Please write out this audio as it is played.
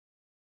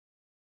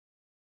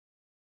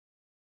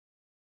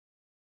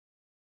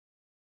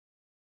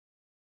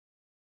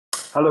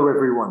Hello,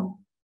 everyone.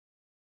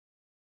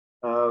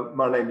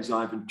 My name is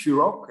Ivan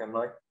Turok, and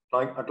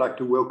I'd like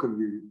to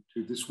welcome you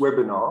to this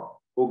webinar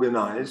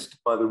organized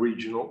by the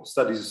Regional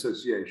Studies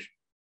Association.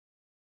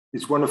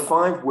 It's one of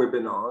 5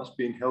 webinars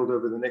being held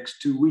over the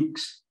next 2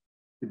 weeks.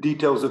 The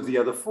details of the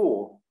other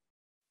 4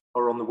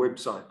 are on the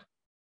website.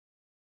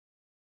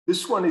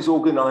 This one is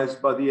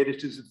organized by the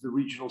editors of the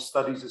Regional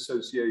Studies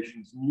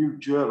Association's new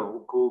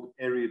journal called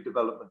Area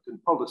Development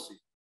and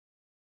Policy.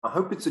 I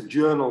hope it's a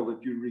journal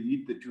that you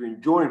read, that you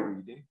enjoy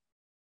reading,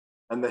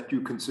 and that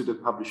you consider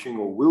publishing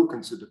or will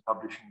consider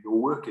publishing your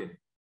work in.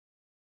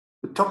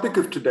 The topic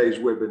of today's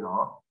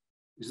webinar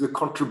is the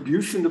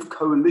contribution of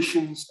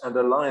coalitions and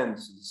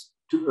alliances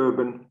to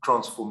urban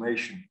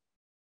transformation.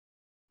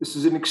 This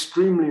is an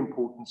extremely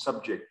important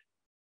subject.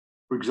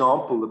 For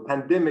example, the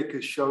pandemic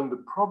has shown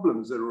the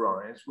problems that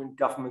arise when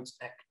governments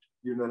act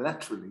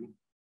unilaterally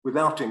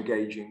without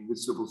engaging with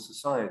civil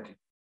society.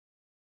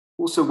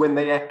 Also, when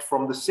they act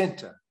from the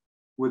center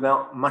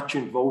without much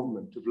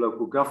involvement of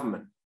local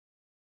government.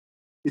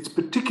 It's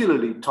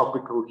particularly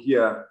topical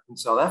here in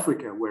South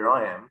Africa, where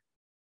I am,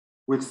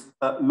 with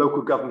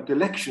local government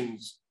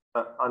elections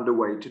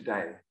underway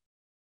today,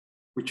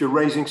 which are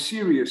raising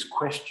serious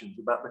questions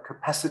about the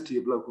capacity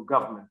of local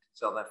government in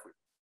South Africa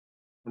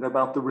and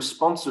about the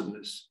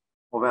responsiveness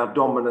of our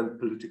dominant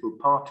political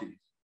parties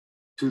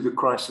to the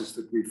crisis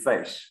that we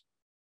face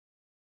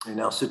in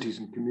our cities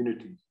and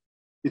communities.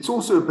 It's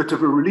also a bit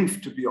of a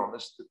relief, to be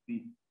honest, that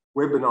the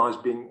webinar is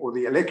being, or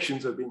the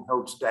elections are being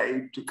held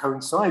today to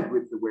coincide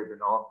with the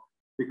webinar,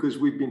 because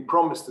we've been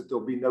promised that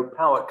there'll be no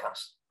power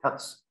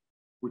cuts,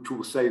 which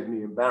will save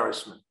me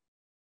embarrassment.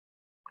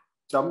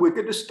 So we're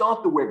going to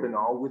start the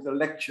webinar with a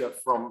lecture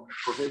from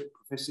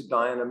Professor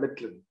Diana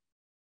Mitlin,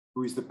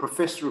 who is the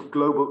Professor of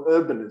Global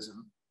Urbanism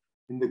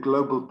in the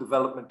Global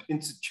Development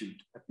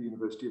Institute at the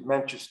University of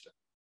Manchester.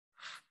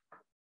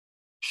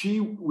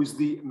 She was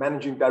the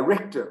managing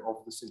director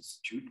of this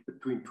institute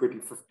between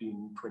 2015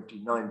 and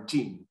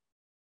 2019.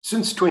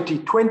 Since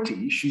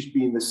 2020, she's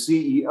been the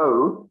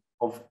CEO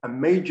of a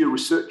major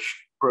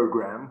research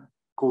program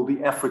called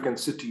the African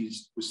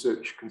Cities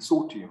Research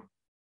Consortium.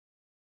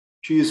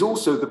 She is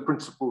also the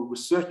principal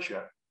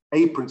researcher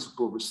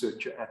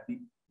at the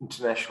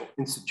International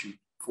Institute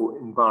for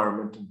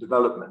Environment and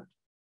Development,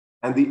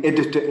 and the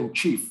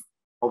editor-in-chief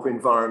of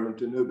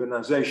Environment and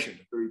Urbanization,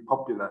 a very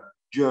popular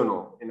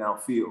journal in our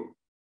field.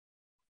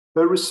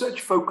 Her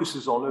research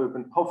focuses on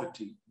urban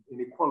poverty and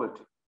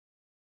inequality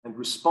and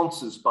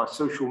responses by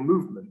social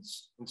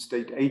movements and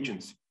state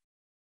agencies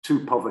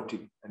to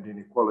poverty and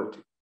inequality.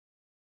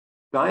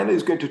 Diana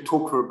is going to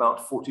talk for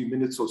about 40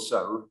 minutes or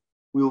so.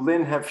 We'll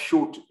then have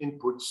short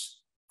inputs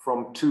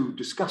from 2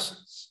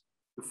 discussants.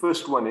 The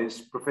first one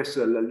is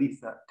Professor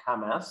Lalitha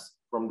Kamath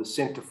from the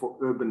Center for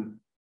Urban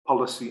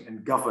Policy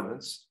and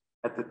Governance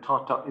at the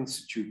Tata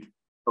Institute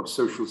of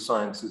Social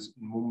Sciences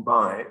in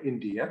Mumbai,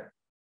 India.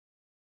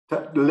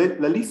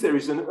 Lalitha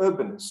is an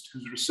urbanist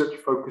whose research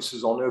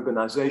focuses on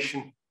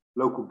urbanization,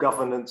 local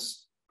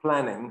governance,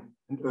 planning,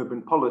 and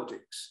urban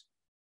politics.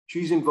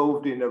 She's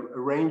involved in a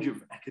range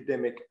of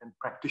academic and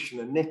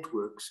practitioner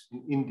networks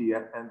in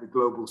India and the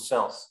Global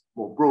South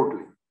more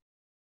broadly.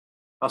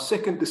 Our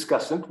second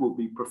discussant will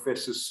be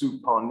Professor Sue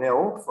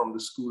Parnell from the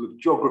School of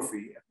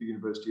Geography at the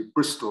University of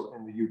Bristol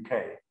in the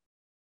UK,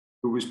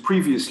 who was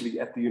previously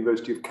at the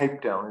University of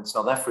Cape Town in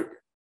South Africa,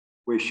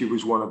 where she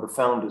was one of the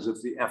founders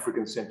of the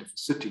African Centre for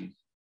Cities.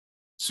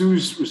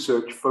 Sue's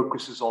research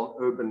focuses on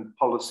urban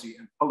policy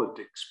and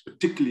politics,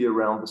 particularly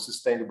around the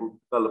Sustainable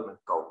Development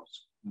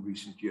Goals in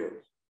recent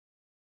years.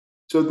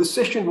 So the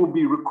session will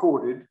be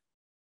recorded,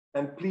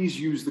 and please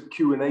use the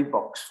Q&A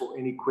box for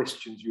any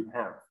questions you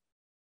have.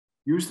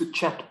 Use the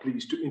chat,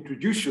 please, to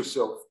introduce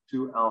yourself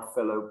to our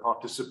fellow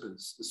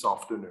participants this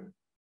afternoon.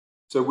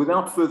 So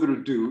without further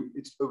ado,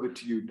 it's over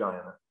to you,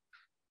 Diana.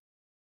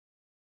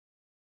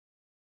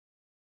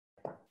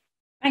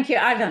 Thank you,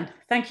 Ivan.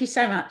 Thank you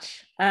so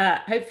much.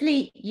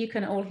 Hopefully you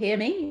can all hear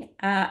me.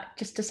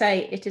 Just to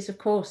say, it is, of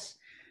course,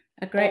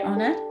 a great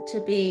honor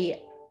to be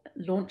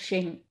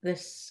launching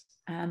this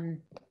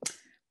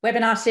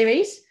webinar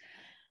series.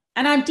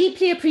 And I'm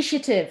deeply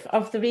appreciative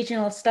of the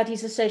Regional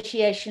Studies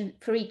Association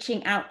for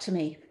reaching out to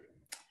me.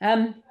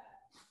 So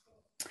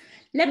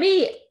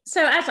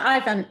as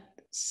Ivan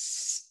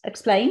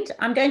explained,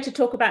 I'm going to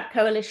talk about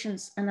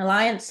coalitions and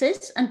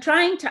alliances and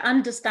trying to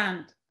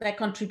understand their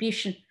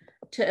contribution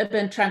to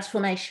urban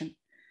transformation.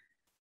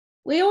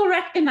 We all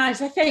recognize,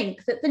 I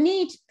think, that the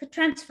need for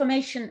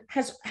transformation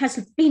has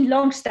been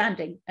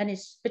long-standing and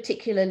is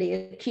particularly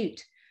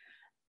acute.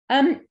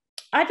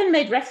 Ivan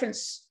made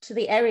reference to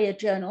the Area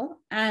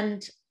Journal,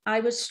 and I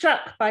was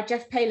struck by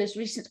Jeff Paler's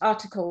recent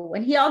article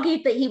when he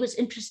argued that he was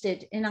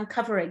interested in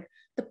uncovering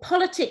the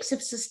politics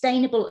of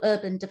sustainable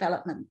urban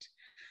development,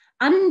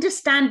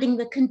 understanding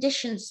the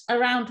conditions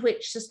around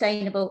which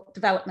sustainable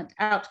development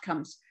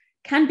outcomes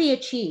can be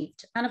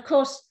achieved. And of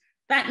course,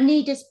 that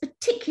need is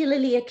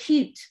particularly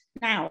acute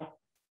now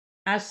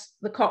as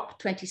the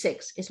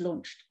COP26 is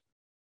launched.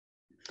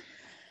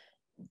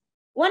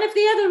 One of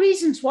the other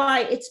reasons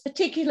why it's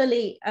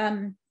particularly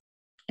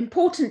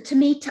important to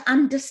me to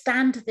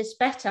understand this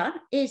better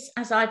is,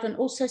 as Ivan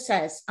also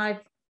says,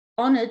 I've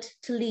honoured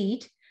to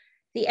lead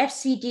the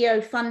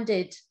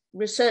FCDO-funded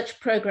research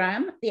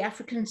programme, the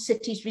African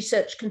Cities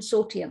Research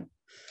Consortium.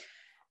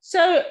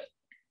 So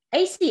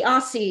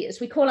ACRC, as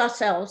we call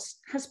ourselves,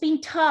 has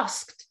been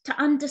tasked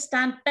to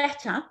understand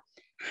better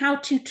how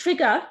to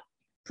trigger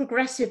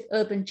progressive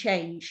urban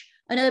change,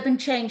 an urban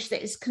change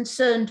that is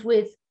concerned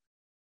with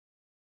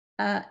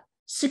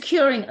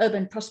securing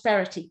urban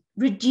prosperity,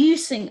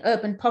 reducing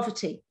urban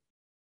poverty,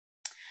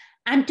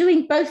 and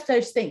doing both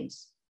those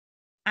things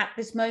at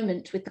this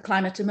moment with the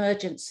climate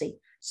emergency.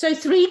 So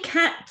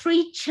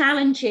three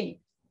challenging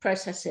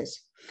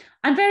processes.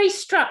 I'm very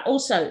struck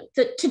also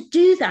that to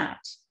do that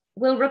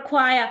will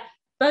require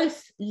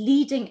both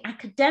leading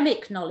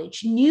academic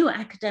knowledge, new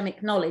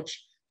academic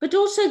knowledge, but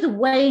also the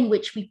way in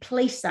which we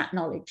place that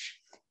knowledge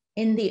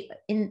in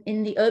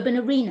the urban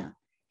arena,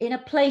 in a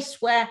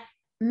place where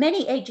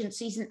many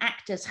agencies and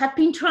actors have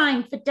been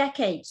trying for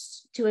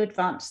decades to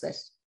advance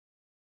this.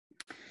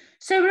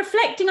 So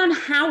reflecting on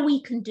how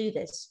we can do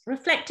this,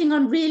 reflecting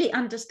on really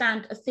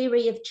understand a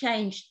theory of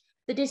change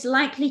that is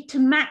likely to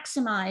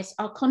maximize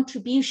our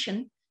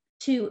contribution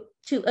to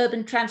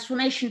urban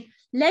transformation,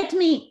 led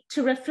me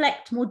to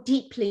reflect more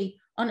deeply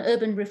on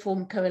urban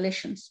reform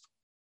coalitions.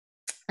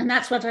 And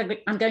that's what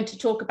I'm going to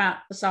talk about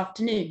this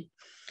afternoon.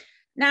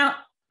 Now,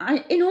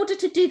 in order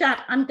to do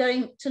that, I'm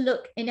going to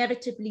look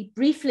inevitably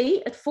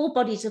briefly at 4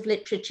 bodies of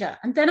literature,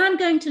 and then I'm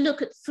going to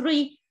look at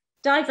 3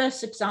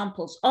 diverse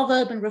examples of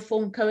urban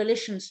reform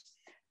coalitions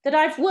that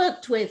I've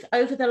worked with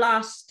over the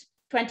last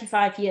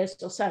 25 years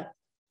or so.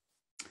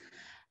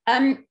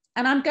 And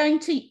I'm going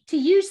to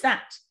use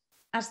that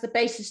as the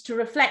basis to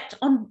reflect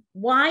on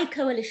why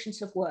coalitions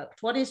have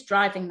worked, what is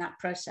driving that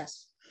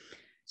process.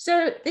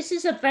 So this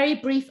is a very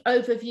brief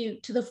overview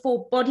to the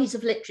 4 bodies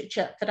of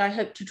literature that I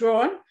hope to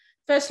draw on.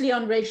 Firstly,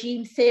 on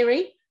regime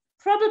theory,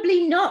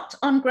 probably not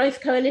on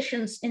growth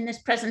coalitions in this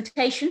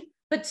presentation,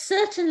 but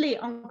certainly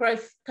on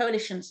growth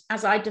coalitions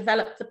as I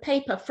develop the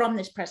paper from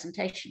this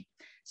presentation.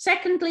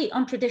 Secondly,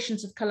 on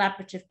traditions of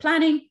collaborative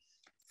planning.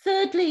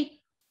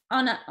 Thirdly,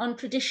 on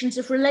traditions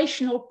of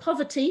relational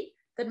poverty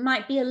that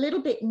might be a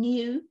little bit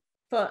new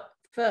for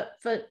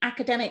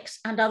academics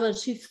and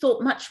others who've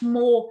thought much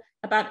more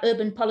about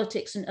urban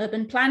politics and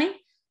urban planning.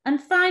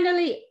 And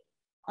finally,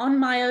 on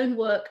my own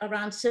work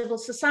around civil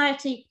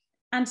society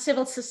and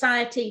civil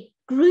society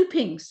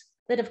groupings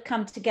that have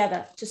come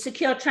together to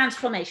secure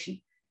transformation,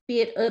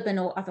 be it urban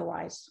or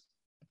otherwise.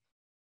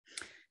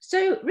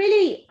 So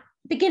really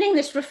beginning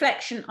this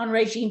reflection on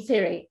regime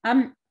theory.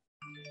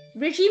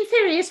 Regime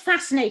theory is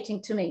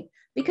fascinating to me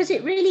because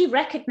it really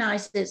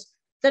recognizes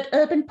that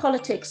urban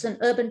politics and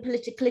urban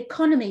political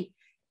economy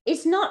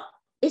is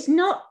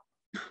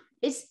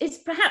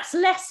perhaps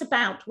less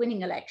about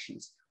winning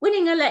elections.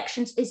 Winning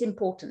elections is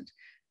important,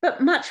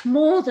 but much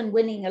more than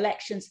winning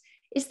elections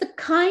is the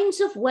kinds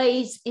of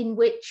ways in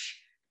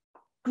which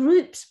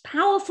groups,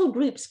 powerful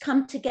groups,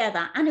 come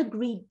together and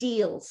agree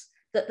deals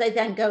that they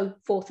then go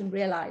forth and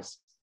realize.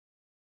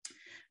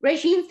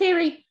 Regime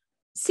theory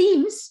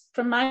seems,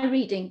 from my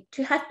reading,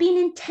 to have been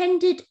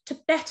intended to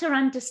better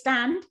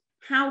understand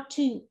how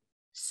to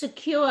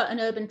secure an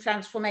urban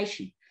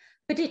transformation,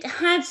 but it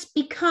has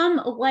become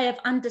a way of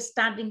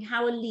understanding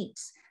how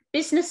elites,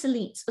 business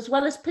elites, as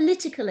well as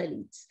political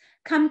elites,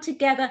 come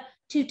together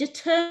to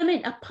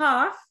determine a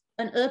path,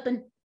 an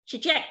urban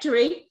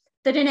trajectory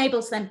that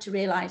enables them to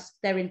realize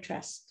their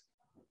interest.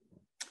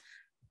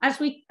 As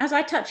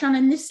I touch on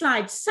in this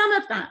slide, some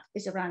of that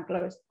is around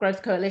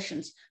growth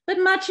coalitions, but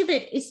much of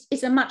it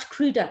is a much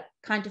cruder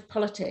kind of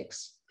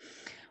politics.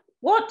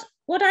 What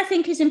I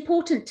think is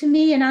important to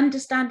me in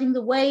understanding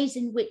the ways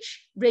in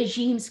which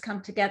regimes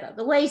come together,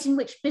 the ways in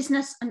which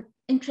business and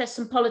interests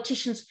and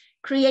politicians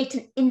create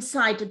an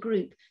insider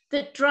group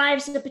that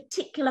drives a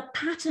particular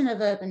pattern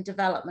of urban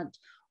development,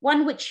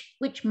 one which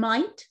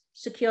might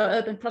secure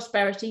urban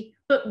prosperity,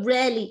 but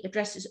rarely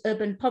addresses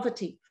urban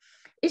poverty,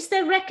 is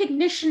there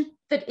recognition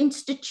that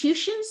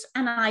institutions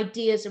and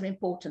ideas are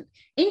important.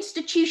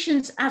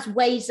 Institutions as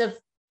ways of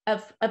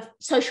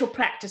social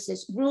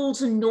practices,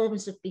 rules and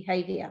norms of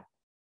behavior.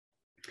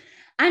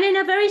 And in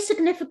a very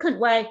significant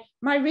way,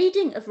 my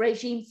reading of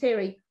regime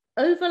theory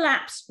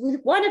overlaps with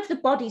one of the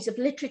bodies of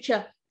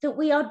literature that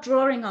we are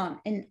drawing on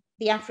in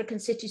the African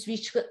Cities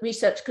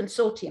Research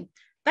Consortium,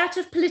 that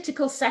of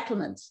political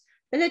settlements.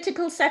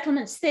 Political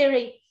settlements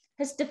theory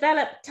has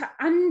developed to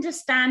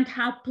understand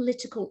how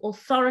political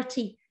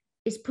authority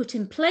is put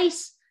in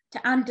place,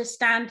 to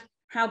understand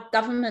how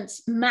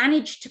governments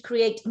manage to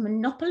create a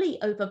monopoly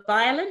over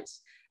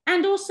violence,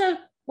 and also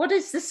what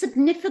is the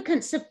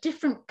significance of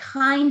different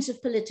kinds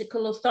of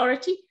political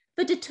authority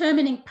for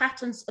determining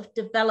patterns of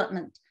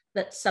development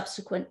that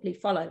subsequently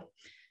follow.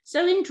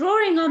 So in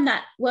drawing on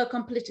that work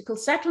on political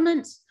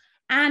settlements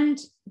and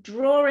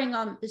drawing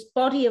on this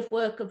body of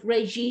work of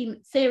regime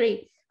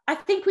theory, I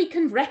think we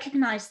can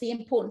recognize the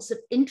importance of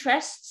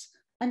interests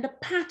and the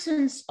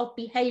patterns of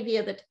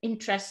behavior that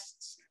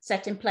interests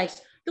set in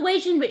place, the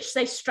ways in which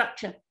they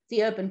structure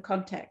the urban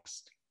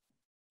context.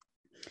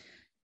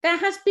 There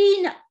has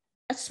been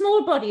a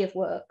small body of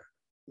work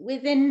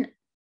within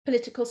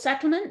political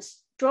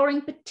settlements,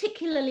 drawing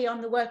particularly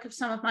on the work of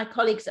some of my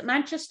colleagues at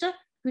Manchester,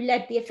 who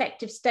led the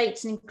Effective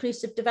States and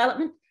Inclusive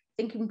Development,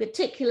 thinking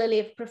particularly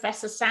of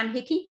Professor Sam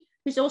Hickey,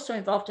 who's also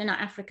involved in our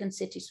African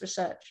cities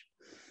research.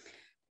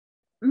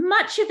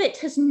 Much of it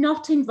has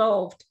not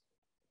involved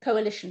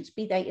coalitions,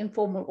 be they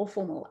informal or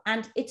formal,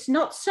 and it's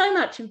not so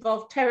much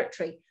involved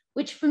territory,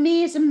 which for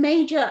me is a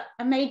major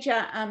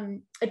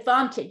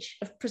advantage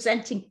of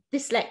presenting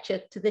this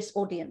lecture to this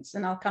audience,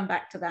 and I'll come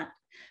back to that.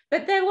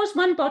 But there was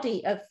one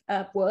body of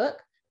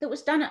work that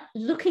was done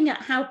looking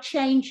at how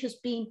change has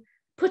been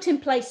put in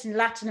place in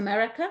Latin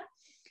America.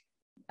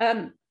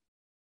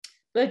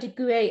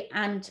 Bodegué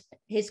and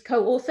his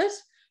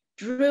co-authors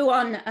drew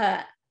on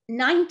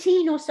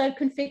 19 or so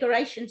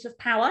configurations of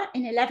power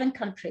in 11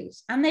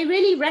 countries. And they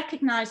really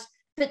recognized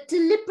that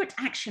deliberate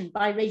action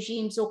by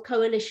regimes or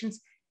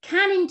coalitions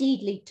can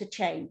indeed lead to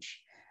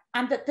change,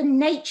 and that the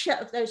nature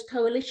of those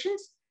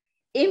coalitions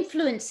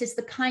influences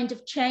the kind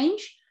of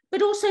change,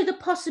 but also the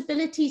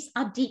possibilities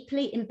are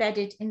deeply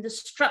embedded in the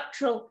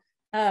structural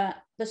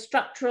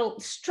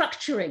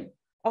structuring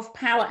of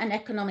power and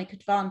economic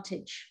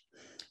advantage.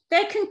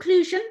 Their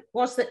conclusion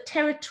was that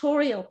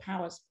territorial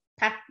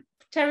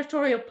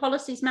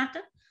policies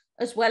matter,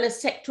 as well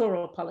as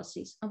sectoral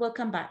policies, and we'll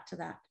come back to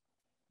that.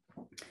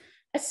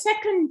 A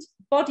second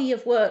body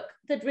of work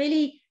that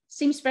really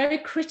seems very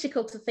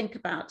critical to think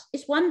about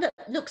is one that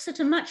looks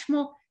at a much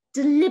more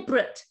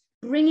deliberate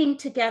bringing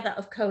together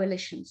of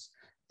coalitions.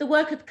 The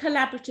work of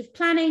collaborative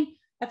planning,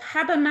 of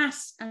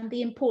Habermas, and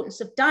the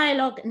importance of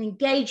dialogue and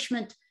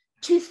engagement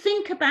to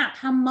think about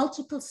how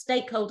multiple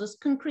stakeholders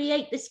can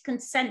create this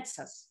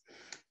consensus,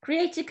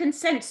 create a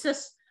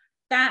consensus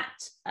that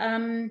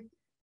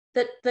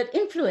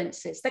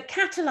influences, that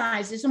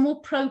catalyzes a more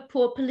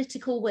pro-poor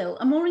political will,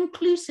 a more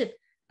inclusive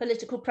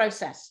political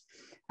process.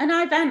 And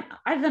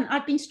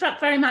I've been struck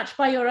very much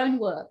by your own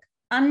work,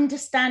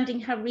 understanding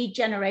how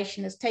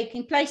regeneration is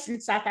taking place in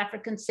South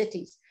African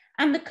cities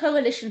and the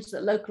coalitions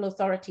that local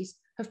authorities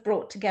have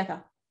brought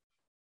together.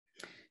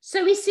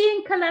 So we see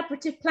in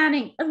collaborative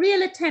planning a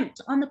real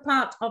attempt on the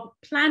part of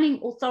planning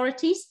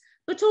authorities,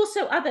 but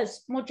also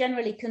others more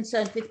generally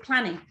concerned with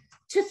planning,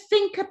 to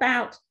think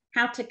about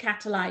how to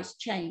catalyze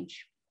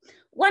change.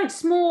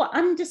 Once more,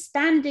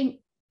 understanding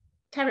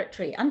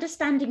territory,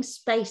 understanding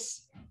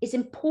space is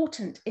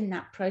important in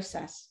that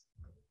process.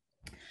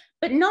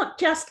 But not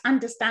just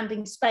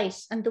understanding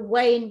space and the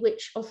way in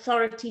which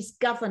authorities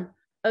govern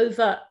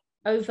over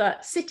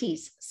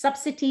cities,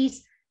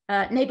 sub-cities,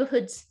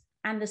 neighborhoods,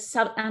 and the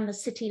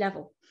city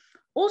level.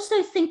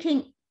 Also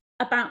thinking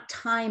about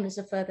time as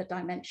a further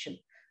dimension.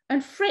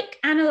 And Frick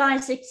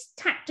analyzes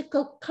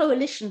tactical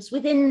coalitions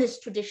within this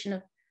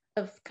tradition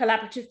of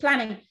collaborative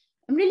planning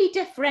and really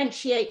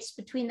differentiates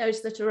between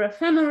those that are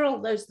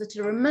ephemeral, those that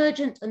are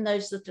emergent, and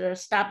those that are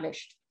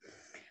established.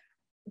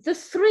 The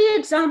three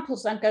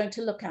examples I'm going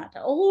to look at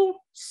are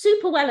all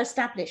super well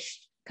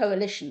established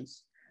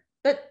coalitions,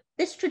 but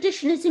this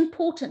tradition is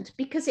important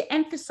because it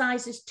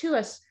emphasizes to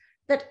us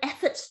that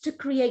efforts to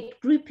create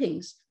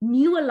groupings,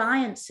 new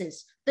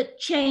alliances that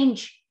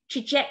change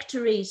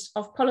trajectories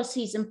of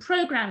policies and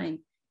programming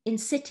in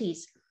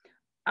cities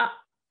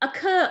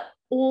occur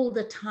all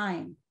the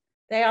time.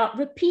 They are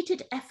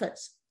repeated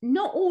efforts,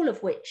 not all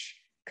of which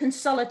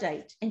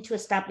consolidate into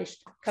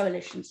established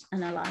coalitions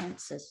and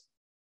alliances.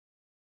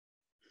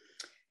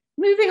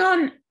 Moving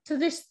on to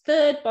this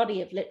third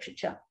body of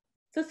literature.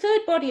 The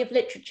third body of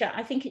literature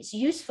I think it's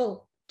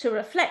useful to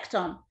reflect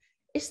on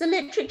is the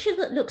literature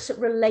that looks at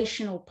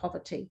relational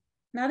poverty.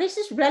 Now, this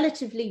is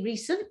relatively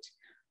recent,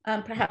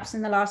 perhaps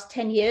in the last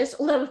 10 years,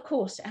 although of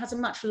course it has a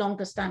much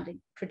longer standing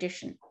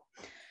tradition.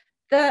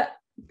 The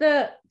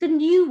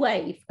new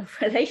wave of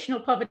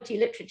relational poverty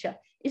literature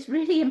is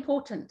really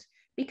important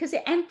because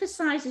it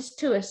emphasizes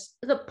to us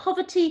that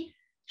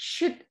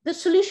the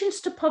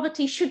solutions to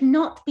poverty should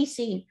not be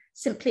seen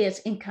simply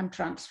as income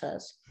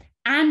transfers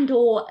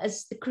and/or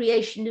as the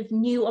creation of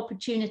new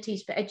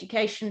opportunities for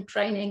education,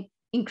 training,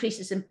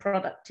 increases in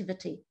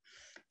productivity.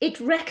 It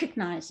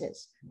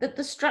recognizes that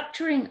the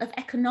structuring of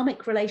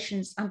economic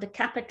relations under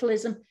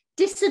capitalism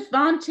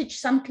disadvantage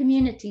some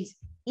communities,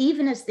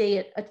 even as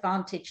they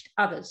advantaged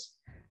others.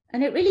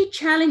 And it really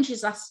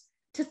challenges us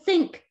to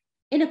think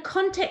in a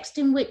context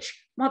in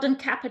which modern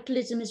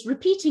capitalism is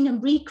repeating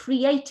and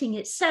recreating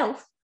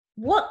itself,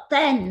 what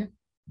then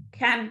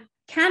can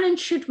and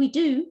should we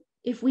do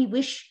if we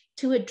wish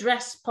to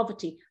address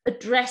poverty,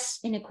 address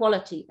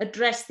inequality,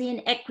 address the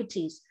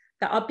inequities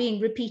that are being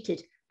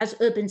repeated as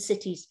urban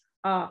cities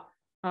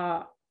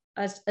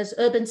as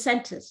urban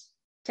centers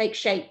take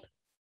shape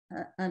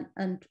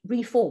and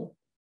reform.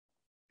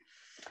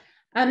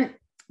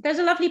 There's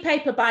a lovely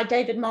paper by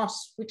David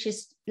Moss, which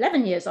is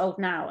 11 years old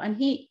now, and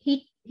he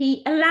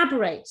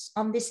elaborates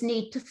on this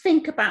need to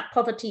think about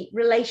poverty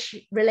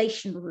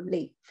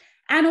relationally.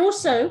 And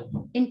also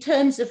in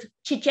terms of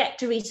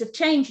trajectories of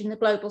change in the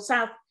global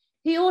South,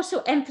 he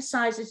also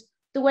emphasizes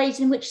the ways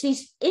in which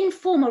these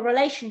informal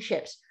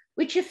relationships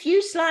which a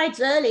few slides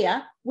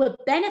earlier were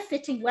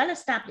benefiting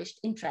well-established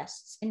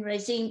interests in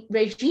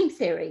regime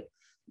theory,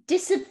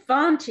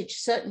 disadvantage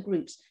certain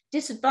groups,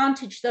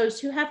 disadvantage those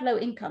who have low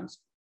incomes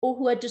or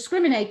who are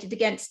discriminated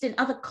against in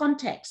other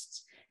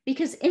contexts,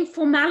 because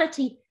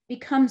informality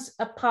becomes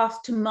a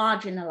path to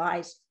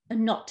marginalize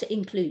and not to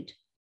include.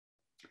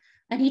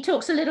 And he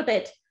talks a little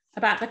bit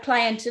about the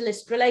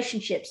clientelist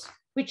relationships,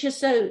 which are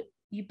so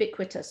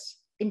ubiquitous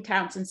in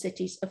towns and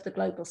cities of the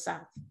global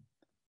South.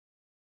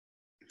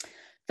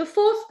 The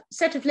fourth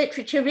set of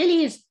literature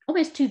really is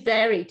almost too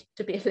varied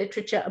to be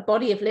a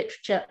body of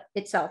literature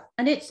itself.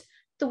 And it's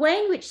the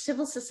way in which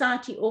civil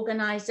society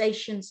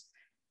organizations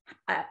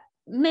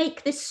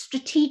make this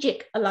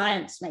strategic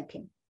alliance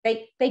making.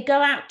 They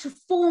go out to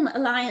form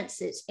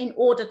alliances in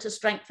order to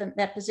strengthen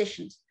their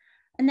positions.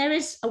 And there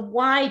is a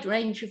wide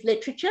range of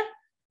literature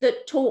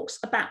that talks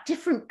about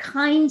different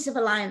kinds of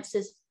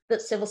alliances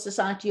that civil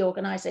society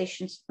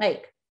organizations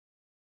make.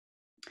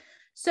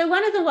 So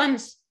one of the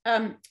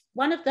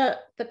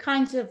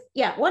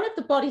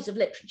bodies of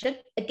literature,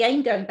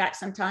 again, going back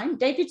some time,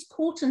 David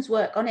Courton's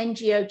work on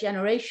NGO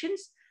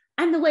generations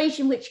and the ways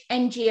in which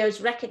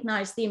NGOs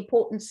recognize the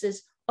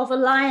importances of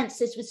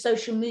alliances with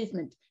social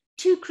movement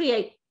to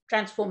create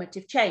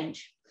transformative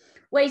change,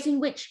 ways in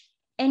which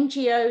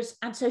NGOs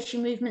and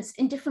social movements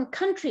in different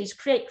countries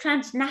create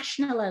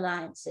transnational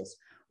alliances,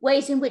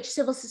 ways in which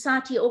civil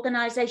society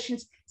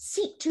organizations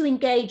seek to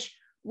engage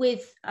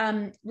with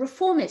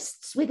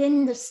reformists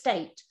within the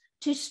state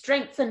to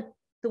strengthen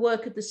the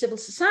work of the civil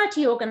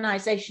society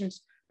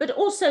organizations, but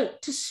also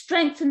to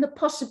strengthen the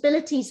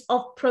possibilities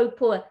of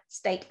pro-poor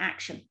state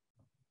action.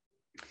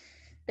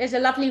 There's a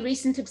lovely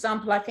recent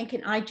example, I think,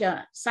 in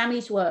IJA,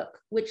 Sammy's work,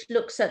 which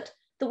looks at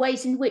the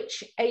ways in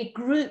which a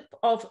group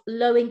of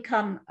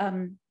low-income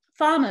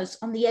farmers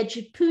on the edge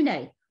of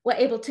Pune were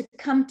able to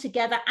come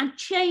together and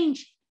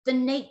change the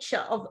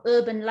nature of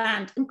urban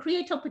land and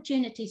create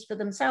opportunities for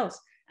themselves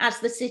as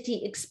the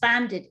city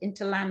expanded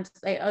into land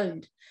they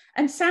owned.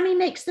 And Sammy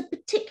makes the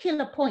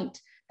particular point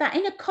that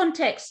in a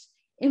context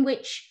in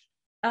which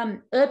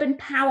urban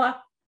power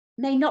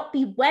may not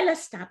be well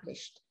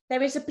established,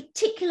 there is a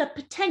particular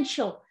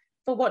potential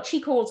for what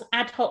she calls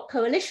ad hoc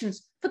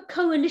coalitions, for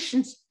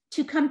coalitions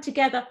to come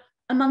together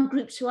among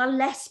groups who are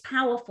less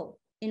powerful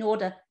in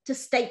order to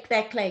stake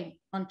their claim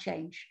on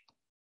change.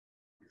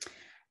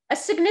 A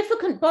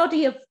significant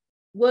body of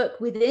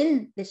work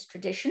within this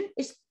tradition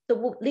is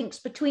the links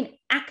between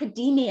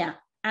academia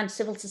and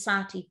civil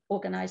society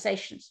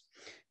organizations.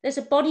 There's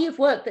a body of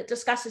work that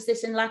discusses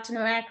this in Latin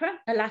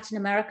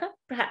America,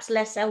 perhaps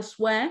less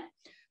elsewhere,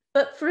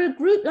 but for a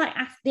group like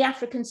the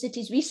African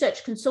Cities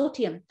Research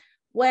Consortium,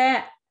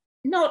 where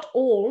not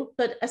all,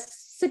 but a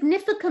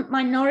significant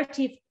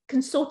minority of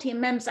consortium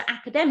members are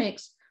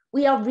academics,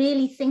 we are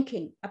really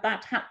thinking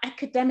about how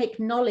academic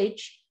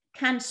knowledge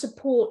can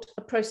support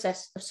a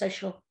process of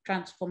social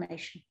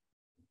transformation.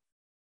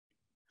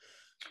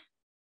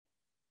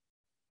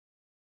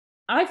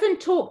 Ivan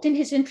talked in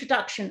his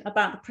introduction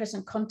about the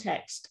present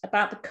context,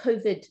 about the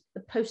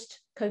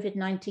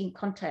post-COVID-19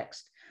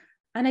 context.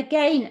 And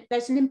again,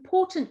 there's an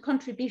important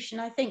contribution,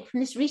 I think,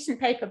 from this recent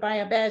paper by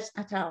Abers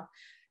et al.,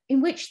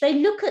 in which they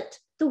look at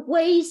the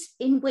ways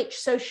in which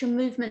social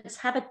movements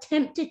have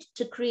attempted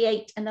to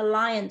create an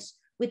alliance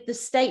with the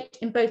state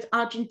in both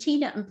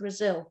Argentina and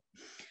Brazil.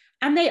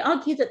 And they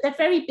argue that there are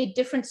very big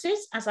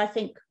differences, as I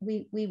think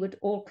we would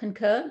all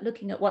concur,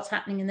 looking at what's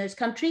happening in those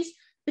countries,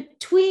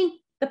 between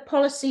the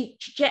policy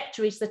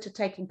trajectories that are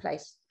taking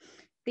place.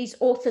 These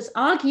authors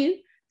argue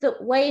that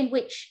the way in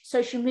which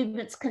social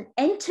movements can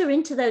enter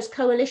into those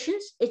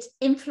coalitions, it's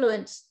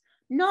influenced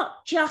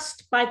not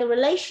just by the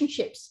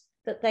relationships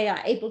that they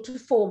are able to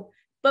form,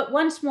 but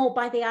once more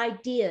by the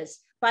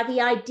ideas, by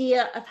the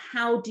idea of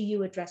how do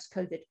you address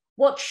COVID?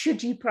 What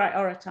should you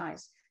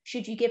prioritize?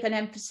 Should you give an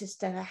emphasis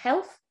to the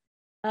health,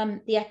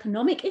 the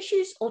economic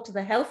issues, or to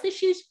the health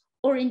issues,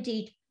 or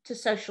indeed to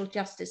social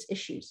justice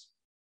issues?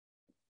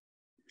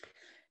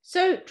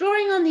 So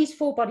drawing on these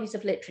four bodies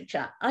of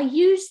literature, I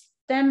use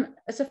them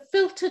as a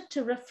filter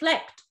to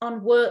reflect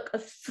on work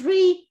of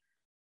three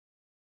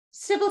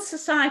civil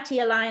society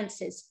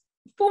alliances,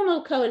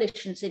 formal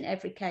coalitions in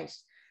every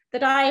case,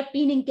 that I have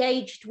been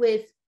engaged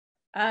with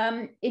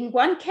in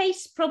one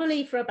case,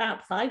 probably for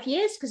about 5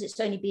 years, because it's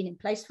only been in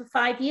place for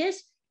 5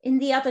 years. In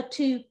the other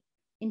two,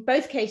 in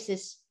both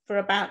cases, for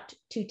about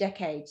 2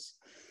 decades.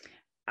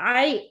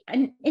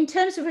 And in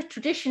terms of a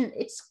tradition,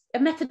 it's a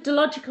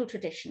methodological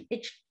tradition.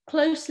 It's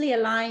closely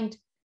aligned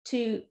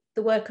to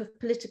the work of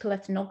political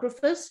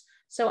ethnographers.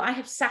 So I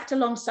have sat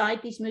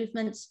alongside these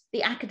movements,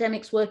 the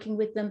academics working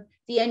with them,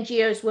 the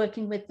NGOs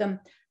working with them,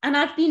 and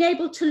I've been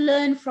able to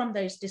learn from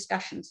those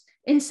discussions.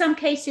 In some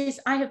cases,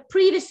 I have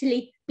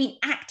previously been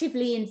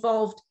actively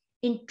involved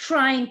in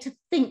trying to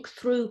think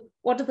through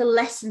what are the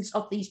lessons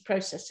of these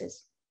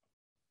processes.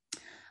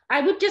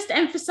 I would just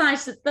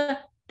emphasize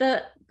that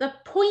the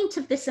point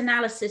of this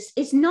analysis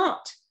is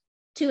not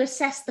to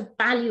assess the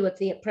value of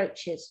the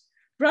approaches.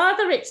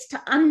 Rather, it's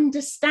to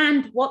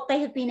understand what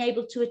they have been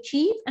able to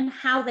achieve and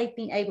how they've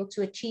been able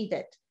to achieve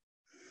it.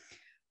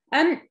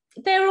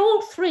 They're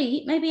all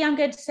three. Maybe I'm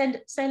going to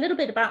say a little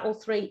bit about all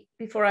three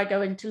before I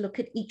go in to look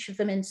at each of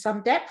them in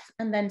some depth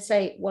and then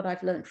say what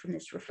I've learned from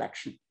this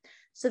reflection.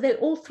 So they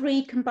all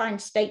three combine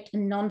state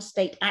and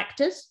non-state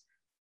actors.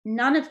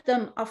 None of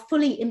them are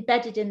fully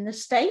embedded in the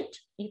state.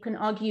 You can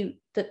argue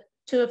that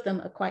two of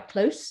them are quite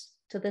close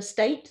to the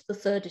state, the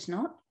third is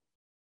not.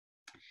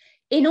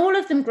 In all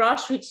of them,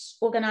 grassroots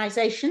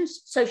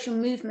organizations, social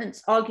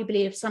movements,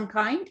 arguably of some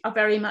kind, are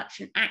very much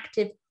an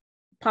active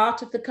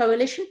part of the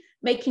coalition,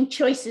 making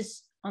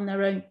choices on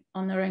their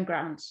own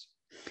grounds.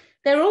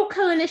 They're all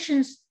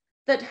coalitions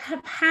that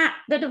have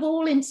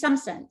all, in some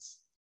sense,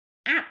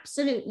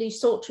 absolutely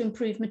sought to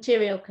improve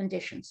material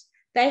conditions.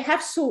 They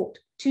have sought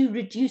to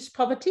reduce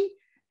poverty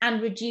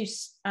and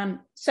reduce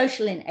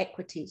social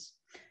inequities.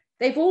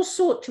 They've all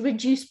sought to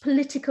reduce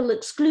political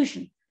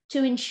exclusion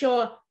to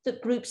ensure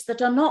that groups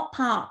that are not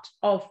part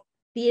of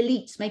the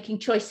elites making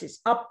choices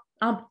are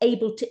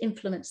able to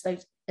influence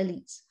those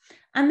elites.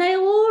 And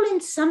they're all, in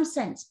some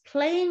sense,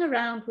 playing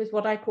around with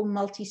what I call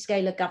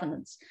multi-scalar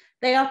governance.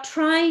 They are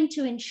trying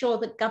to ensure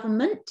that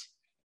government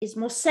is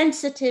more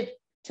sensitive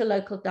to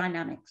local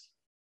dynamics.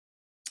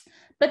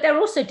 But they're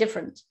also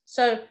different.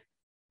 So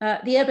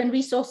the Urban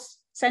Resource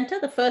Centre,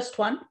 the first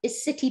one,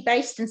 is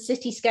city-based and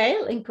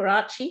city-scale in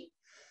Karachi.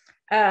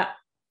 The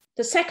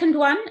second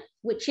one,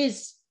 which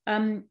is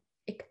a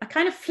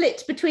kind of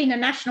flit between a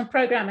national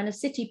programme and a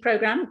city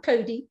programme,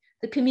 CODI,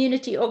 the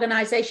Community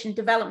Organisation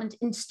Development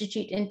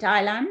Institute in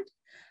Thailand,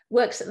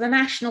 works at the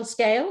national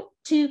scale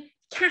to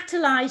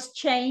catalyse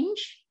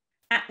change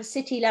at the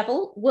city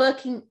level,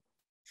 working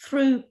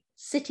through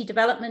city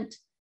development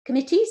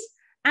committees.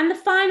 And the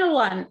final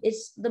one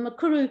is the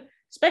Makuru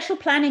Special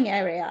Planning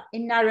Area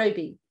in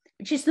Nairobi,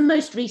 which is the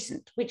most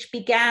recent, which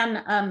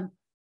began,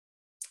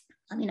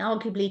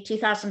 arguably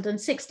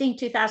 2016,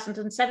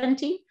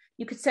 2017.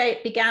 You could say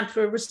it began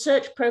through a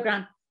research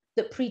programme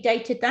that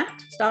predated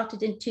that,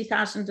 started in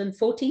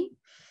 2014.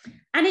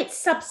 And it's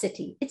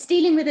sub-city. It's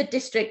dealing with a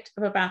district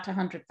of about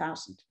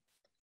 100,000.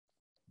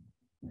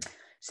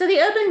 So the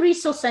Urban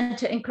Resource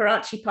Centre in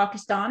Karachi,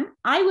 Pakistan,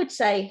 I would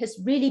say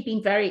has really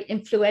been very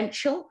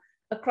influential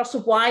across a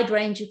wide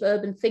range of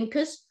urban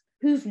thinkers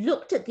who've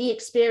looked at the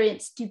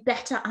experience to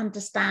better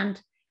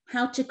understand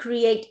how to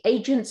create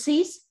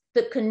agencies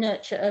that can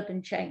nurture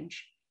urban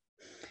change.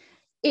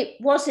 It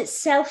was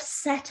itself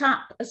set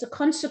up as a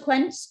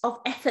consequence of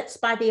efforts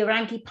by the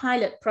Irangi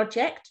pilot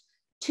project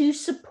to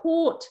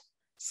support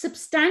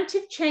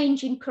substantive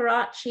change in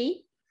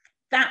Karachi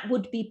that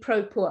would be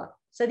pro-poor.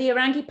 So the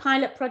Irangi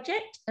pilot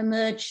project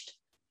emerged,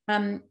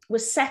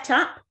 was set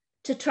up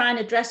to try and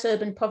address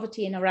urban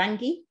poverty in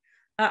Irangi.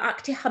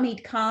 Akhtar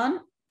Hamid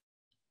Khan,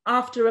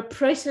 after a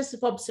process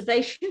of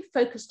observation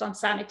focused on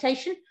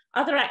sanitation,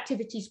 other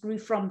activities grew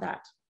from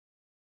that.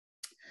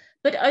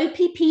 But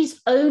OPP's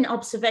own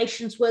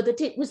observations were that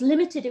it was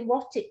limited in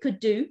what it could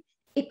do.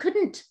 It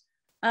couldn't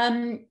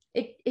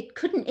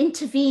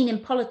intervene in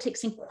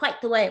politics in quite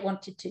the way it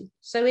wanted to.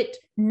 So it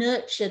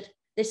nurtured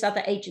this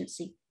other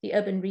agency, the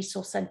Urban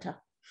Resource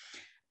Centre.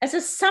 As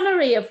a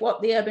summary of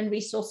what the Urban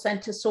Resource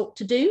Centre sought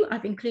to do,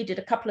 I've included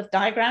a couple of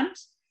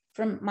diagrams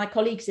from my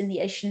colleagues in the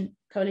Asian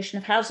Coalition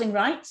of Housing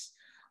Rights,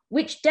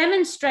 which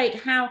demonstrate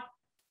how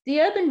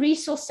the Urban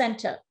Resource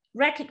Centre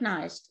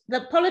recognized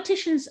that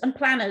politicians and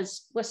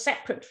planners were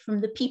separate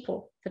from the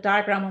people, the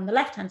diagram on the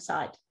left-hand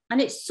side, and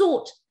it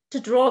sought to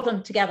draw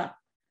them together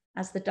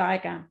as the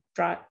diagram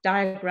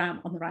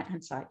on the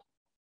right-hand side.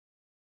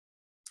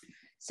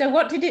 So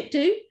what did it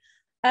do?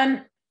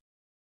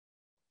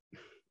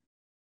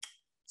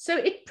 So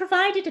it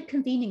provided a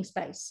convening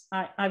space,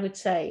 I would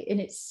say, in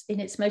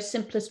its most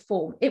simplest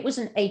form. It was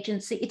an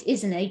agency, it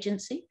is an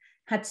agency,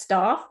 had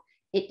staff,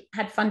 it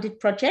had funded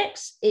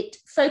projects, it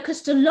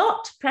focused a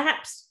lot,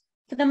 perhaps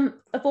for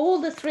them, of all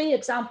the three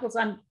examples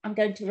I'm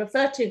going to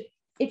refer to,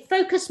 it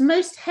focused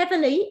most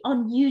heavily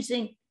on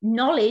using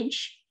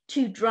knowledge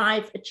to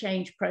drive a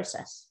change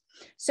process.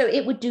 So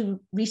it would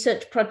do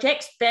research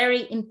projects,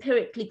 very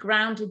empirically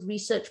grounded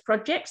research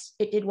projects.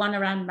 It did one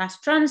around mass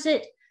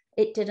transit.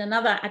 It did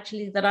another,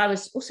 actually, that I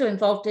was also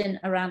involved in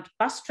around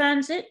bus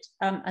transit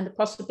and the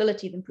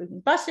possibility of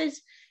improving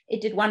buses. It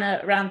did one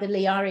around the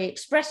Liari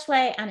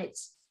Expressway and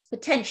its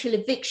potential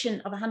eviction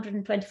of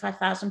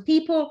 125,000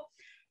 people.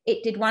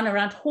 It did one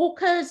around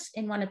hawkers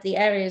in one of the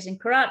areas in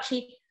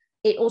Karachi.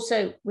 It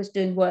also was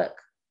doing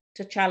work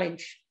to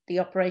challenge the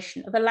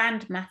operation of a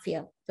land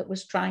mafia that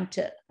was trying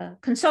to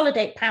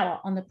consolidate power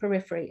on the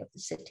periphery of the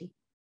city.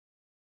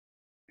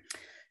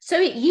 So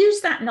it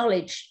used that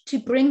knowledge to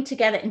bring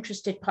together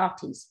interested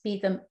parties, be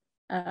them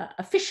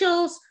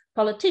officials,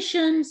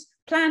 politicians,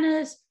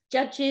 planners,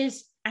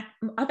 judges,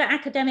 other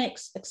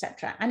academics,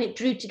 etc. And it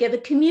drew together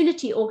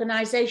community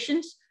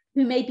organizations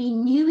who maybe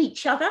knew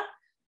each other,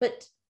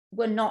 but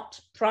were not,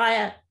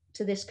 prior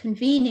to this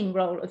convening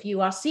role of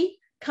URC,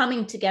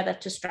 coming together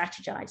to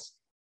strategize.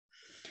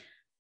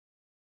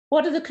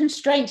 What are the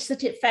constraints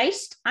that it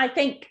faced? I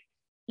think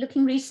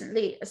looking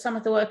recently at some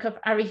of the work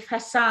of Arif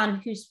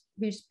Hassan, who's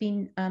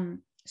been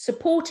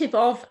supportive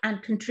of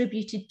and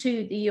contributed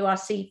to the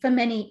URC for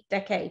many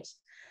decades.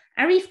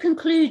 Arif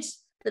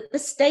concludes that the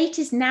state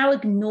is now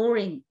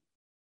ignoring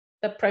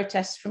the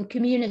protests from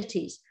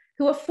communities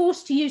who are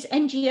forced to use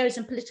NGOs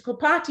and political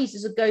parties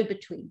as a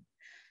go-between.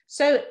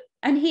 So,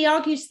 and he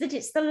argues that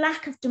it's the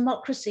lack of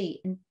democracy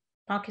in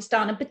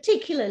Pakistan, and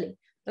particularly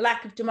the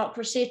lack of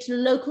democracy at a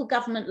local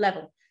government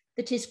level,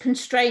 that is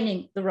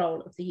constraining the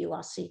role of the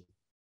URC.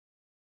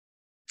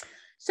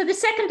 So the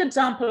second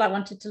example I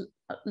wanted to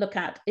look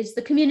at is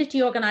the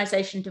Community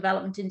Organisation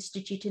Development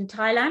Institute in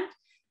Thailand.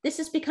 This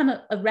has become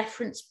a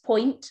reference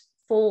point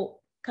for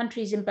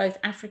countries in both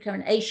Africa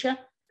and Asia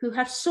who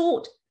have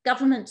sought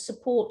government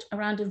support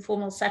around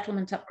informal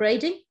settlement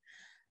upgrading.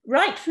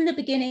 Right from the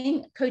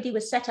beginning, CODI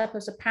was set up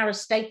as a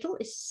parastatal.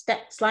 It's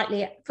stepped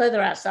slightly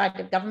further outside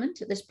of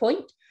government at this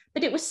point,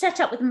 but it was set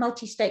up with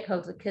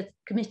multi-stakeholder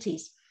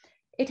committees.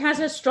 It has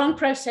a strong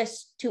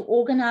process to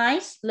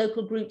organize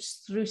local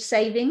groups through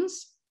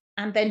savings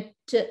and then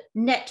to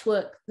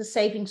network the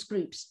savings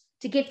groups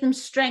to give them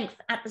strength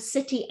at the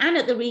city and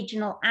at the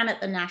regional and at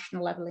the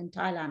national level in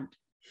Thailand.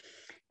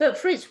 But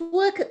for its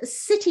work at the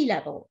city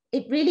level,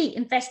 it really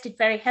invested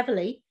very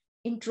heavily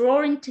in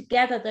drawing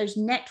together those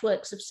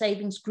networks of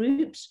savings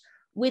groups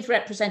with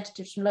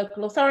representatives from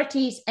local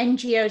authorities,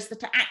 NGOs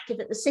that are active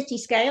at the city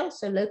scale,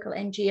 so local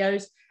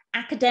NGOs,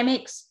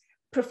 academics,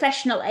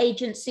 professional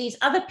agencies,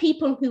 other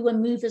people who were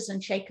movers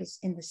and shakers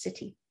in the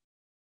city.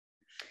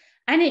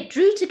 And it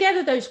drew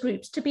together those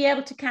groups to be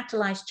able to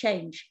catalyze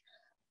change.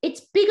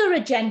 Its bigger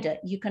agenda,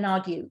 you can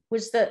argue,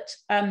 was that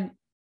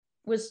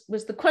was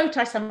the quote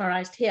I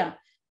summarized here,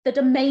 that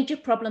a major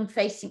problem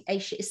facing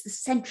Asia is the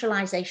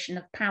centralization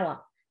of power,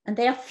 and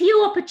there are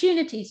few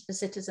opportunities for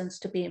citizens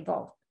to be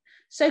involved.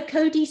 So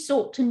CODI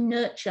sought to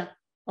nurture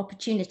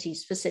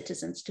opportunities for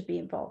citizens to be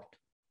involved.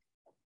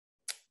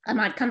 I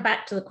might come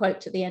back to the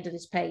quote at the end of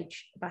this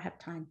page if I have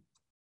time.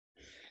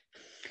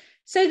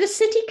 So the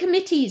city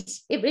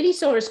committees, it really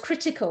saw as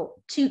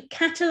critical to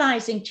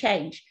catalyzing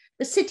change.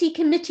 The city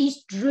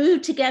committees drew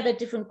together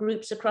different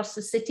groups across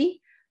the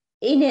city.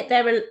 In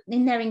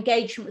their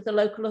engagement with the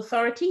local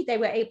authority, they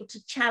were able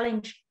to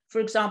challenge, for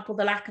example,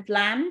 the lack of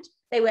land.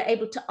 They were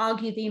able to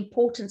argue the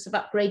importance of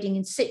upgrading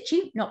in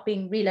situ, not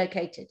being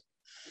relocated.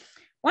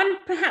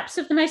 One perhaps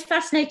of the most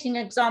fascinating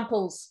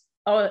examples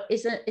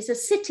is a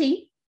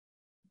city,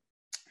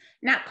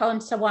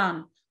 Nakhon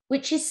Sawan,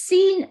 which is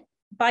seen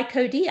by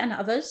CODI and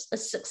others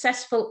as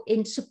successful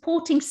in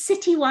supporting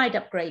citywide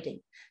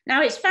upgrading.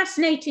 Now it's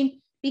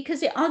fascinating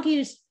because it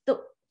argues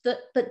that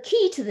the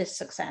key to this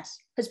success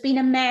has been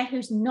a mayor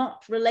who's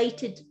not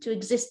related to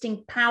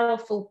existing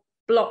powerful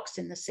blocks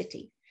in the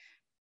city.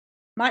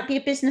 Might be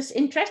a business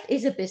interest,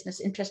 is a business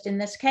interest in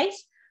this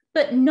case,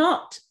 but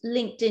not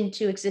linked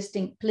into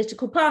existing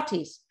political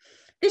parties.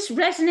 This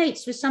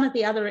resonates with some of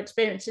the other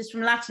experiences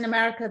from Latin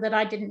America that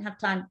I didn't have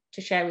time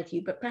to share with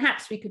you, but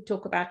perhaps we could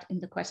talk about in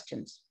the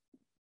questions.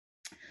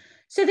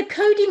 So the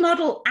CODI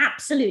model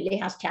absolutely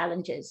has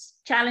challenges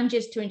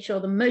to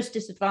ensure the most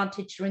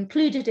disadvantaged are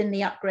included in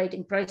the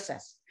upgrading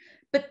process.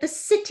 But the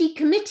city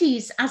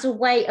committees as a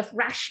way of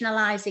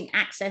rationalizing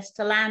access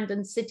to land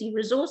and city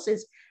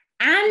resources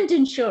and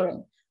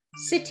ensuring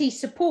city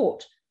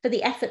support for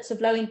the efforts of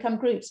low-income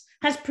groups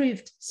has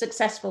proved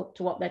successful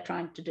to what they're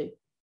trying to do.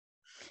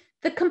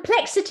 The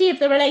complexity of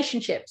the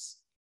relationships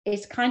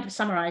is kind of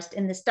summarized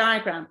in this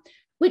diagram,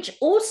 which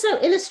also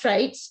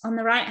illustrates on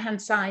the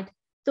right-hand side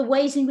the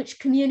ways in which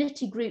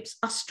community groups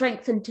are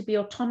strengthened to be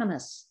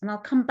autonomous. And I'll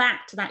come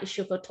back to that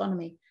issue of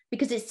autonomy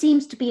because it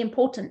seems to be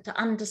important to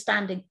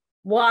understanding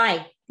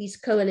why these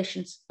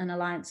coalitions and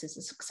alliances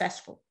are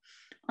successful.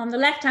 On the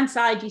left-hand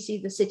side, you see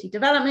the City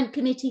Development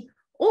Committee,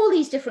 all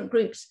these different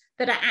groups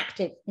that are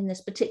active in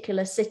this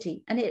particular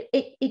city. And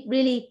it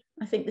really,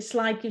 I think the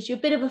slide gives you a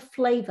bit of a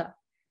flavor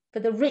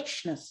for the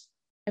richness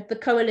of the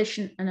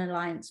coalition and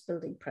alliance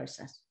building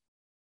process.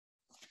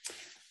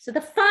 So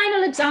the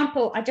final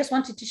example I just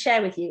wanted to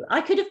share with you,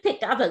 I could have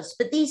picked others,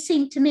 but these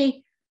seemed to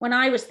me, when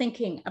I was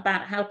thinking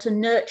about how to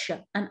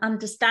nurture an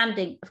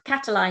understanding of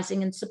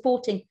catalyzing and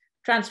supporting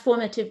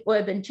transformative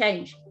urban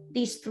change,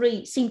 these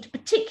three seemed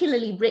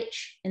particularly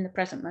rich in the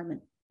present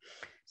moment.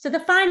 So the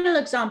final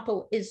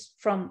example is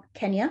from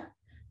Kenya,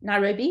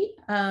 Nairobi,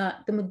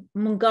 the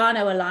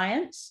Muungano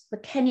Alliance, the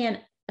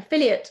Kenyan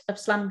affiliate of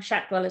Slum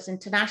Shack Dwellers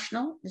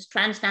International, this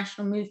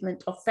transnational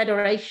movement of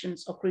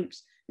federations of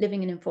groups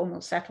living in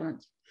informal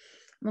settlements.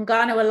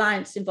 Muungano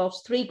Alliance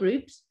involves three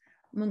groups: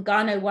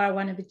 Muungano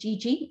Warawana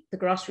Vijiji, the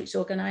grassroots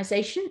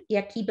organization,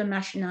 Yakiba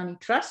Mashinani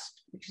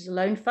Trust, which is a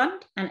loan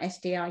fund, and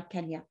SDI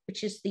Kenya,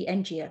 which is the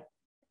NGO.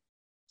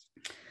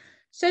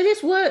 So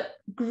this work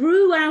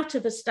grew out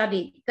of a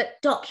study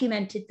that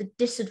documented the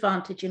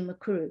disadvantage in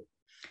Mukuru.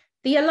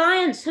 The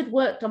Alliance had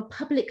worked on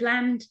public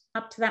land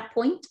up to that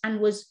point and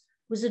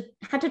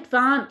had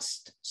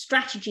advanced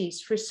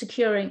strategies for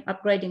securing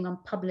upgrading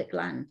on public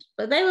land.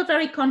 But they were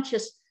very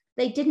conscious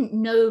they didn't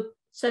know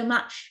so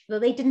much, that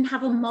they didn't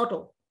have a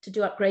model to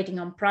do upgrading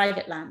on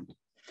private land.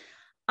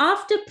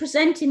 After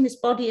presenting this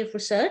body of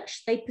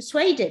research, they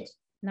persuaded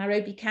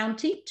Nairobi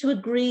County to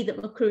agree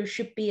that Mukuru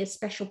should be a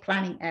special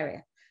planning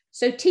area.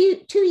 So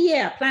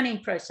two-year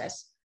planning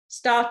process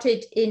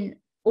started in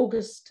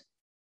August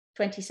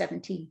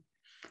 2017.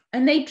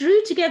 And they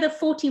drew together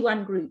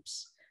 41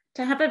 groups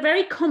to have a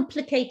very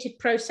complicated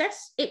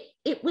process.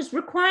 It was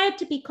required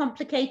to be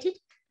complicated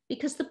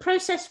because the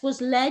process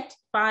was led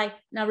by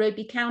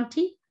Nairobi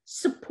County,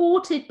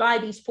 supported by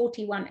these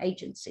 41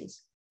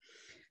 agencies.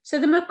 So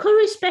the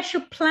Mukuru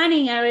Special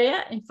Planning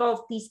Area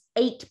involved these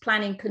 8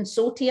 planning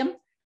consortium,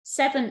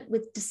 7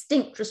 with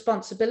distinct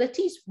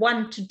responsibilities,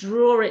 1 to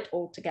draw it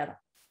all together.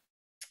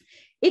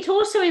 It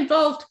also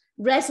involved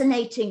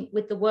resonating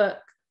with the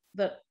work,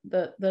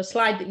 the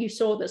slide that you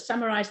saw that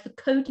summarized the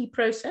Cody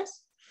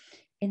process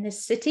in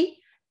this city.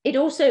 It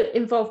also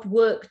involved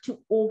work to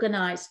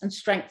organize and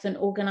strengthen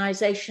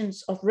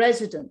organizations of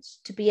residents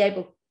to be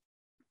able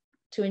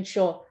to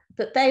ensure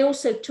that they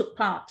also took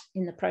part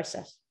in the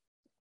process.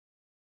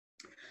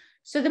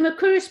 So the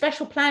Mukuru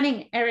Special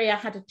Planning Area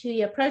had a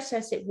 2-year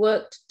process. It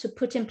worked to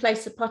put in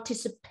place a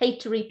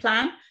participatory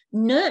plan,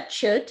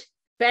 nurtured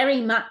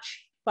very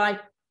much by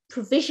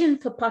provision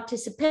for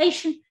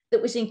participation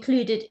that was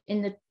included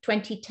in the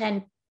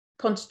 2010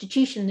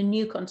 constitution, the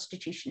new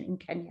constitution in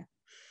Kenya.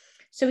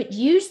 So it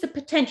used the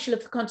potential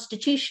of the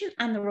constitution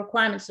and the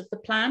requirements of the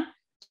plan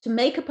to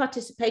make a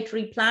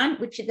participatory plan,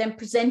 which it then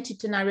presented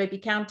to Nairobi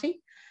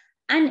County.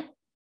 And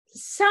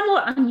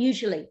somewhat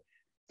unusually,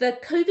 the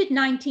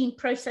COVID-19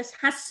 process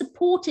has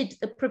supported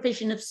the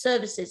provision of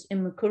services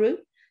in Mukuru.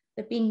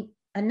 There have been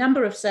a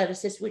number of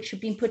services which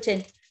have been put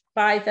in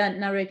by the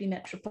Nairobi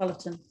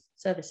Metropolitan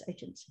Service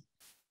Agency.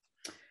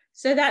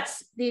 So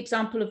that's the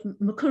example of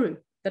Mukuru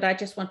that I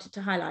just wanted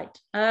to highlight.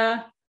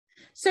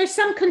 So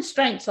some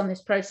constraints on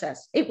this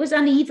process. It was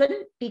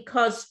uneven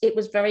because it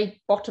was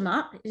very bottom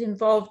up. It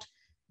involved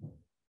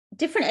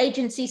different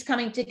agencies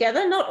coming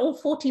together. Not all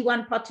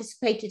 41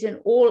 participated in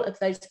all of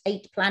those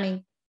 8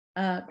 planning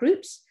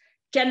groups.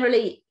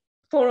 Generally,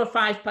 4 or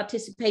 5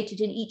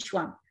 participated in each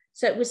one.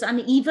 So it was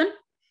uneven.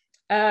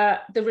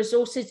 The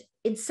resources,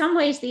 in some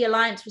ways, the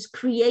alliance was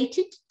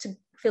created to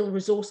fill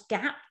resource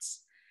gaps.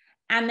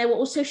 And there were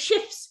also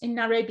shifts in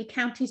Nairobi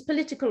County's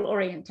political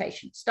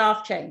orientation,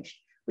 staff change,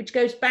 which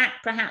goes back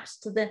perhaps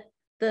to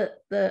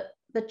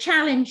the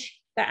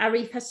challenge that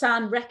Arif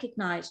Hassan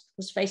recognized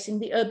was facing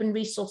the Urban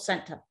Resource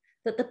Centre,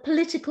 that the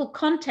political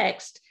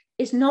context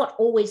is not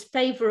always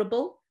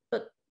favorable,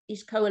 but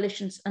these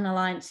coalitions and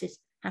alliances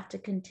have to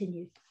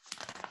continue.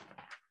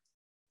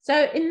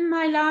 So in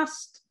my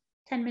last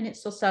 10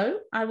 minutes or so,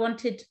 I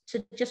wanted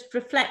to just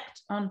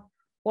reflect on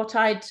what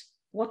I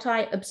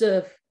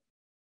observe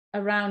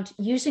around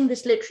using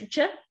this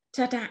literature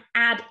to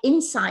add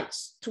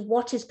insights to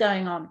what is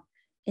going on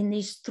in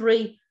these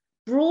 3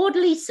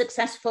 broadly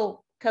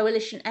successful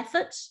coalition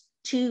efforts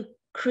to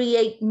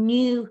create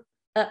new,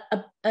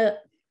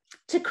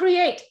 to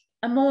create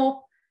a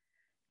more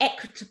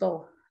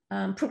equitable,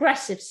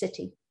 progressive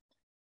city.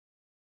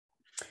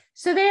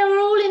 So they are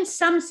all in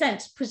some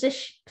sense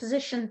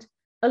positioned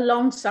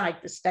alongside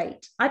the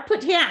state. I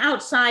put here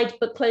outside,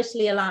 but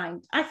closely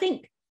aligned. I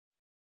think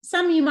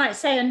some you might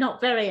say are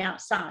not very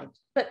outside,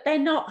 but they're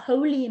not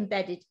wholly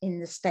embedded in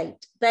the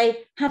state.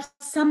 They have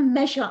some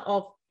measure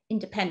of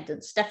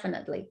independence,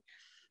 definitely.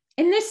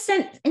 In this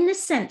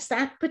sense,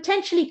 they're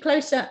potentially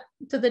closer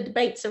to the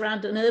debates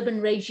around an urban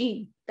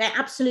regime. They're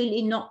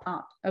absolutely not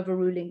part of a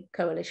ruling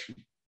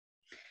coalition.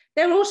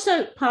 They're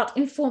also part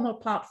informal,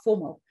 part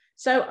formal.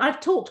 So I've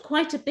talked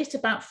quite a bit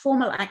about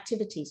formal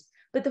activities,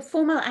 but the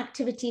formal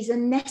activities are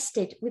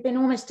nested within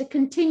almost a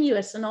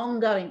continuous and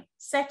ongoing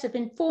set of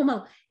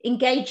informal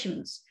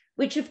engagements,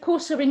 which of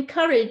course are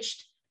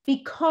encouraged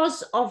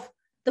because of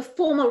the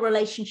formal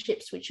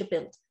relationships which are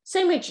built.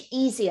 So much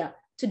easier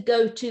to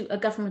go to a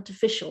government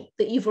official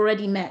that you've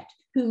already met,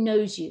 who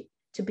knows you,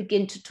 to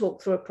begin to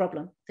talk through a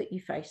problem that you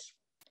face.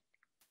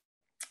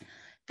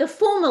 The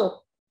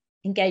formal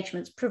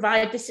engagements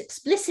provide this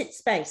explicit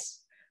space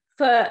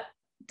for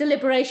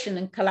deliberation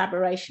and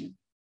collaboration.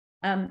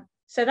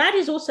 So that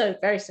is also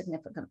very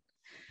significant.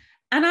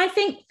 And I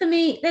think for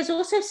me, there's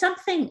also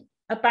something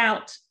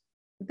about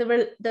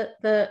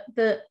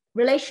the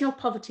relational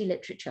poverty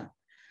literature.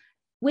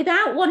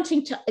 Without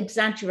wanting to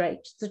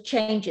exaggerate the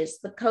changes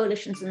that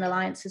coalitions and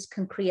alliances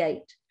can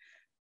create,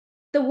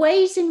 the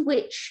ways in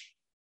which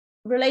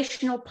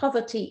relational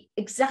poverty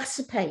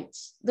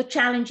exacerbates the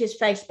challenges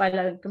faced by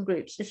low-income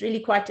groups is really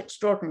quite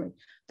extraordinary.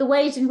 The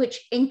ways in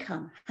which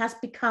income has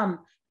become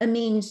a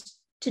means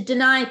to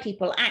deny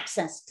people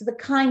access to the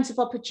kinds of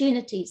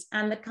opportunities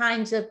and the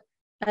kinds of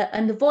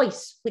and the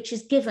voice which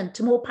is given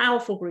to more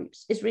powerful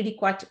groups is really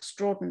quite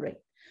extraordinary.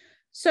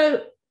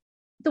 So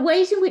the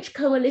ways in which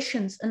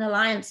coalitions and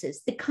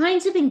alliances, the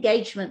kinds of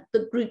engagement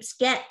that groups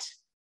get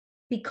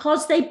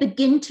because they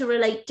begin to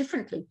relate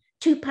differently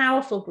to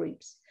powerful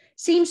groups,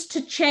 seems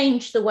to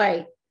change the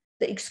way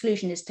that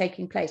exclusion is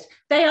taking place.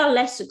 They are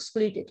less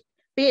excluded,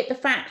 be it the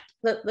fact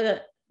that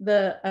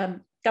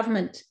the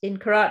government in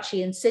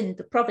Karachi and Sindh,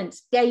 the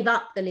province, gave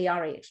up the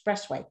Liari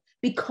Expressway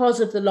because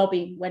of the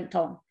lobbying went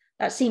on.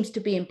 That seems to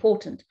be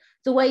important.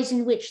 the ways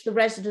in which the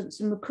residents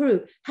in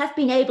Makuru have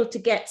been able to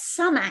get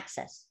some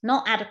access,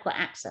 not adequate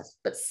access,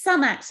 but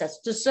some access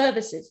to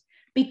services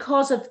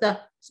because of the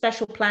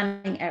special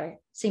planning area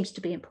seems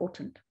to be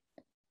important.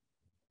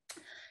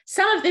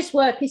 Some of this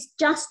work is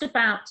just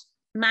about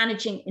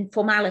managing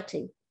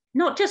informality,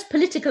 not just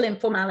political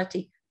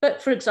informality,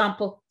 but for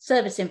example,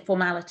 service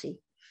informality.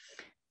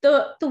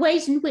 The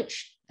ways in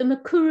which the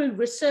Makuru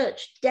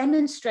research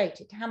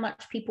demonstrated how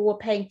much people were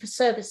paying for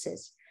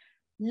services,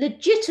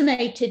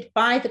 legitimated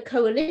by the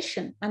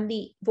coalition and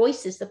the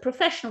voices, the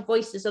professional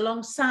voices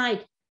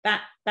alongside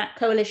that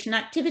coalition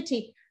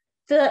activity,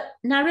 the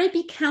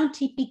Nairobi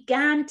County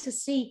began to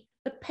see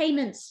the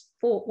payments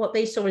for what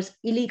they saw as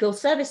illegal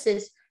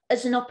services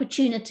as an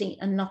opportunity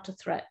and not a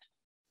threat.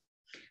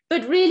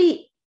 But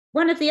really,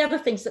 one of the other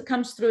things that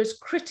comes through as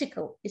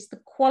critical is the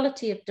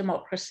quality of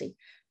democracy,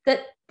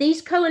 that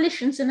these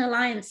coalitions and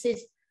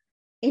alliances,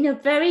 in a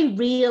very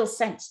real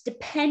sense,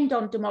 depend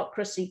on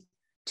democracy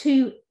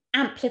to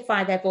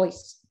amplify their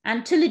voice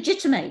and to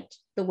legitimate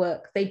the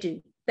work they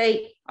do.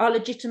 They are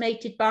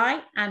legitimated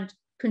by and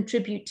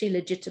contribute to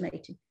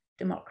legitimating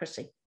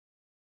democracy.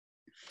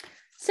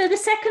 So the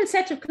second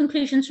set of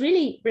conclusions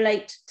really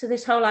relate to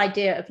this whole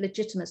idea of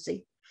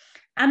legitimacy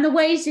and the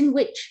ways in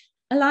which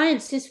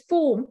alliances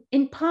form,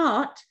 in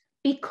part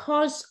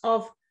because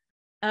of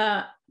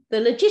the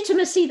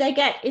legitimacy they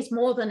get is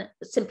more than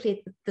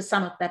simply the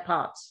sum of their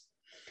parts.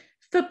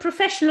 For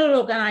professional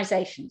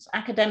organizations,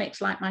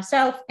 academics like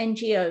myself,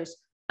 NGOs,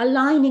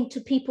 aligning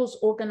to people's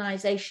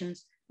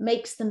organizations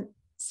makes them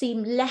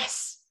seem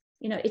less,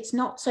 it's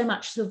not so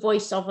much the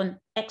voice of an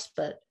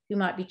expert who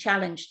might be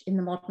challenged in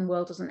the modern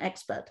world as an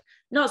expert,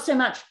 not so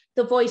much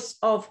the voice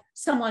of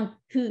someone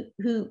who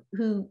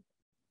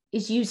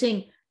is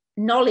using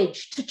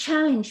knowledge to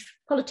challenge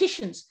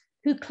politicians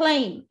who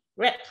claim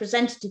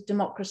representative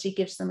democracy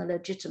gives them a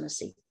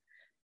legitimacy.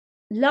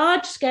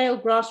 Large-scale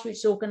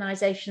grassroots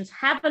organizations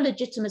have a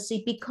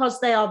legitimacy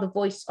because they are the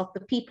voice of the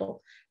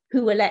people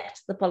who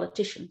elect the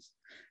politicians.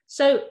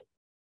 So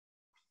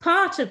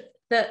part of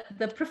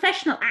the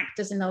professional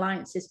actors in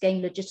alliances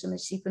gain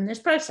legitimacy from this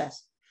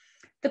process.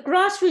 The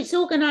grassroots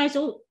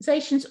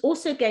organizations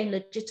also gain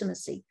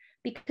legitimacy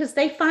because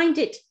they find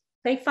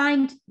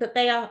that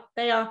they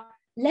are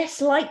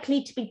less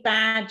likely to be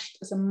badged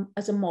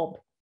as a mob,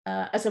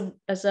 as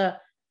a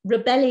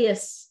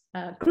rebellious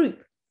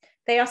group.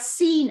 They are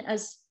seen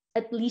as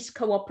at least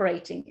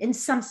cooperating in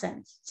some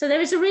sense. So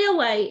there is a real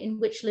way in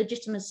which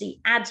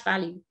legitimacy adds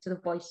value to the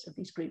voice of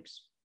these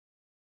groups.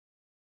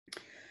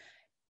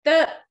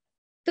 The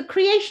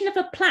creation of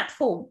a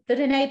platform that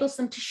enables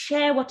them to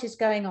share what is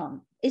going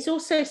on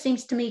also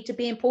seems to me to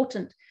be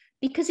important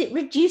because it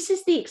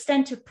reduces the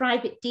extent of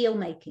private deal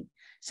making.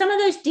 Some of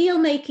those deal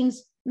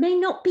makings may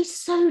not be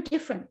so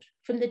different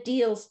from the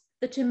deals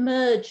that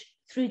emerge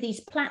through these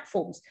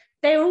platforms.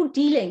 They're all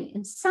dealing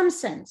in some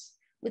sense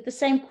with the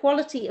same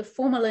quality of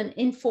formal and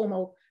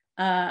informal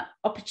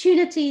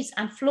opportunities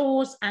and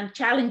flaws and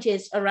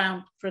challenges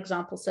around, for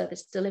example,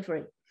 service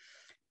delivery.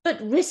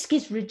 But risk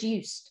is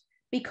reduced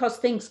because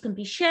things can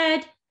be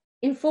shared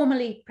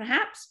informally,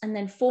 perhaps, and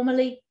then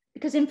formally,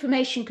 because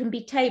information can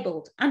be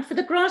tabled. And for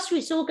the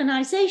grassroots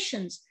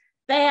organizations,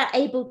 they are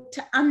able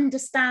to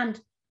understand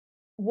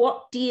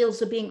what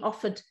deals are being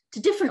offered to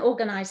different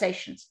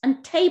organizations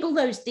and table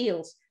those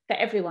deals for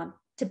everyone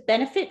to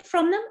benefit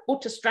from them or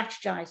to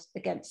strategize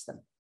against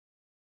them.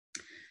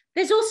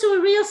 There's also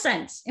a real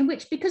sense in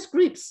which, because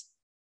groups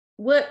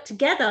work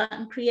together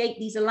and create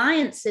these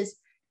alliances,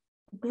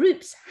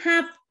 groups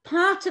have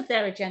part of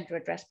their agenda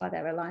addressed by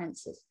their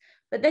alliances,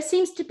 but there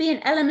seems to be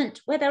an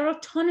element where their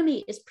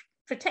autonomy is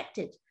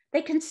protected.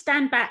 They can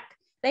stand back.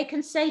 They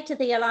can say to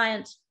the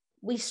alliance,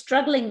 we're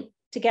struggling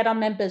to get our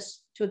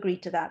members to agree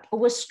to that, or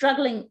we're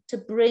struggling to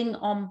bring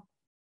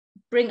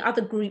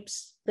other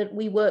groups that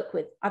we work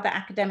with, other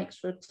academics,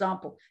 for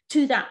example,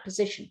 to that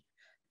position.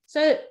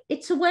 So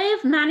it's a way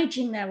of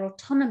managing their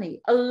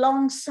autonomy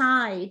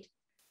alongside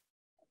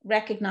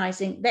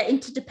recognizing their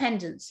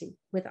interdependency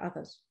with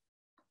others.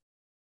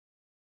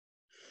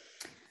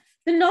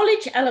 The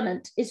knowledge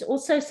element is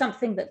also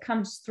something that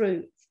comes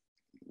through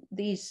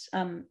these,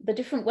 the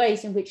different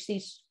ways in which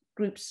these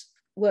groups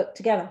work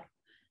together.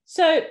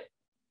 So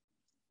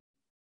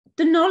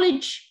the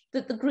knowledge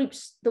that the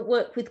groups that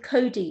work with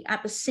CODI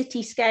at the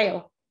city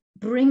scale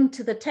bring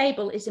to the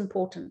table is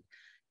important.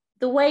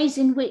 The ways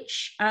in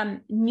which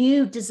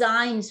new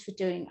designs for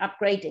doing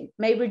upgrading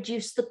may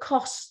reduce the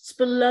costs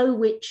below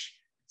which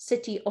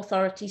city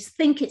authorities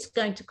think it's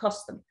going to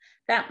cost them.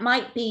 That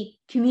might be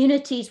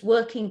communities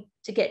working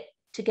to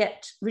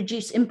get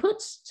reduced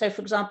inputs. So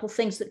for example,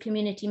 things that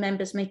community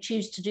members may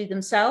choose to do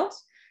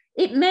themselves.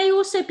 It may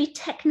also be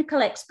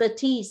technical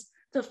expertise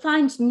that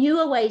finds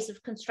newer ways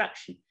of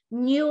construction,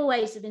 newer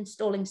ways of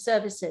installing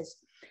services.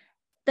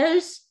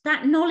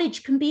 That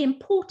knowledge can be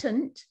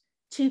important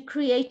to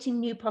creating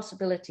new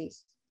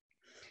possibilities.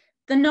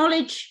 The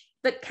knowledge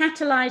that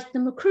catalyzed the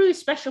Makuru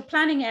special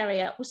planning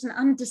area was an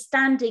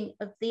understanding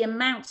of the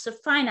amounts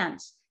of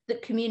finance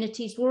that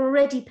communities were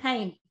already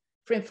paying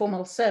for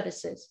informal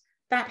services.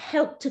 that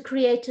help to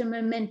create a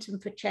momentum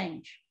for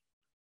change.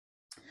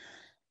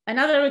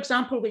 Another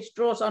example which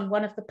draws on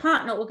one of the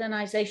partner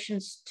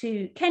organizations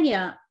to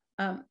Kenya,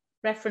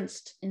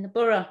 referenced in the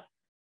Bura,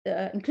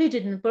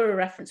 included in the Bura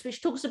reference,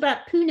 which talks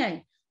about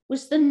Pune,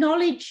 was the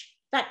knowledge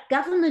that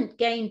government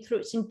gained through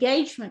its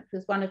engagement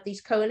with one of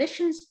these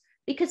coalitions,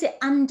 because it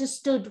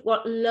understood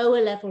what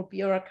lower level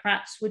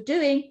bureaucrats were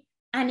doing,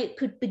 and it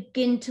could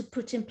begin to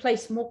put in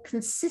place more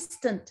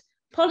consistent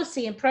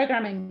policy and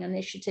programming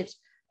initiatives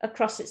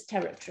across its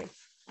territory.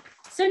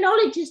 So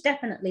knowledge is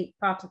definitely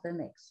part of the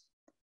mix.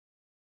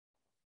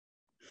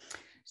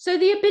 So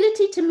the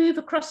ability to move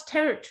across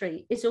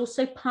territory is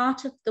also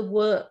part of the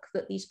work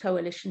that these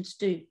coalitions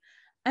do.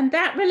 And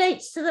that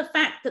relates to the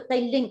fact that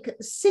they link at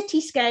the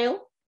city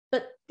scale,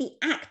 but the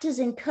actors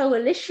in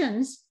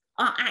coalitions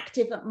are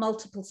active at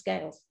multiple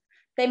scales.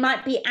 They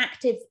might be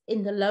active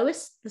in the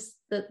lowest,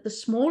 the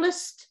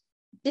smallest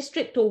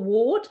district or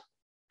ward,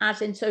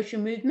 as in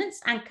social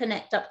movements, and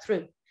connect up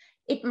through.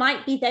 It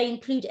might be they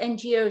include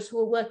NGOs who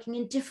are working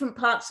in different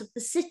parts of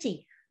the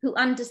city, who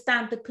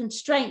understand the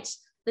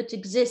constraints that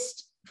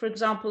exist, for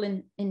example,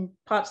 in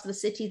parts of the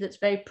city that's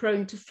very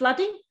prone to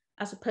flooding,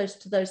 as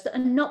opposed to those that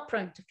are not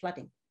prone to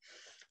flooding.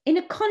 In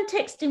a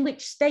context in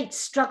which states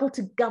struggle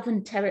to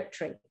govern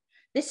territory,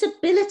 this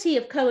ability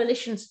of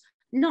coalitions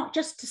not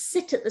just to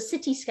sit at the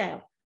city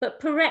scale, but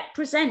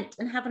present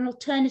and have an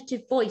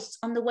alternative voice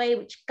on the way in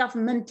which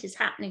government is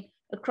happening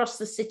across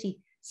the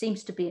city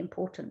seems to be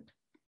important.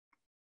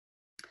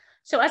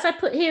 So as I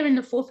put here in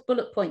the fourth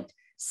bullet point,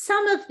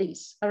 some of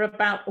these are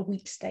about a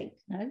weak state.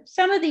 No?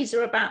 Some of these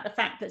are about the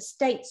fact that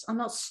states are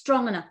not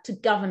strong enough to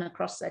govern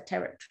across their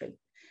territory.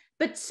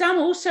 But some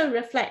also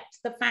reflect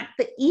the fact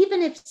that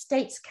even if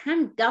states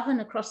can govern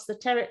across the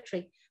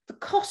territory, the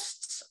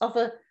costs of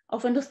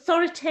an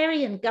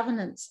authoritarian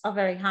governance are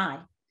very high.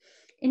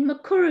 In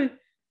Makuru,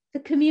 the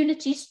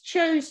communities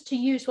chose to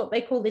use what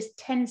they call this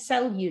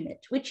 10-cell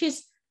unit, which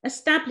is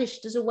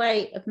established as a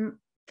way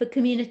for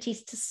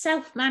communities to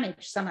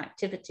self-manage some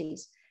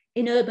activities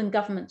in urban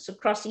governments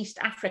across East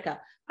Africa.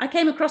 I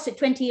came across it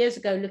 20 years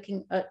ago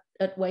looking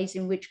at ways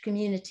in which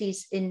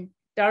communities in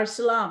Dar es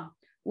Salaam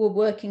were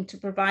working to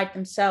provide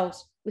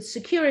themselves with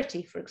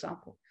security, for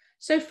example.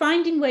 So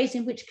finding ways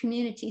in which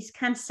communities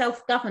can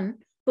self-govern,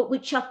 but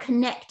which are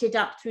connected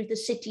up through the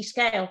city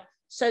scale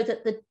so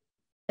that the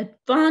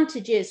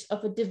advantages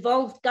of a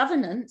devolved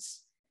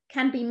governance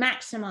can be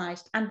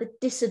maximized and the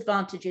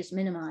disadvantages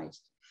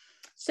minimized.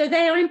 So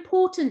they are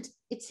important,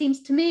 it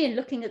seems to me, in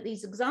looking at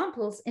these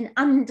examples, in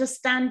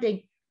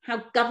understanding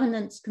how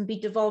governance can be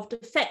devolved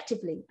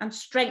effectively and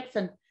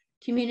strengthen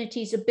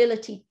communities'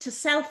 ability to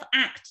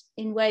self-act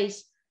in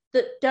ways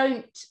that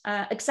don't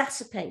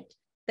exacerbate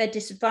their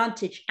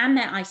disadvantage and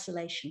their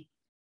isolation.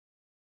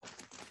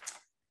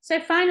 So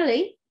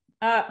finally,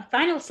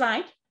 final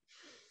slide.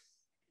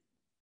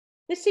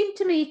 There seem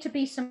to me to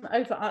be some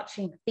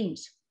overarching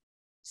themes.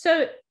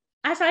 So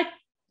as I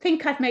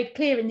think I've made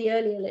clear in the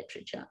earlier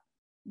literature,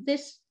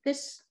 this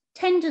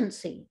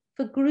tendency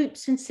for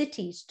groups and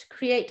cities to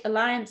create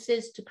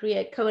alliances, to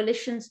create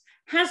coalitions,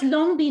 has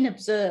long been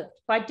observed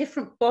by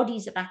different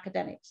bodies of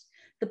academics,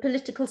 the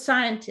political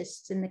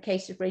scientists in the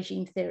case of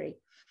regime theory,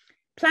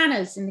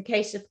 planners in the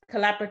case of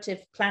collaborative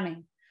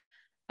planning,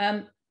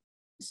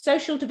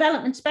 social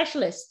development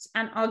specialists,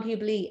 and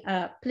arguably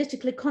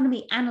political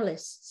economy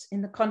analysts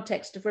in the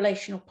context of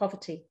relational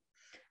poverty,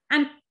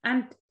 and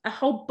a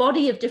whole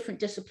body of different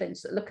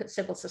disciplines that look at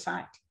civil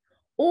society.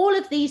 All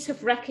of these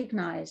have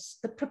recognized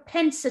the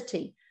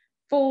propensity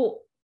for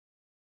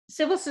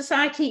civil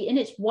society in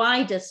its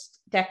widest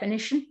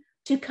definition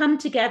to come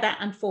together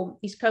and form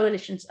these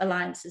coalitions,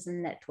 alliances,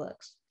 and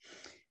networks.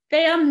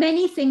 There are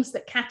many things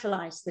that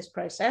catalyze this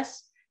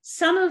process.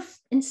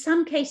 In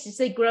some cases,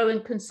 they grow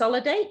and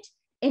consolidate.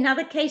 In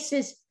other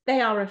cases,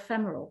 they are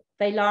ephemeral.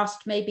 They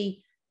last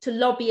maybe to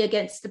lobby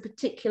against a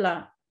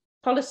particular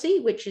policy,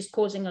 which is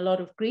causing a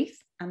lot of grief,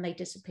 and they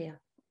disappear.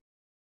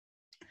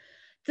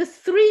 The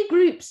three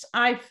groups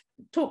I've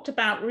talked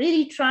about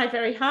really try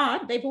very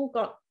hard. They've all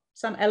got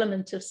some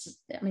element of,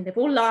 they've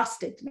all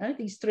lasted,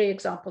 these three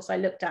examples I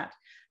looked at,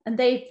 and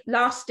they've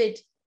lasted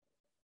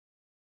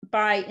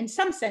by, in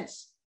some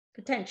sense,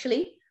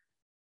 potentially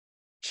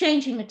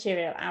changing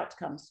material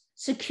outcomes,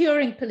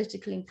 securing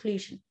political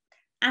inclusion,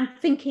 and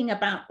thinking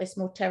about this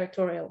more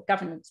territorial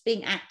governance,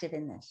 being active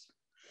in this.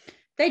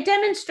 They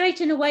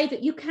demonstrate in a way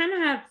that you can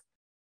have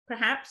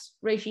perhaps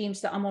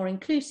regimes that are more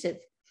inclusive,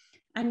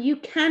 and you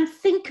can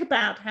think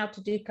about how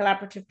to do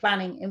collaborative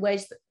planning in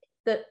ways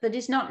that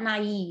is not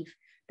naive,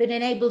 that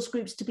enables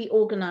groups to be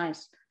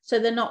organized so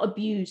they're not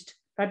abused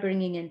by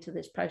bringing into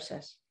this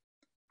process.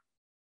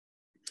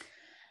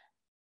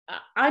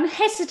 I'm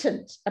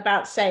hesitant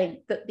about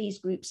saying that these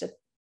groups are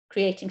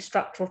creating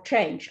structural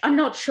change. I'm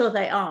not sure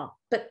they are,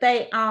 but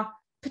they are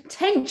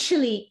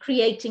potentially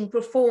creating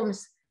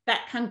reforms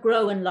that can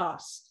grow and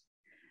last.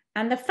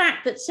 And the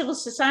fact that civil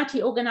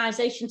society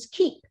organizations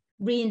keep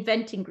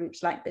reinventing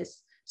groups like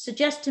this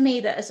suggests to me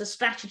that as a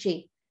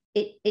strategy,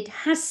 it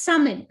has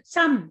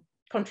some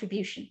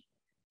contribution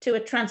to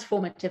a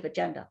transformative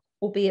agenda.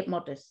 albeit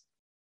modest.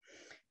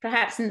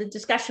 Perhaps in the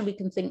discussion, we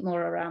can think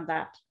more around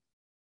that.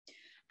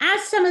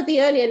 As some of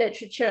the earlier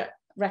literature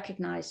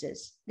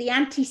recognizes, the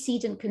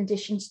antecedent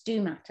conditions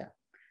do matter.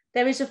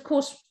 There is, of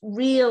course,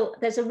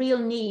 there's a real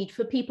need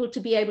for people to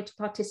be able to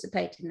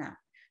participate in that.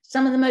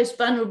 Some of the most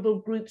vulnerable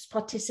groups'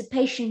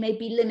 participation may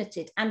be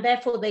limited, and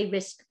therefore they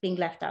risk being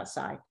left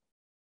outside.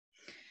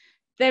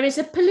 There is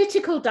a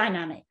political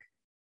dynamic.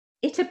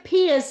 It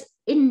appears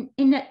in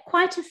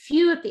quite a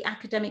few of the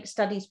academic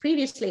studies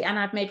previously, and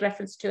I've made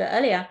reference to it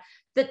earlier,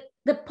 that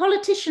the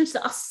politicians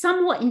that are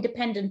somewhat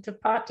independent of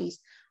parties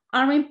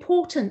are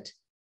important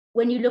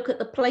when you look at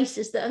the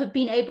places that have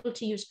been able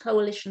to use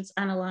coalitions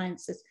and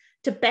alliances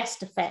to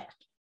best effect.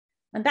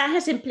 And that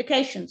has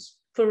implications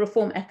for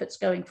reform efforts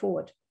going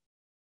forward.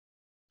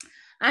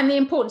 And the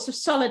importance of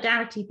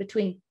solidarity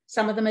between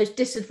some of the most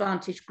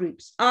disadvantaged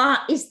groups.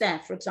 Is there,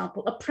 for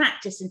example, a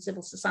practice in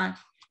civil society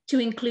to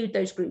include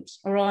those groups,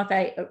 or are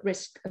they at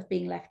risk of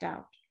being left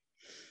out?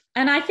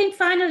 And I think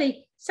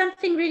finally,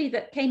 something really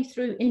that came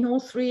through in all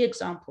three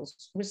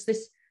examples was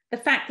the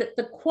fact that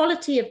the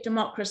quality of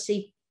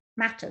democracy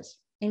matters.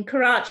 In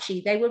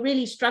Karachi, they were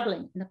really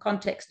struggling in a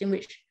context in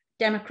which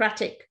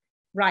democratic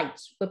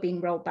rights were being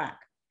rolled back.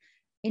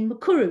 In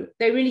Mukuru,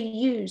 they really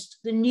used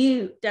the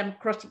new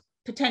democratic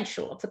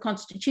potential of the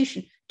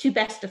constitution to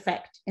best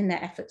effect in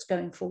their efforts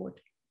going forward.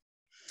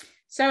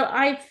 So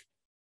I've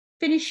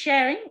finished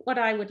sharing what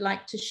I would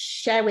like to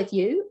share with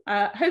you.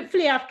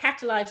 Hopefully I've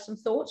catalyzed some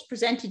thoughts,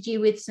 presented you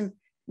with some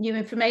new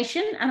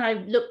information, and I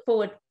look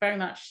forward very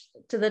much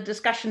to the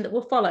discussion that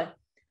will follow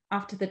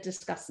after the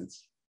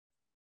discussants.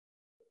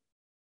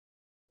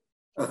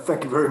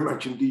 Thank you very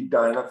much indeed,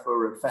 Diana,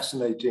 for a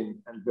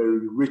fascinating and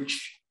very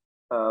rich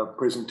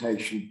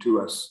presentation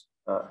to us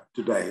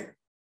today.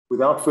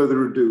 Without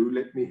further ado,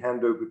 let me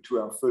hand over to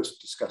our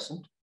first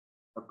discussant,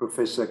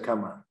 Professor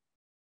Kamath.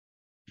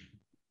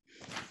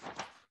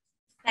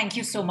 Thank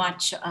you so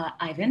much,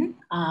 Ivan.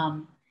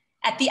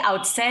 At the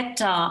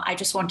outset, I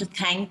just want to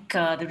thank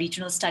the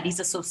Regional Studies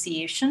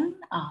Association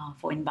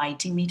for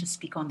inviting me to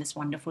speak on this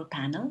wonderful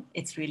panel.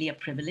 It's really a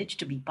privilege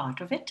to be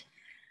part of it.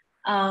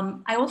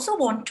 I also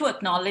want to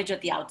acknowledge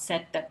at the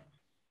outset that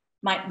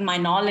my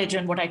knowledge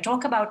and what I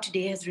talk about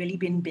today has really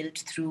been built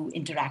through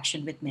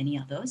interaction with many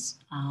others,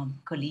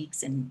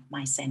 colleagues in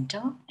my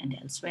center and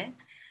elsewhere.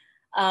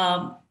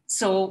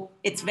 So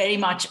it's very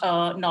much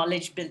a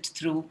knowledge built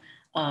through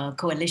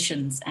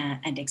coalitions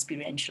and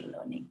experiential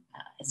learning,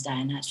 as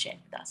Diana has shared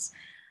with us.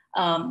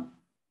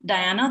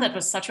 Diana, that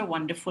was such a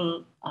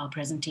wonderful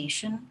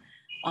presentation.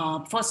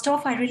 First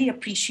off, I really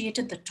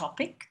appreciated the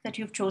topic that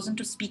you've chosen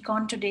to speak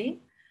on today.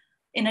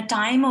 In a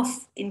time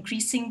of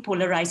increasing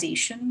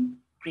polarization,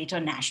 greater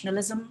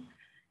nationalism,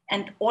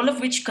 and all of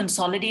which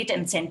consolidate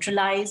and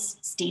centralize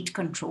state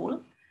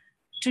control,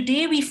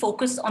 today we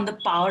focus on the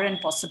power and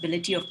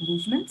possibility of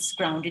movements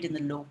grounded in the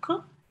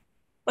local,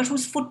 but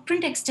whose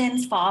footprint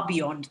extends far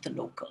beyond the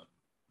local.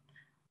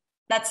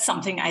 That's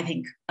something I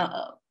think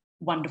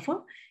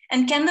wonderful.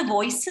 And can the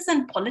voices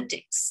and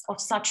politics of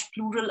such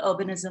plural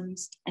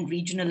urbanisms and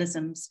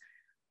regionalisms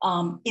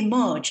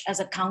emerge as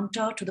a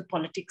counter to the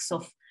politics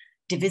of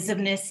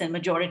divisiveness and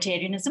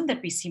majoritarianism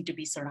that we seem to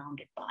be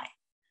surrounded by?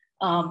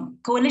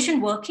 Coalition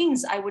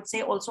workings, I would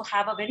say, also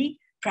have a very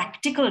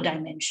practical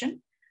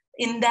dimension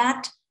in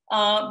that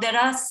there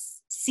are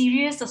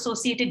serious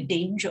associated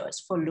dangers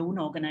for lone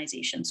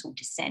organizations who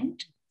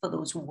dissent, for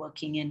those who are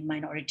working in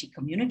minority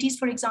communities,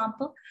 for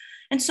example.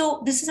 And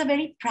so this is a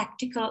very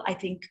practical, I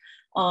think,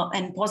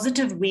 and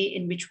positive way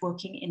in which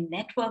working in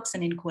networks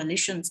and in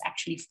coalitions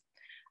actually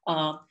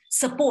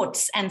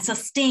supports and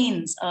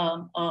sustains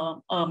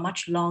a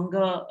much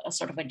longer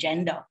sort of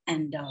agenda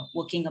and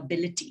working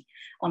ability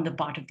on the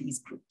part of these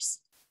groups.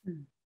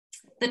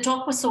 The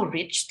talk was so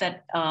rich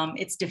that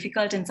it's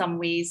difficult in some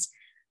ways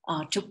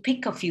to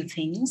pick a few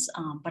things,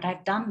 but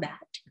I've done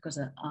that because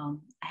I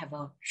have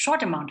a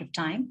short amount of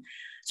time.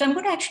 So I'm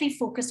going to actually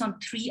focus on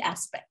three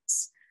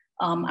aspects.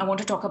 I want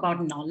to talk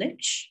about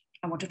knowledge.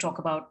 I want to talk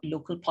about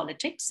local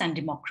politics and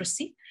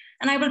democracy.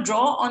 And I will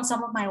draw on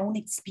some of my own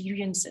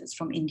experiences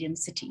from Indian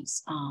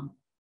cities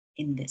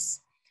in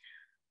this.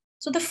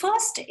 So the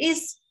first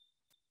is,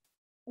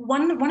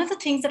 one of the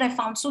things that I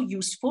found so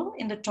useful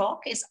in the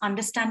talk is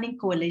understanding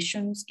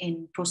coalitions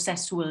in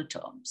processual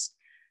terms,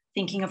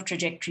 thinking of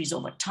trajectories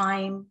over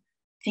time,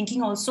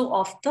 thinking also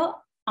of the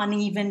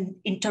uneven,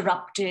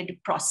 interrupted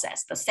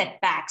process, the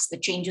setbacks, the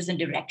changes in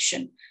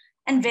direction,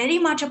 and very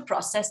much a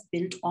process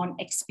built on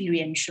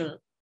experiential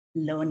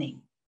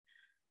learning.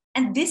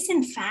 And this,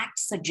 in fact,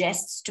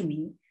 suggests to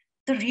me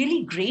the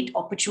really great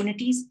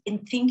opportunities in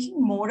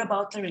thinking more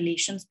about the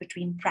relations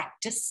between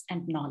practice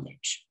and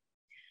knowledge.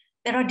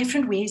 There are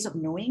different ways of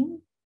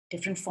knowing,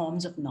 different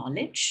forms of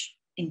knowledge,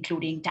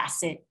 including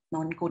tacit,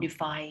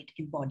 non-codified,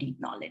 embodied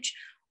knowledge.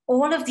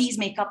 All of these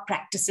make up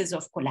practices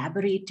of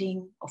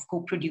collaborating, of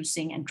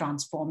co-producing and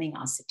transforming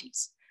our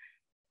cities.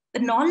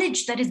 The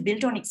knowledge that is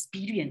built on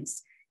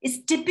experience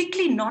is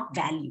typically not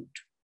valued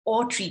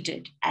or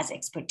treated as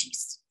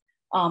expertise,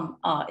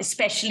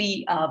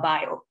 especially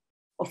by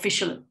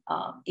official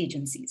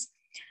agencies.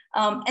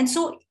 And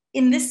so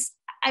in this,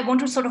 I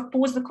want to sort of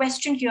pose the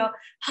question here,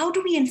 how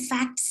do we in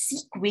fact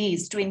seek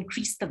ways to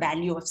increase the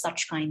value of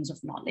such kinds of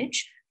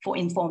knowledge for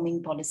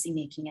informing policy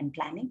making and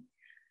planning?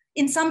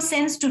 In some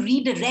sense, to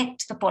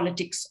redirect the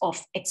politics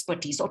of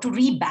expertise or to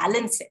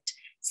rebalance it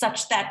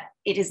such that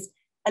it is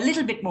a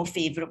little bit more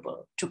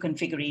favorable to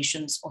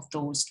configurations of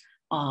those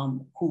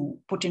who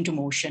put into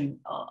motion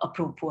a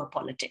pro-poor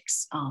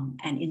politics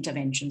and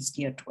interventions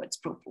geared towards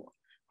pro-poor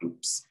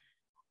groups.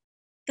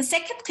 The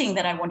second thing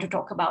that I want to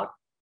talk about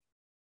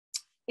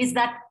is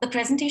that the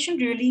presentation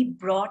really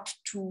brought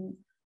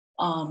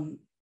in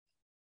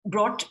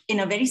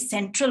a very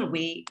central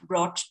way,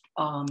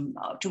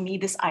 to me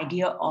this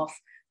idea of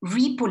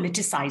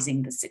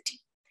repoliticizing the city.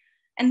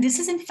 And this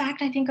is in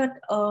fact, I think,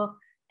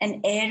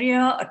 an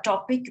area, a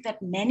topic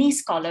that many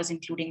scholars,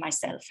 including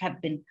myself,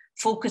 have been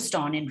focused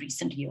on in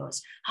recent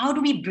years. How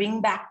do we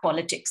bring back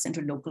politics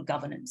into local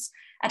governance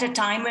at a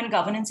time when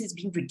governance is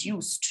being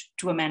reduced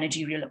to a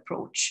managerial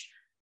approach?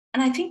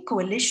 And I think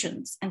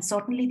coalitions, and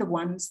certainly the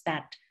ones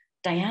that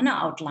Diana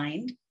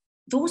outlined,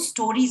 those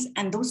stories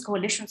and those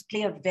coalitions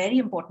play a very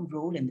important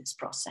role in this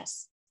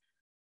process.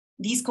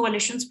 These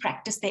coalitions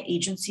practice their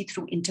agency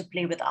through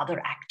interplay with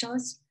other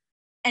actors,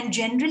 and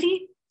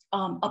generally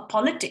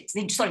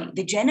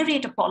they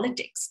generate a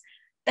politics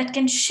that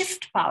can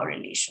shift power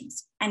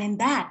relations, and in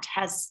that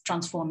has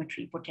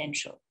transformatory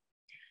potential.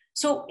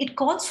 So it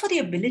calls for the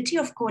ability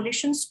of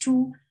coalitions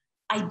to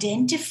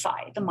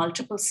identify the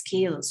multiple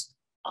scales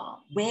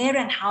where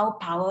and how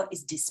power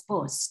is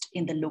dispersed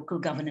in the local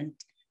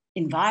governance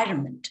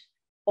environment,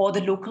 or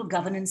the local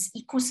governance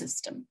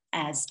ecosystem,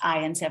 as I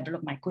and several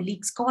of my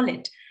colleagues call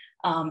it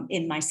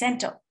in my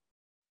center.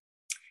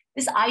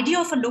 This idea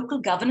of a local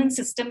governance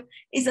system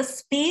is a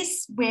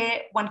space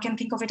where one can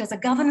think of it as a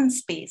governance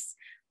space,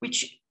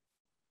 which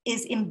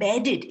is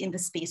embedded in the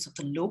space of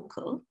the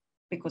local,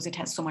 because it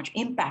has so much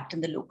impact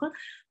in the local,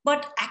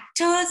 but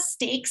actors,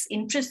 stakes,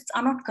 interests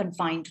are not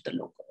confined to the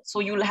local. So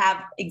you'll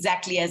have,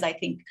 exactly as I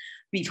think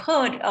we've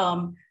heard,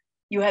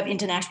 you have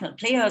international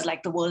players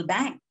like the World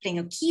Bank playing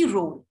a key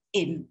role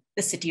in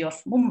the city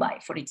of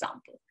Mumbai, for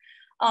example.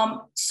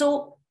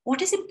 So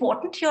what is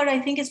important here, I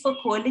think, is for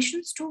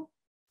coalitions to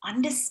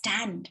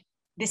understand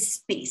this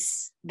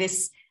space,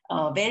 this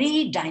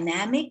very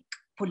dynamic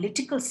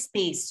political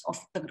space of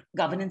the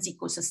governance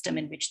ecosystem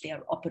in which they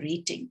are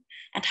operating,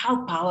 and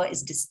how power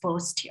is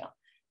dispersed here.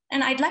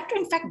 And I'd like to,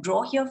 in fact,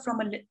 draw here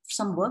from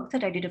some work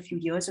that I did a few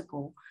years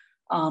ago.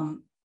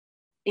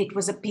 It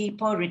was a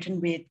paper written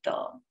with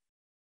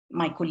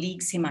my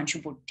colleagues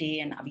Himanshu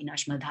Bhutte and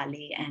Avinash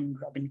Madhale and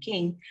Robin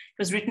King. It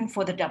was written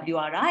for the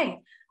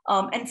WRI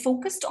and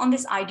focused on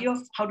this idea of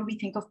how do we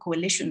think of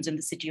coalitions in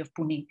the city of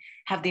Pune?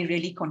 Have they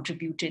really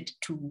contributed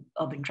to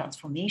urban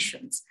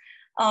transformations?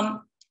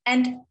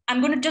 And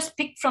I'm going to just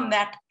pick from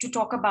that to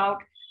talk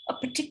about a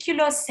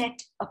particular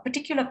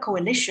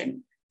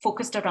coalition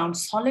focused around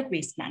solid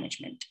waste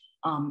management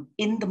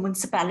in the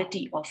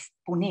municipality of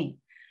Pune.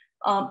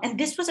 And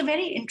this was a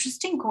very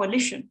interesting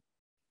coalition.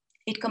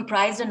 It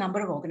comprised a number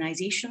of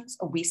organizations,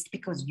 a waste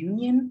pickers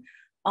union,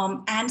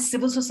 and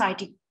civil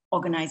society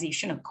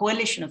organization, a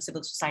coalition of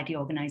civil society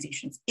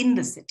organizations in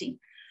the city.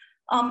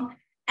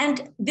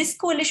 And this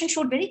coalition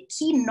showed very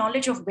keen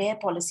knowledge of where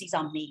policies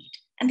are made,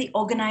 and they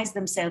organize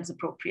themselves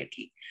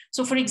appropriately.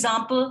 So for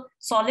example,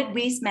 solid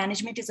waste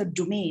management is a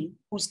domain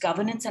whose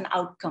governance and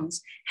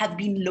outcomes have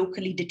been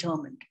locally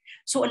determined.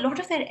 So a lot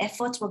of their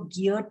efforts were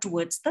geared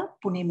towards the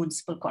Pune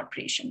Municipal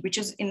Corporation, which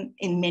is in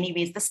many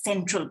ways the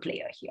central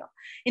player here.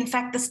 In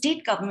fact, the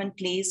state government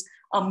plays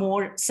a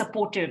more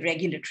supportive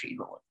regulatory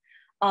role.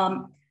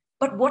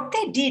 But what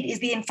they did is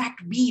they in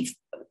fact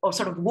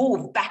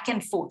wove back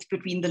and forth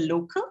between the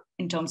local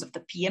in terms of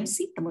the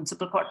PMC, the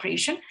municipal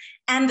corporation,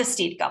 and the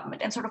state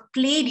government, and sort of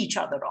played each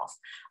other off.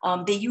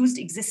 They used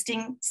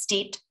existing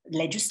state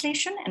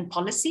legislation and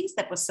policies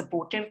that were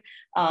supportive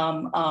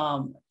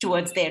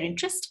towards their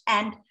interest,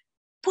 and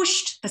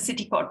pushed the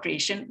city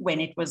corporation when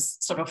it was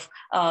sort of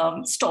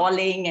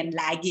stalling and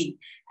lagging,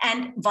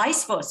 and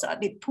vice versa.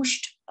 They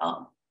pushed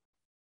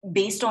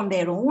based on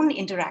their own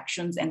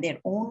interactions and their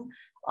own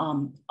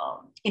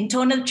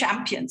internal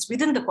champions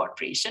within the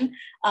corporation,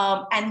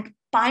 and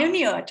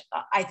pioneered,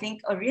 I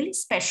think, a really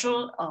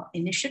special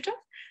initiative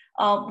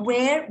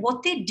where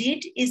what they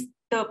did is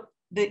the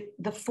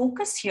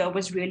focus here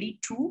was really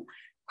to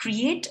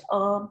create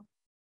a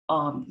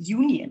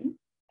union,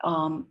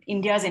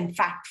 India's, in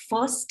fact,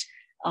 first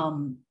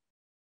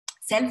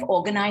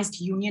self-organized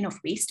union of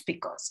waste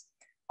pickers,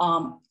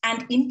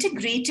 and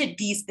integrated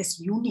this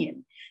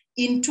union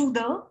into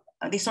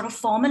they sort of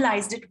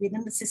formalized it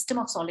within the system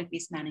of solid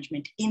waste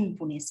management in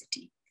Pune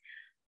city.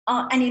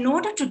 And in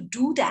order to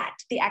do that,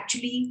 they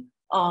actually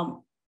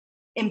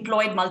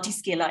employed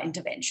multi-scalar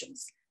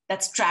interventions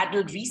that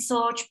straddled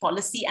research,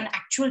 policy, and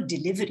actual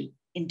delivery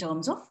in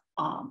terms of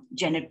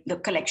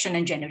the collection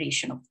and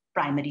generation of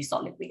primary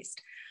solid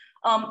waste.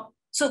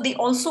 So they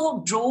also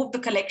drove the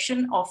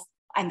collection of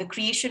and the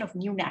creation of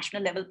new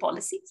national level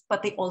policies,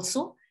 but they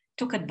also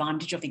took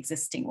advantage of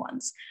existing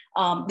ones.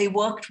 They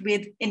worked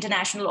with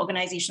international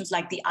organizations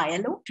like the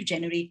ILO to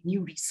generate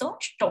new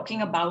research,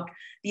 talking about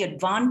the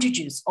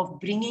advantages of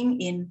bringing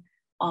in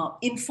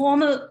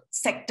informal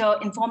sector,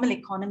 informal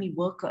economy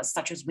workers,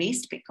 such as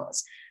waste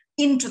pickers,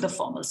 into the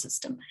formal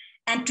system.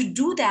 And to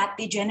do that,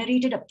 they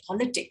generated a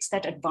politics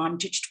that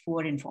advantaged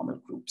poor informal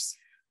groups.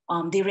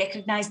 They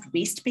recognized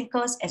waste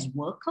pickers as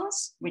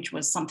workers, which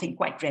was something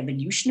quite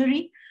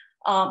revolutionary.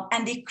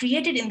 And they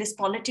created in this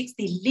politics,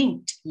 they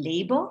linked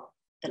labor,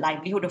 the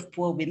livelihood of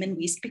poor women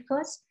waste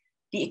pickers,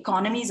 the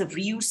economies of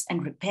reuse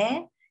and repair,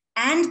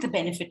 and the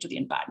benefit to the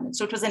environment.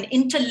 So it was an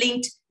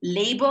interlinked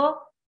labor,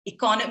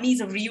 economies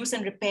of reuse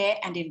and repair,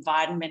 and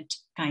environment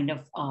kind of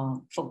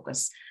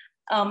focus.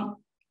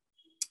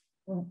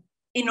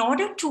 In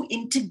order to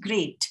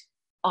integrate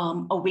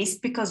a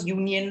waste pickers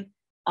union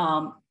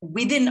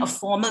within a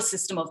formal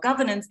system of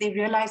governance, they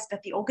realized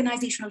that the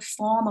organizational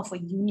form of a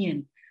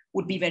union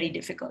would be very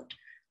difficult.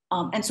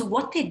 And so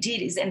what they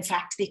did is, in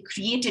fact, they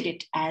created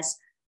it as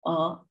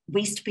a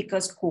waste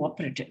pickers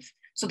cooperative.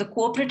 So the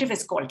cooperative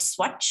is called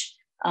Swachh,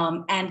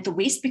 and the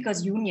waste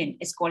pickers union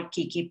is called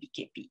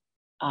KKPKP,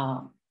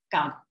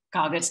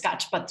 Kagaz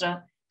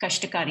Kachpatra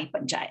Kashtakari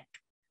Panchayat.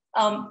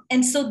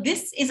 And so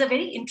this is a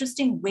very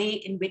interesting way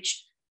in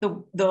which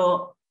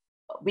the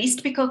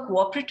waste picker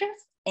cooperative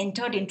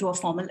entered into a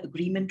formal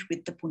agreement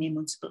with the Pune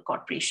Municipal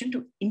Corporation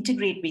to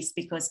integrate waste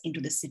pickers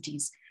into the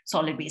city's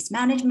solid waste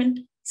management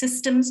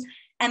systems.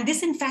 And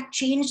this, in fact,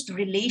 changed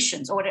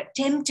relations, or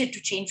attempted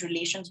to change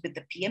relations with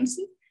the PMC.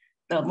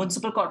 The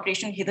Municipal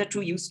Corporation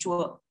hitherto used to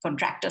a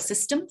contractor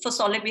system for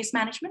solid waste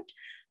management.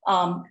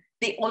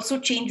 They also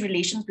changed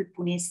relations with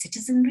Pune's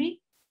citizenry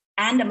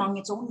and among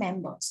its own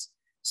members.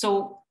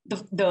 So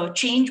the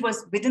change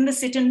was within the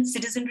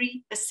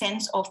citizenry, the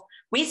sense of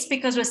waste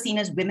pickers were seen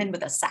as women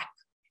with a sack.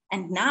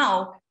 And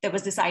now there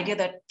was this idea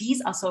that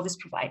these are service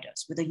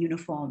providers with a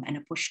uniform and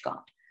a push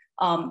cart.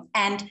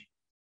 And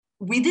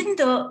within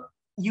the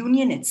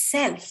union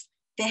itself,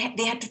 they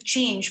had to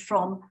change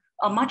from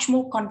a much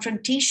more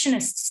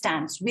confrontationist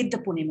stance with the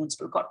Pune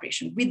Municipal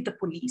Corporation, with the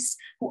police,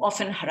 who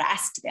often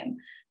harassed them,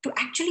 to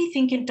actually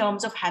think in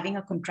terms of having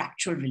a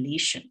contractual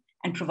relation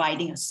and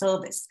providing a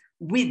service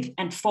with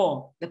and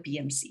for the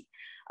PMC.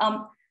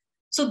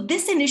 So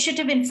this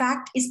initiative, in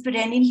fact, is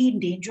perennially in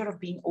danger of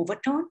being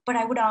overturned. But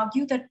I would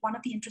argue that one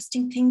of the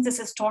interesting things this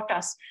has taught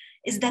us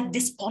is that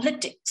this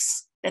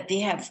politics that they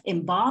have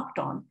embarked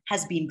on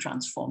has been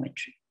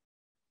transformative.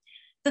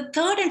 The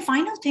third and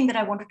final thing that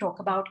I want to talk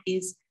about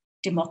is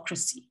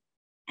democracy.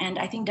 And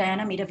I think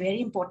Diana made a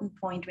very important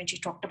point when she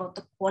talked about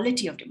the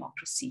quality of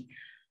democracy,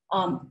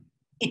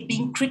 it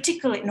being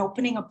critical in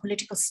opening a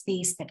political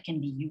space that can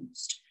be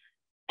used.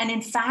 And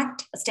in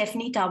fact,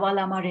 Stephanie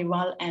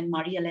Tawa-Lama-Rewal and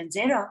Maria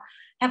Lenzera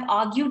have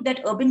argued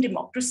that urban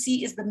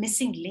democracy is the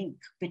missing link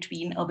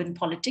between urban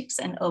politics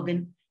and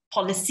urban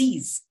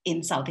policies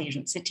in South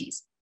Asian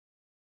cities.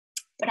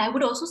 But I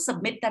would also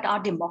submit that our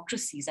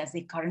democracies, as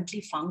they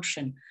currently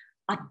function,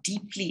 are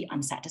deeply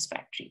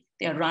unsatisfactory.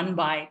 They are run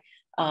by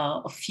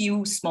a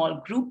few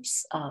small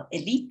groups,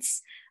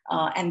 elites,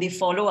 and they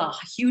follow a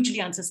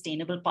hugely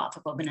unsustainable path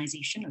of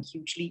urbanization, a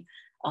hugely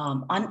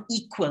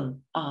unequal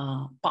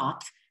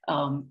path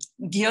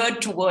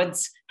geared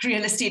towards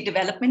real estate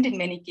development in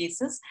many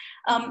cases.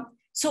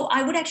 So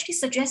I would actually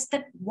suggest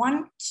that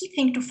one key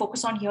thing to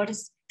focus on here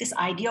is this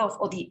idea of,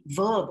 or the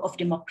verb of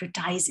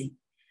democratizing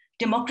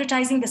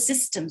the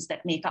systems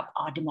that make up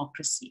our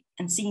democracy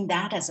and seeing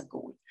that as a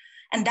goal.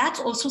 And that's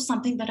also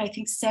something that I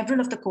think several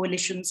of the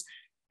coalitions,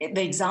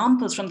 the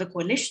examples from the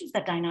coalitions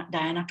that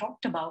Diana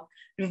talked about,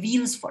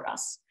 reveals for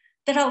us.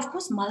 There are, of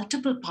course,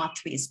 multiple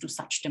pathways to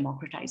such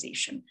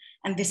democratization.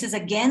 And this is,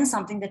 again,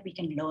 something that we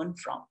can learn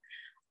from.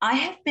 I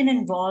have been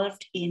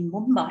involved in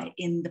Mumbai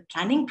in the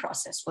planning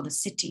process for the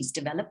city's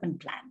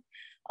development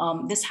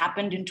plan. This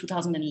happened in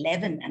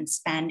 2011 and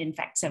spanned, in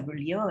fact, several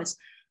years.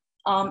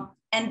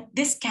 And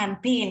this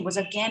campaign was,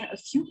 again, a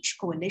huge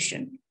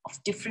coalition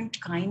of different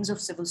kinds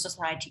of civil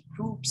society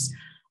groups,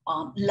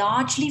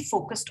 largely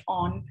focused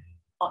on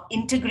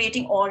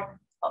integrating or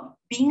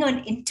being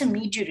an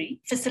intermediary,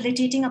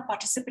 facilitating a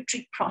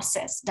participatory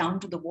process down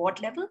to the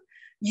ward level,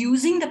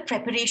 using the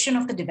preparation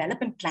of the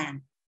development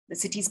plan, the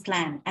city's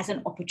plan, as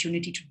an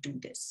opportunity to do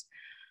this.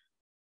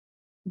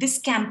 This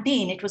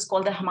campaign, it was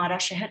called the Hamara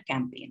Shehar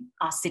campaign,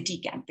 our city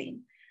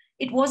campaign.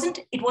 It wasn't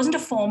a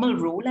formal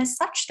role as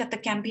such that the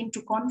campaign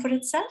took on for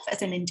itself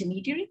as an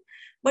intermediary,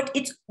 but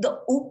it's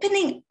the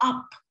opening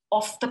up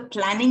of the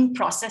planning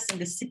process in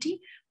the city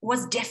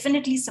was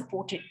definitely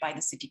supported by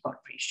the city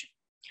corporation.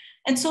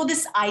 And so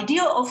this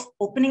idea of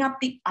opening up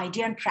the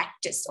idea and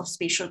practice of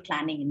spatial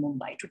planning in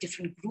Mumbai to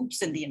different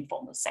groups in the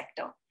informal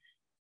sector,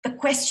 the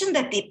question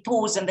that they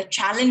pose and the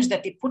challenge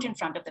that they put in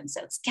front of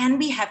themselves, can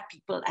we have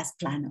people as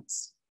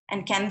planners?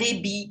 And can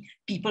they be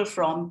people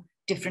from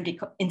different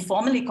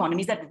informal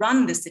economies that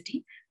run the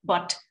city,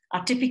 but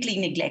are typically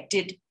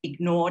neglected,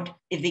 ignored,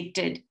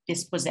 evicted,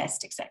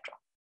 dispossessed, etc.?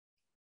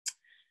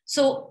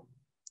 So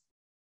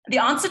the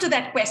answer to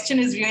that question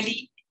is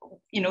really,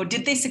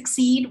 did they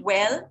succeed?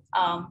 Well,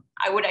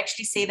 I would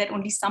actually say that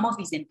only some of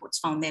these inputs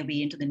found their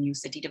way into the new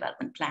city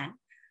development plan.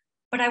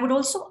 But I would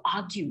also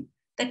argue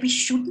that we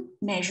shouldn't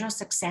measure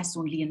success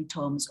only in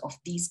terms of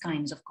these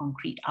kinds of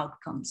concrete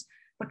outcomes,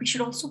 but we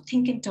should also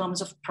think in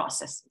terms of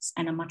processes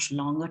and a much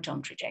longer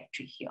term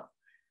trajectory here.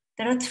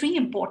 There are three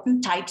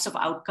important types of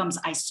outcomes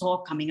I saw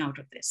coming out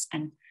of this.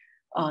 And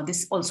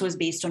this also is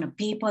based on a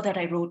paper that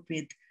I wrote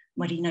with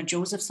Marina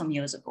Joseph some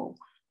years ago,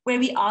 where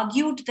we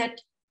argued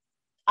that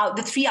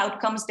the three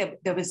outcomes,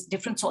 there was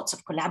different sorts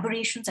of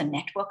collaborations and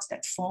networks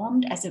that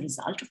formed as a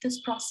result of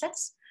this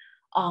process.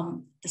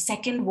 The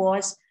second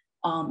was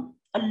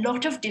a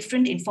lot of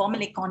different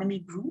informal economy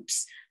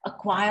groups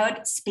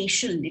acquired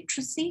spatial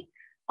literacy,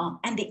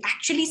 and they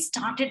actually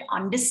started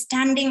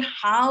understanding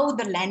how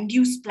the land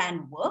use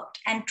plan worked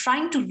and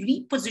trying to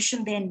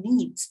reposition their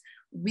needs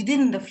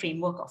within the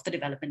framework of the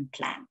development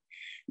plan.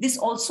 This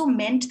also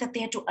meant that they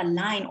had to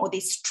align, or they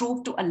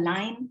strove to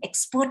align,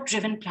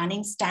 expert-driven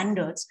planning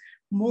standards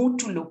more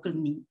to local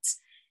needs.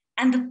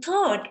 And the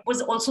third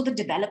was also the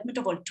development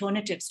of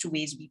alternatives to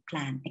ways we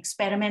plan,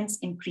 experiments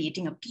in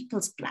creating a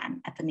people's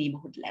plan at the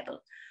neighborhood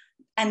level.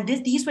 And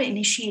these were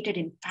initiated,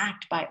 in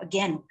fact, by,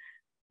 again,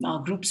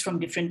 groups from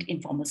different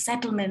informal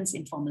settlements,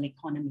 informal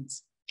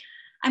economies.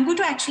 I'm going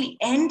to actually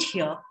end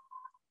here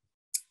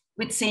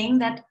with saying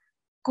that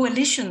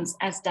coalitions,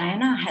 as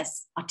Diana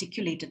has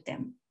articulated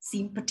them,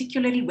 seem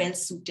particularly well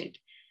suited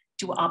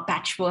to our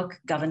patchwork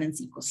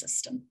governance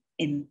ecosystem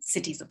in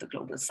cities of the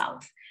global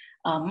south.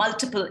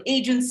 Multiple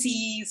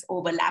agencies,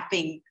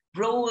 overlapping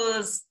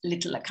roles,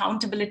 little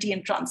accountability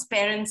and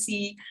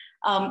transparency,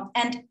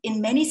 and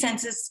in many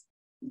senses,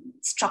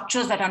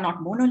 structures that are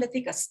not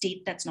monolithic, a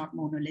state that's not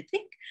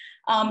monolithic,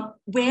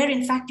 where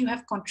in fact you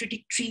have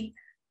contradictory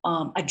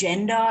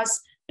agendas,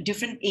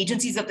 different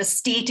agencies of the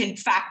state, in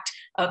fact,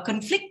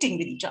 conflicting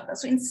with each other.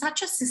 So in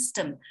such a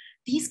system,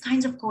 these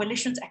kinds of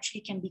coalitions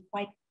actually can be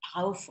quite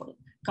powerful,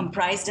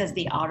 comprised as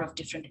they are of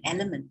different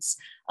elements,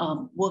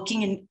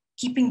 working in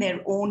keeping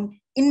their own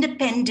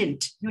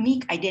independent,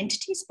 unique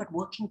identities, but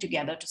working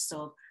together to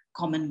serve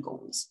common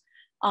goals.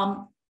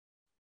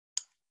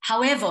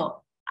 However,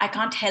 I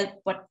can't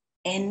help but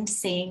end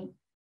saying,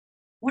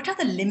 what are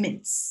the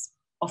limits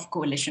of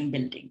coalition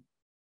building?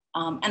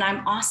 And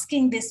I'm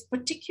asking this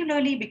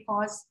particularly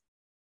because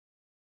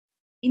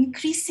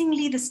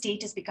increasingly the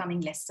state is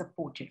becoming less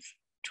supportive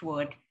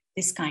toward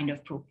this kind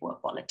of pro-poor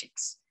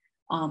politics.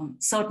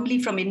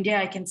 Certainly from India,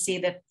 I can say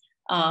that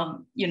I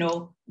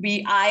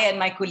and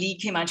my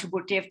colleague Himanshu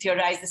Burte have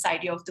theorized this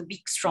idea of the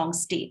weak, strong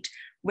state,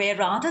 where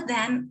rather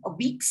than a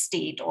weak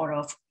state or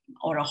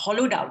a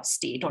hollowed out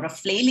state or a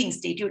flailing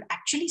state, you'd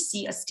actually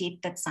see a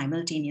state that's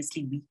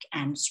simultaneously weak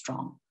and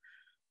strong.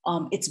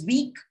 It's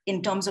weak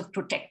in terms of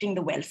protecting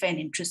the welfare and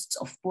interests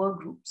of poor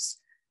groups.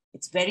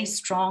 It's very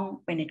strong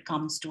when it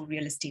comes to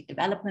real estate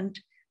development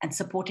and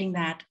supporting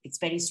that. It's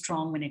very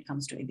strong when it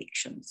comes to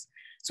evictions.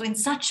 So in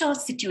such a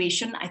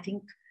situation, I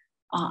think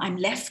I'm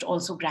left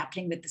also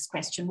grappling with this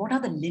question: what are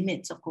the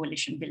limits of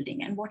coalition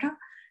building, and what are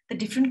the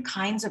different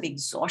kinds of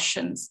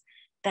exhaustions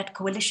that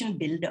coalition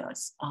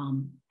builders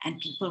and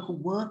people who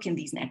work in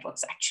these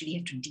networks actually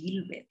have to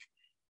deal with?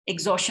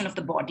 Exhaustion of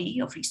the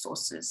body, of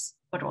resources,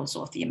 but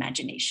also of the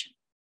imagination.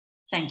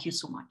 Thank you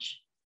so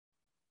much.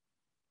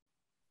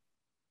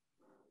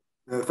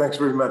 Thanks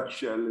very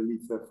much,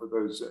 Lalitha, for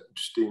those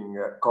interesting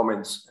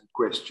comments and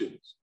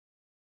questions.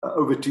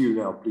 Over to you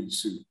now, please,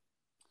 Sue.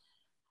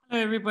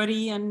 Hello,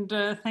 everybody, and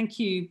thank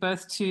you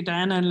both to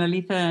Diana and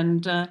Lalitha,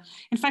 and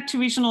in fact to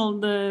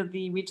the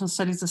Regional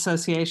Studies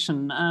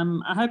Association.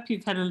 I hope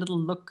you've had a little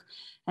look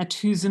at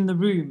who's in the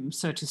room,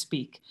 so to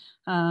speak,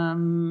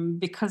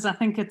 because I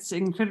think it's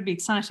incredibly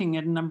exciting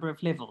at a number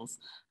of levels.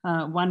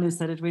 One is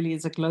that it really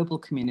is a global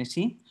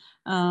community,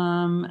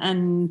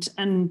 and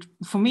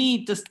for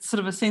me, just sort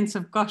of a sense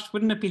of, gosh,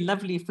 wouldn't it be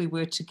lovely if we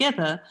were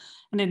together?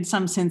 And in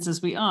some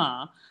senses we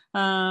are.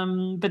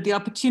 But the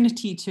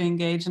opportunity to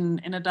engage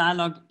in a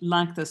dialogue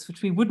like this,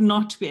 which we would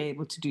not be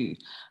able to do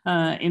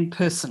in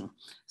person.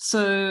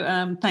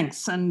 So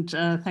thanks, and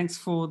thanks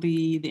for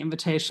the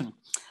invitation.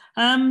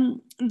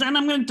 Dan,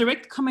 I'm going to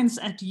direct comments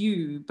at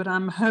you, but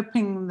I'm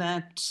hoping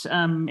that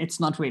it's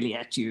not really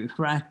at you,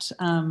 right?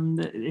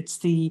 It's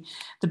the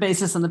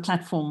basis and the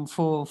platform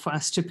for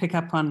us to pick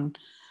up on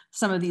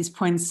some of these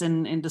points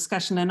in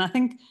discussion. And I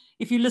think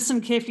if you listen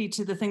carefully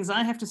to the things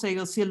I have to say,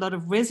 you'll see a lot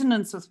of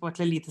resonance with what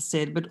Lalitha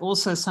said, but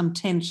also some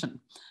tension.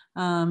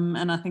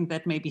 And I think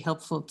that may be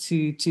helpful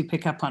to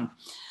pick up on.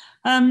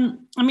 I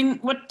mean,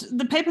 what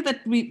the paper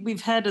that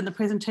we've had and the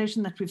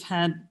presentation that we've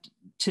had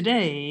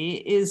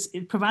today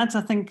it provides,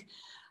 I think,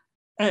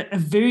 a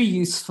very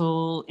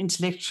useful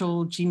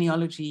intellectual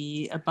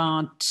genealogy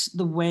about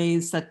the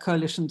ways that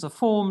coalitions are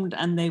formed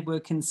and they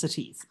work in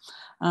cities.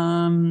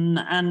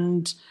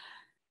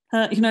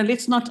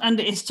 Let's not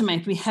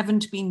underestimate, we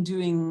haven't been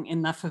doing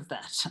enough of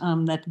that,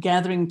 that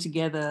gathering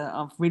together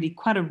of really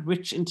quite a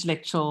rich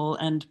intellectual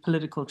and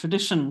political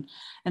tradition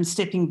and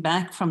stepping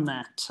back from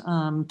that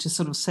to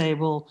sort of say,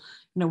 well,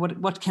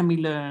 what can we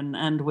learn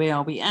and where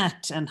are we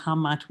at and how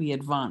might we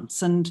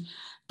advance? And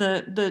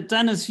the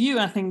Dana's view,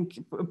 I think,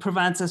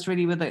 provides us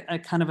really with a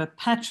kind of a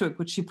patchwork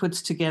which she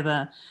puts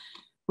together,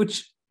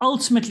 which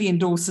ultimately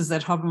endorses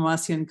that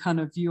Habermasian kind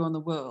of view on the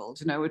world,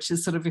 which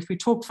is sort of, if we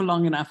talk for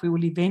long enough, we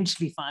will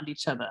eventually find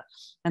each other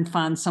and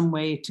find some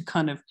way to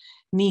kind of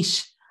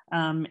niche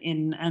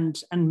in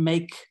and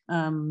make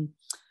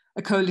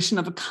a coalition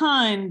of a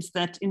kind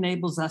that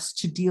enables us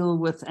to deal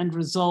with and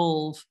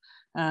resolve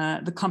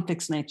the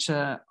complex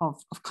nature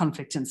of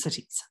conflict in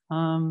cities.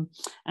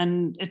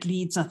 And it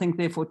leads, I think,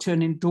 therefore, to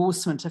an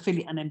endorsement, a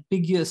fairly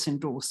unambiguous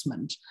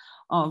endorsement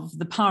of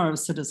the power of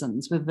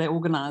citizens, whether they're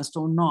organized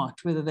or not,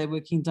 whether they're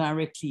working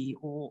directly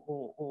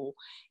or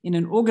in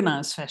an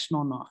organized fashion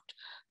or not,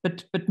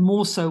 but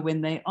more so when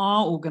they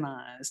are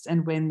organized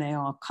and when they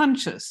are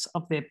conscious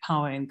of their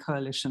power in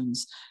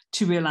coalitions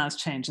to realize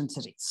change in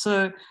cities.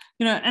 So,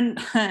 and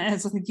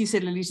as I think you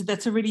said, Lalitha,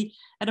 that's already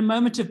at a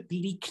moment of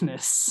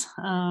bleakness,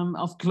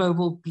 of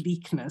global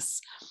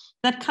bleakness.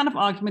 That kind of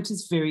argument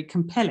is very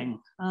compelling.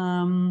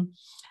 And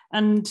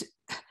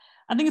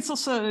I think it's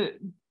also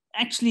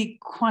actually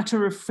quite a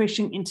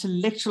refreshing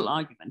intellectual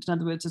argument. In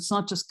other words, it's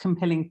not just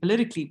compelling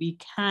politically, we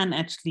can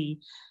actually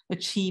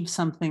achieve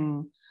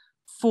something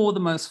for the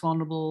most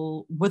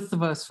vulnerable, with the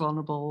most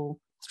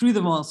vulnerable, through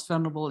the most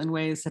vulnerable in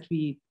ways that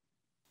we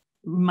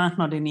might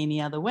not in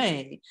any other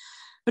way.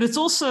 But it's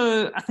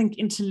also, I think,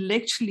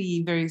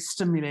 intellectually very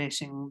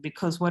stimulating,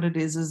 because what it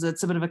is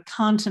it's a bit of a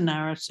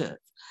counter-narrative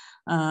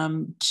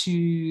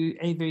to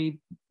a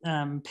very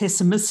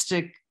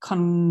pessimistic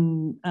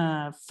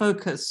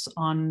focus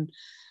on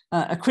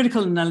a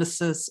critical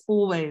analysis,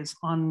 always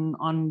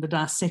on the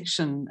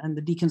dissection and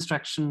the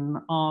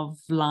deconstruction of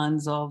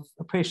lines of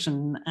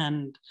oppression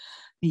and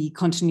the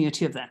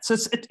continuity of that. So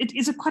it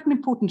is quite an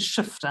important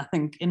shift, I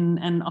think, in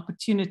an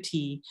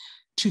opportunity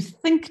to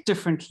think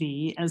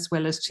differently as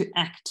well as to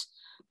act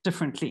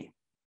differently.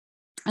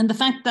 And the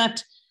fact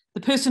that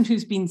the person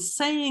who's been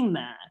saying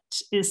that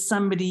is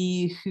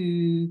somebody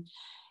who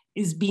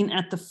is been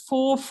at the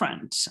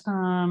forefront.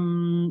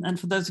 And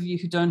for those of you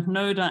who don't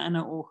know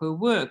Diana or her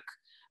work,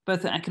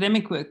 both her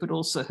academic work, but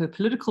also her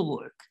political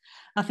work,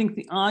 I think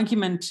the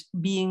argument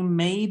being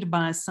made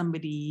by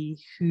somebody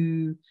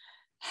who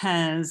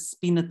has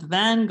been at the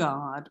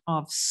vanguard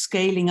of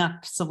scaling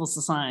up civil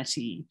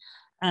society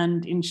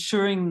and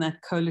ensuring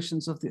that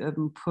coalitions of the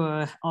urban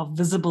poor are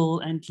visible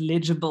and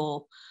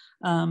legible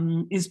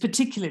is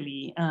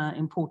particularly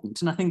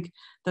important. And I think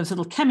those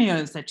little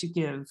cameos that you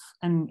give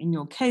and in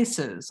your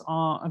cases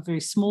are a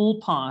very small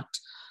part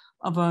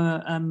of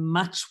a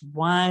much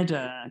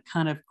wider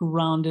kind of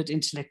grounded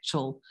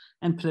intellectual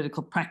and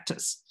political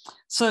practice.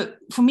 So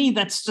for me,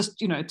 that's just,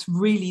 it's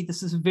really,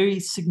 this is a very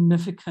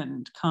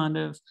significant kind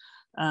of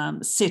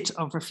set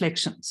of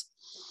reflections.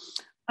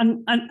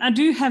 And I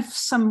do have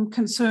some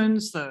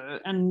concerns though,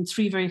 and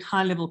three very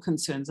high level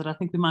concerns that I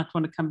think we might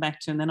want to come back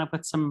to. And then I've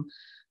got some,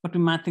 what we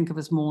might think of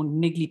as more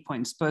niggly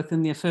points, both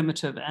in the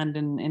affirmative and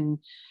in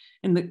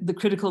the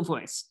critical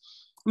voice.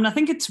 I mean, I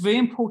think it's very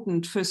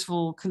important, first of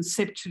all,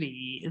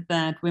 conceptually,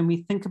 that when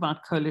we think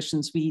about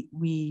coalitions,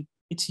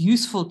 it's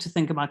useful to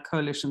think about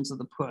coalitions of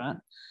the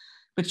poor,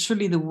 but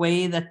surely the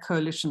way that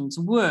coalitions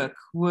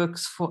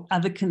works for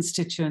other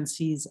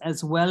constituencies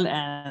as well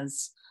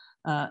as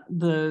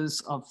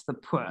those of the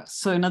poor.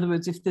 So in other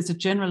words, if there's a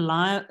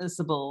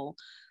generalizable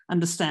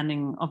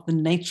understanding of the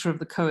nature of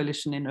the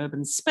coalition in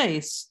urban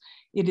space,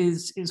 it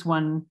is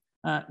one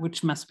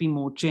which must be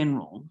more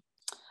general.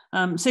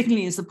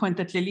 Secondly is the point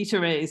that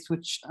Lalitha raised,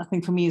 which I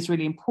think for me is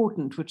really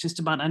important, which is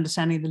about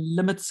understanding the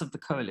limits of the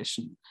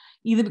coalition,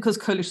 either because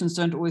coalitions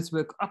don't always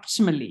work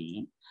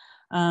optimally,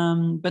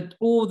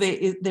 or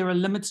there are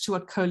limits to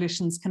what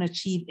coalitions can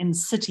achieve in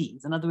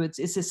cities. In other words,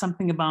 is there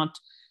something about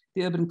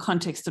the urban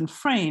context and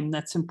frame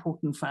that's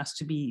important for us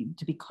to be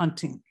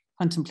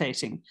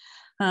contemplating?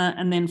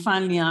 And then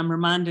finally, I'm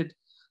reminded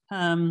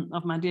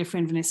of my dear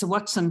friend Vanessa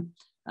Watson,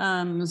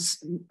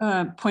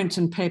 point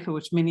in paper,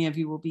 which many of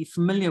you will be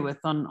familiar with,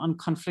 on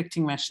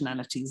conflicting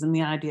rationalities, and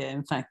the idea,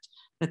 in fact,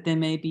 that there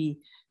may be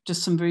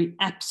just some very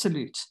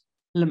absolute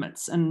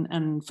limits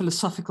and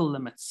philosophical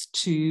limits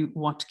to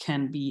what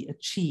can be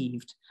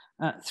achieved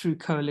through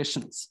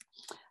coalitions.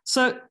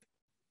 So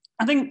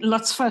I think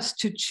lots for us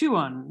to chew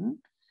on,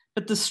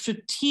 but the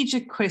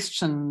strategic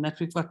question that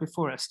we've got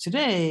before us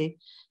today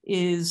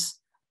is,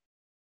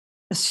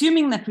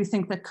 assuming that we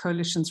think that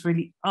coalitions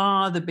really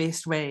are the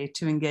best way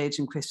to engage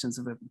in questions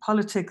of urban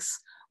politics,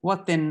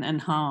 what then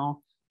and how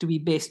do we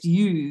best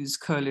use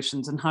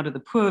coalitions, and how do the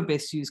poor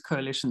best use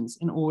coalitions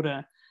in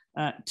order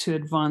to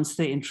advance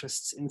their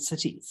interests in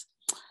cities?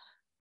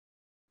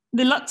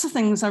 There are lots of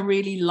things I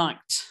really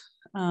liked,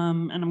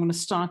 and I'm going to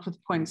start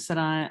with points that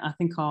I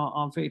think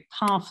are very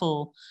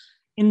powerful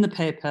in the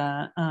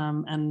paper,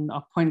 and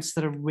are points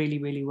that are really,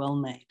 really well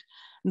made.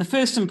 And the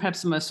first and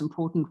perhaps the most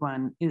important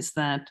one is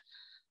that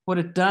what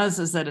it does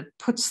is that it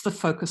puts the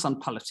focus on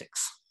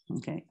politics,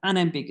 okay,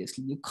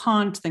 unambiguously. You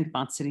can't think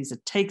about cities.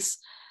 It takes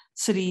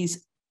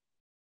cities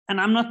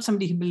and I'm not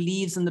somebody who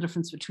believes in the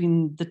difference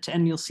between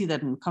and you'll see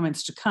that in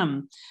comments to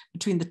come,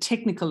 between the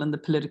technical and the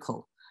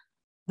political.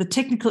 The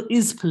technical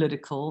is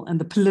political and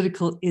the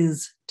political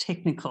is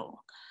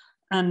technical.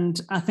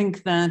 And I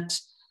think that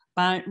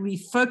by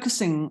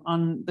refocusing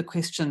on the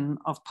question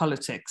of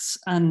politics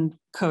and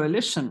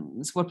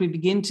coalitions, what we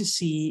begin to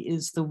see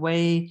is the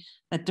way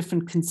that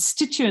different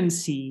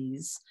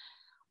constituencies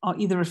are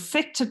either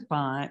affected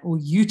by or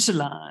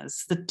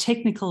utilize the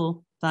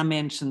technical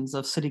dimensions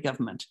of city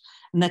government.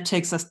 And that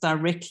takes us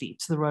directly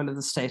to the role of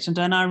the state. And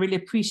I really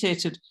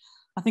appreciated,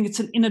 I think it's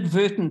an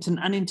inadvertent and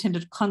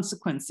unintended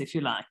consequence, if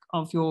you like,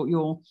 of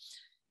your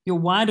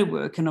wider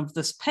work and of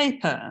this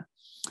paper,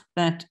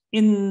 that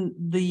in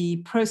the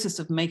process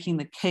of making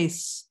the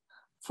case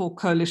for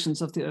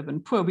coalitions of the urban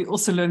poor, we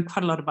also learned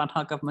quite a lot about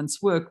how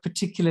governments work,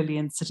 particularly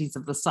in cities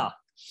of the South.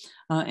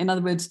 In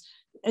other words,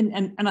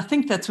 and I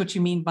think that's what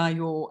you mean by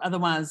your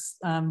otherwise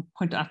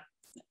point out,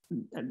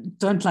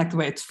 don't like the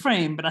way it's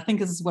framed, but I think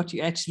this is what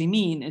you actually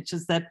mean. It's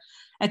just that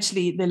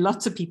actually there are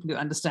lots of people who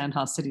understand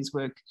how cities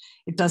work.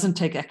 It doesn't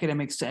take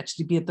academics to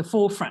actually be at the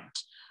forefront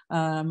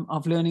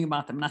of learning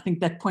about them. And I think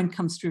that point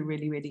comes through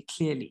really, really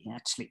clearly,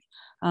 actually.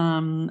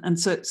 And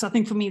so I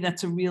think for me,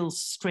 that's a real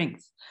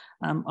strength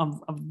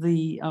of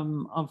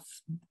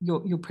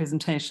your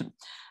presentation.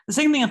 The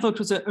second thing I thought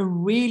was a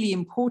really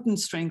important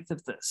strength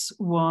of this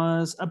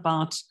was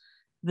about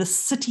the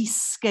city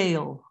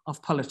scale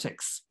of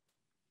politics.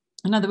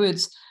 In other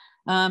words,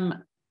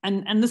 and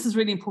this is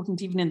really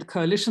important even in the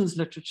coalitions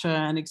literature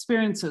and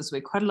experiences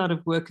where quite a lot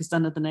of work is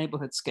done at the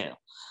neighborhood scale.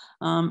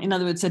 In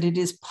other words, that it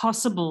is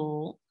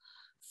possible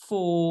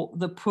for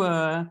the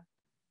poor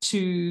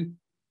to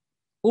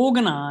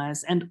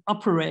organize and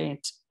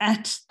operate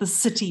at the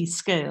city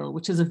scale,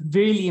 which is a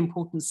really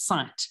important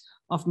site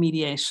of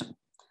mediation.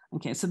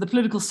 Okay, so the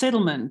political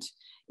settlement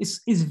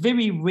is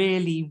very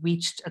rarely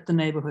reached at the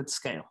neighborhood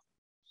scale.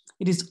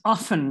 It is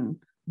often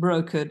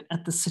brokered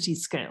at the city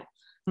scale.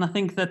 And I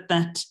think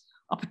that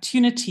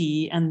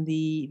opportunity and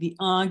the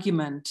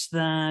argument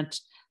that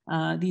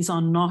these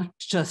are not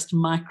just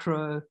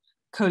micro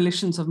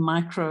coalitions of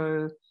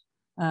micro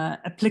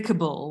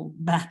applicable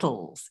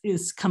battles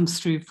comes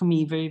through for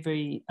me very,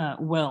 very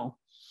well.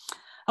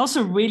 I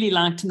also really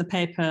liked in the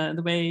paper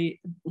the way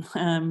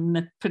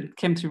that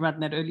came through right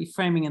in that early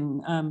framing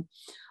and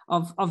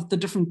of the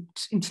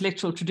different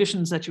intellectual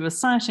traditions that you were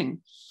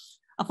citing.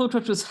 I thought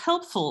what was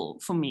helpful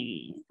for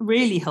me,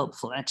 really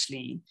helpful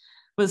actually,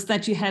 was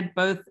that you had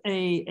both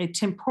a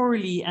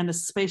temporally and a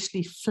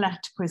spatially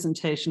flat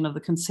presentation of the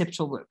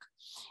conceptual work.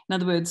 In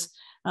other words,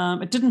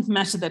 it didn't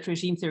matter that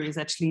regime theory is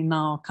actually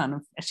now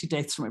actually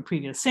dates from a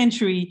previous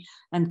century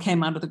and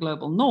came out of the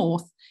global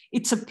north.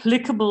 It's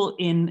applicable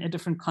in a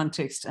different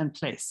context and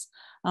place.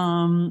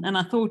 And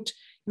I thought,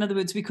 in other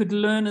words, we could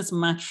learn as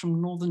much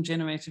from northern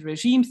generated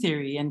regime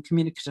theory and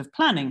communicative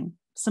planning,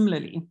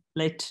 similarly,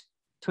 late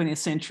 20th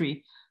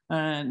century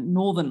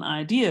northern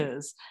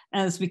ideas,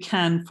 as we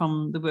can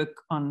from the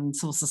work on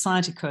civil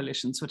society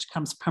coalitions, which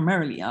comes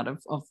primarily out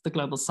of the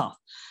global south.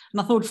 And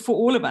I thought for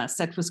all of us,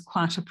 that was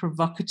quite a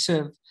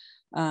provocative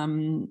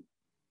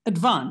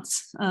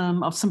advance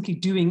of simply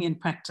doing in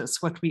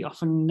practice what we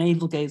often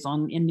navel gaze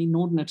on in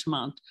inordinate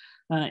amount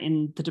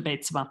in the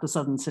debates about the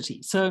southern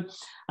city. So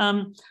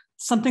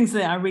some things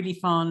there I really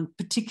found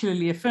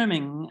particularly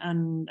affirming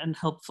and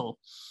helpful.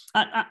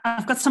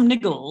 I've got some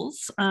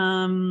niggles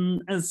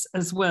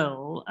as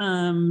well,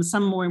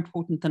 some more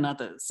important than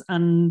others.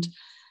 And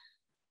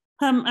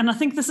I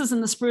think this is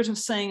in the spirit of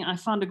saying I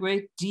found a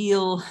great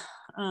deal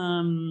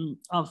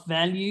of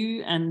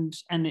value and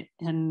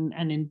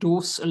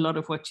endorse a lot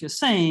of what you're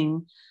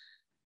saying,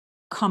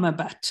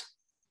 but.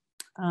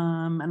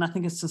 And I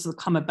think it's just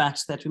a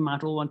but that we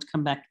might all want to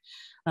come back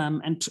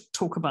and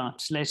talk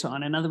about later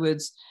on. In other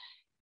words,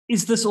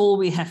 is this all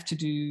we have to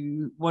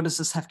do? What does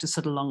this have to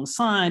sit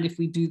alongside? If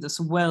we do this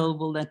well,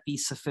 will that be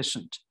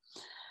sufficient?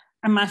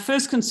 And my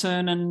first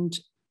concern, and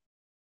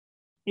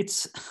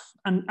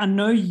I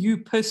know you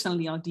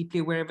personally are deeply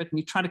aware of it, and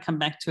you try to come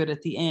back to it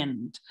at the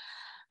end,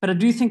 but I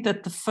do think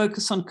that the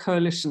focus on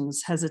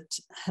coalitions has at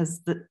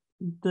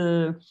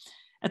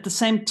the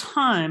same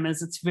time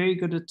as it's very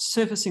good at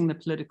surfacing the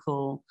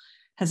political,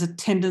 has a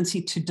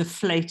tendency to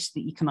deflate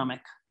the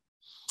economic.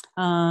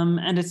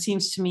 And it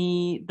seems to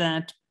me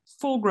that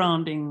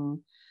foregrounding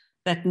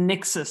that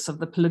nexus of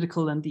the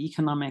political and the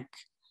economic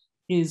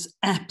is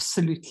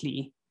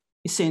absolutely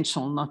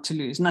essential not to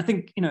lose. And I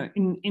think,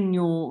 in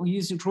your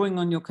drawing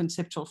on your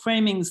conceptual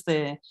framings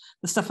there,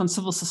 the stuff on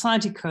civil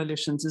society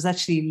coalitions is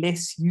actually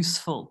less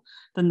useful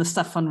than the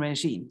stuff on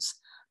regimes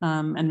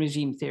and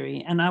regime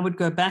theory. And I would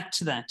go back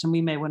to that, and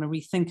we may want to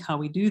rethink how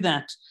we do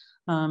that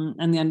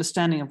and the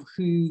understanding of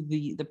who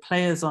the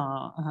players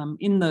are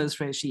in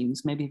those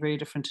regimes may be very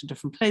different in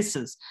different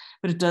places,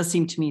 but it does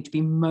seem to me to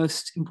be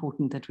most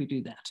important that we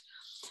do that.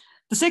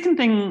 The second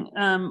thing,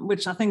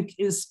 which I think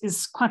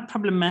is quite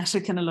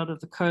problematic in a lot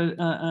of the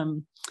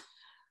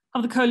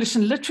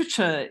coalition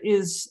literature,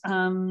 is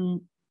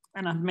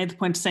and I've made the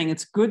point of saying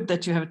it's good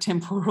that you have a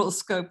temporal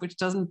scope, which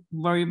doesn't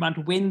worry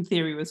about when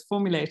theory was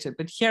formulated.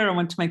 But here I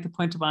want to make the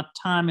point about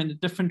time in a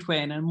different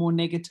way, in a more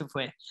negative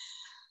way.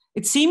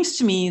 It seems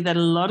to me that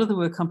a lot of the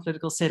work on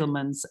political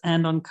settlements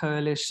and on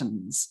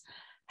coalitions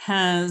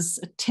has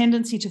a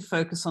tendency to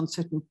focus on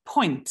certain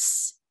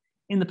points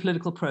in the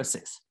political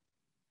process,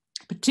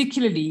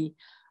 particularly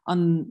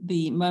on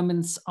the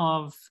moments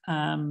of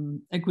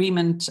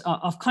agreement,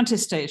 of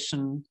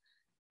contestation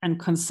and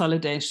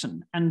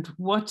consolidation. And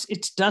what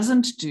it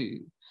doesn't do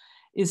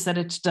is that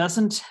it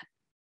doesn't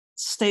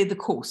stay the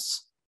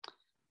course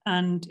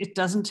and it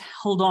doesn't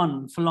hold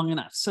on for long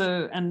enough.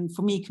 So, and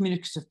for me,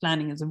 communicative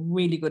planning is a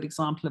really good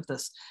example of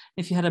this.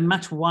 If you had a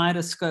much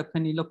wider scope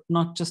and you looked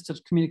not just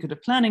at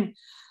communicative planning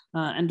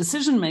and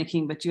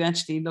decision-making, but you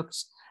actually looked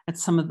at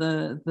some of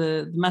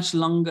the much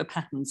longer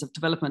patterns of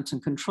development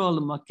and control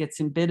and what gets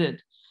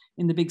embedded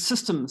in the big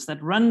systems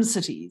that run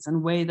cities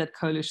and way that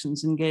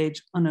coalitions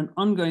engage on an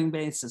ongoing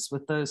basis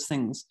with those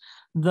things.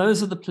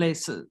 Those are the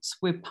places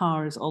where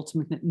power is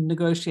ultimately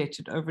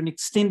negotiated over an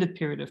extended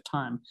period of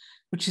time,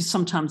 which is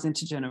sometimes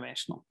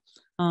intergenerational.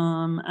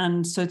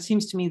 And so it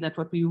seems to me that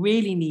what we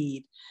really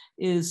need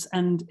is,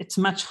 and it's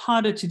much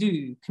harder to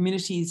do,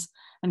 communities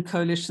and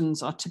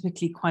coalitions are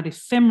typically quite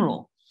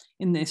ephemeral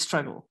in their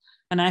struggle.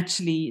 And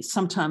actually,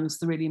 sometimes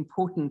the really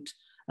important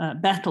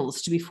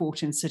battles to be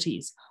fought in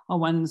cities are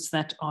ones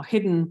that are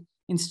hidden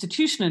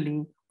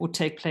institutionally or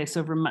take place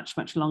over a much,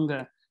 much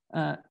longer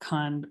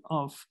kind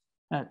of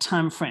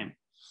time frame.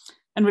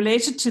 And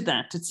related to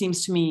that, it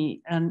seems to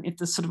me, and it's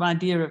the sort of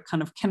idea of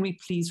kind of, can we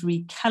please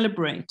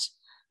recalibrate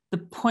the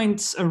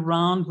points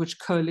around which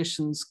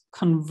coalitions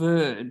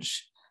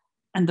converge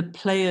and the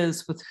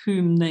players with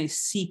whom they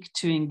seek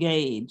to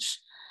engage,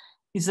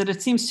 is that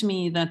it seems to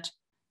me that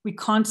we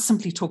can't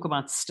simply talk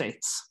about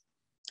states.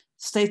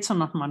 States are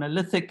not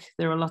monolithic.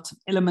 There are lots of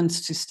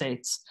elements to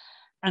states.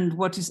 And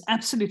what is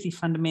absolutely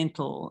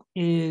fundamental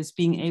is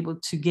being able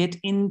to get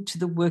into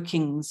the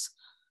workings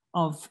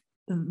of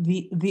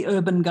the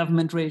urban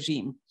government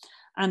regime.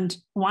 And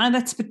why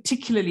that's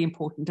particularly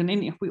important,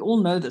 and we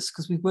all know this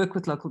because we work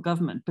with local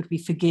government, but we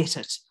forget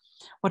it.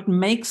 What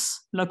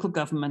makes local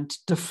government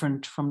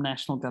different from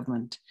national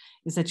government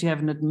is that you have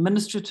an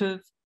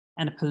administrative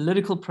and a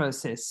political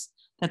process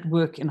that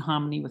work in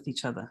harmony with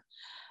each other.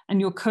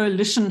 And your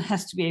coalition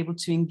has to be able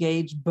to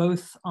engage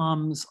both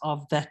arms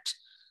of that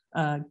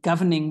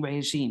governing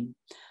regime.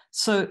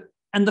 So,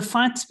 and the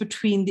fights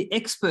between the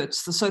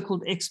experts, the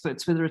so-called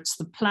experts, whether it's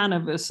the planner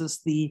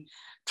versus the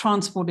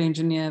transport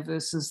engineer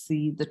versus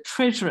the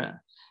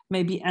treasurer,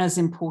 may be as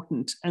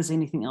important as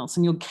anything else.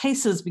 And your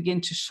cases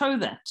begin to show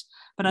that,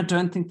 but I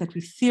don't think that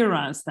we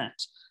theorize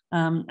that.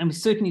 And we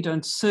certainly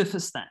don't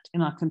surface that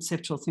in our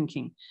conceptual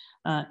thinking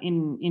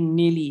in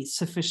nearly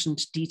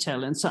sufficient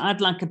detail. And so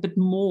I'd like a bit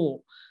more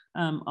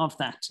of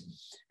that.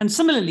 And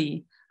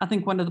similarly, I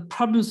think one of the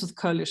problems with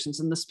coalitions,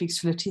 and this speaks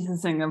to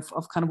Lalitha's thing of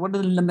kind of what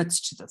are the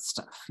limits to this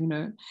stuff, you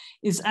know,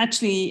 is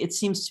actually, it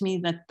seems to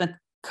me that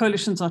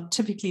coalitions are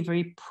typically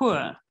very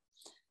poor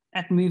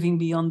at moving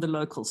beyond the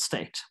local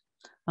state.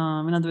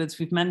 In other words,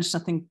 we've managed, I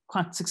think,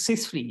 quite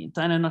successfully,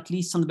 Diana, not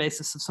least on the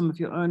basis of some of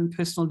your own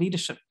personal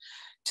leadership,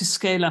 to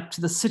scale up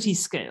to the city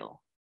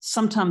scale,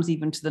 sometimes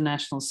even to the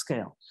national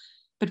scale.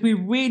 But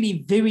we're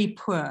really very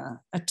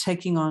poor at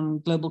taking on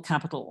global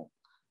capital,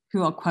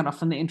 who are quite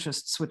often the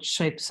interests which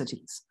shape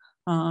cities,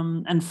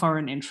 and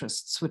foreign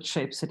interests which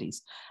shape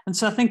cities. And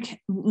so I think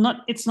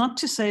it's not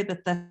to say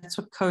that that's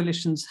what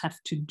coalitions have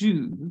to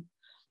do,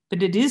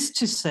 but it is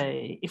to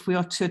say, if we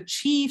are to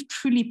achieve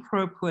truly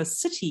pro-poor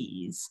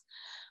cities,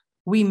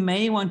 we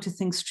may want to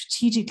think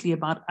strategically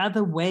about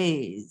other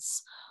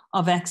ways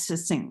of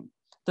accessing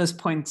those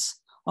points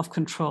of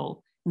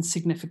control in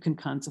significant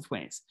kinds of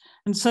ways.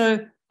 And so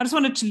I just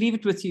wanted to leave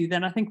it with you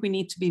that I think we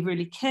need to be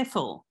really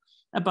careful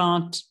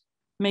about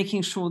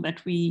making sure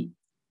that we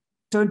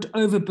don't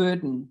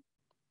overburden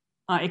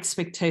our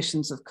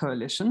expectations of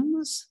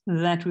coalitions,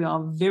 that we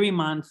are very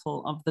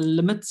mindful of the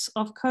limits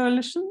of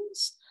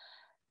coalitions,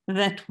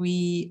 that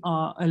we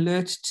are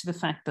alert to the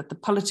fact that the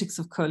politics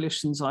of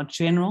coalitions are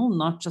general,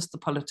 not just the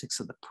politics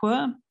of the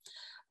poor,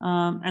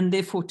 and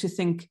therefore to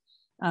think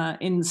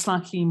in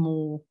slightly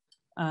more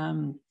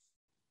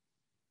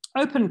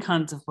open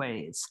kinds of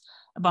ways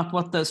about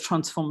what those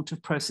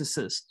transformative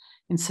processes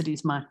in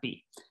cities might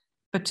be.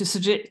 But to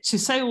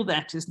say all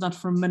that is not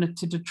for a minute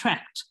to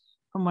detract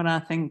from what I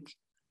think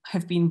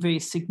have been very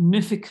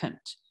significant,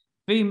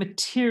 very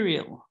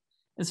material,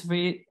 as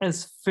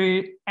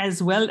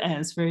well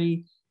as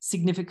very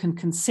significant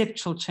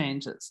conceptual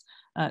changes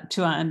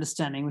to our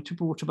understanding, which are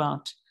brought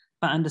about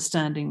by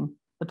understanding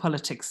the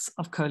politics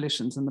of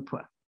coalitions and the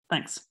poor.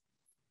 Thanks.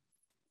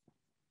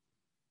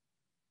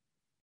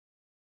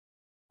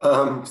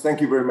 Thank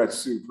you very much,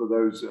 Sue, for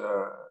those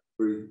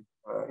very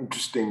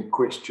interesting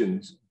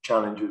questions,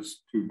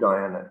 challenges to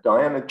Diana.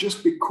 Diana,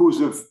 just because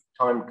of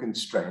time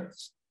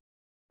constraints,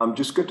 I'm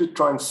just going to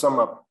try and sum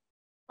up,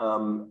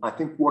 I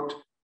think, what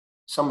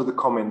some of the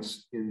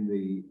comments in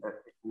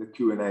the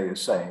Q&A are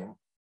saying.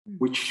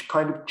 which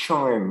kind of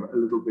chime a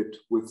little bit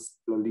with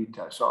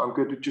Lalitha. So I'm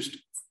going to just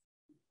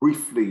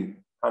briefly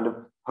kind of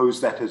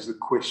pose that as the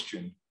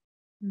question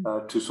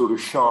to sort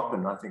of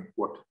sharpen, I think,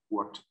 what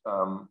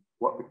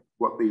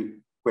the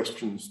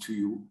questions to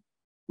you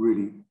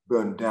really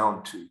come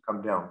down to.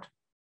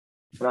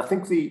 And I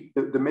think the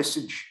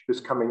message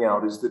that's coming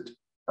out is that,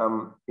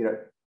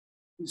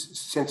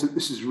 sense that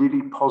this is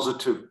really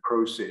positive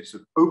process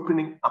of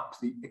opening up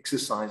the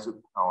exercise of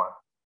power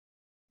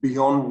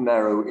beyond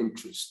narrow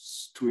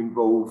interests to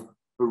involve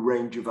a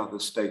range of other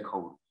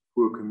stakeholders,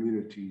 poor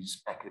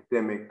communities,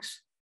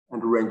 academics,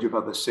 and a range of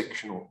other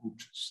sectional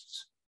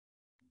interests.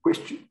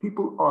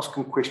 People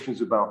asking questions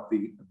about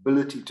the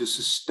ability to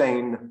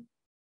sustain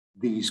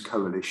these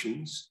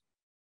coalitions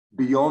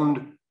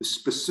beyond the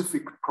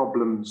specific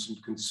problems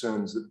and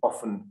concerns that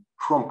often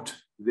prompt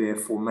their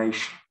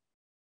formation.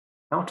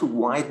 How to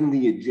widen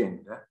the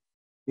agenda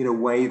in a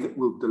way that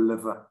will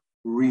deliver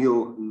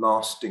real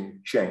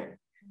lasting change.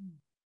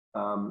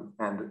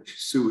 And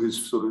Sue has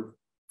sort of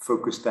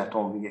focused that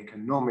on the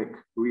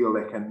real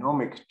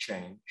economic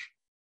change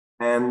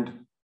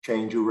and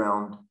change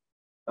around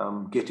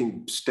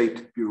getting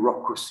state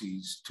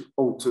bureaucracies to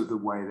alter the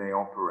way they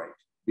operate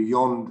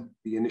beyond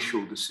the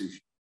initial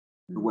decision,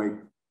 the way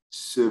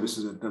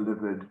services are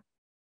delivered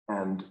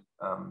and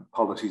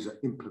policies are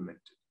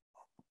implemented.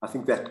 I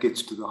think that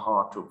gets to the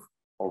heart of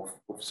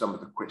some of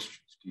the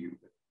questions to you.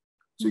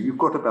 So you've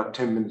got about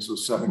 10 minutes or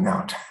so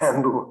now to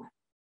handle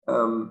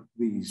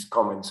these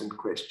comments and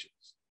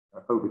questions.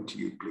 Over to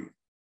you, please.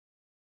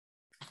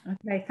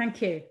 Okay,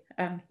 thank you.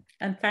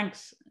 And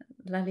thanks,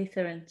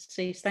 Lalitha and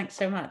Sue, thanks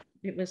so much.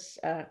 It was,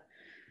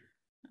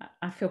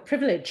 I feel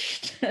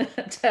privileged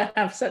to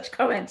have such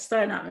comments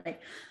thrown at me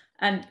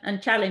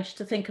and challenged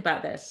to think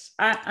about this.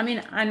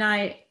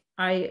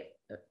 I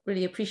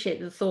really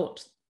appreciate the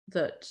thought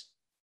that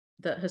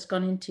has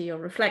gone into your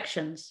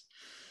reflections.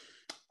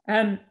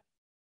 I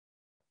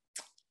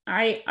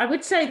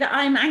would say that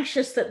I'm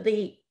anxious that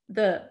the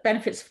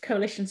benefits of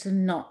coalitions are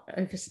not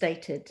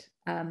overstated.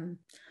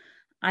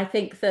 I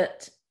think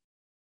that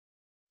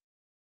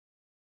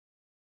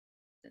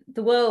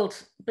the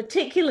world,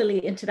 particularly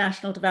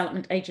international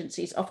development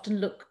agencies, often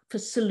look for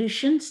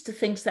solutions to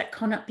things that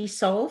cannot be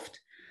solved.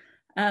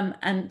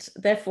 And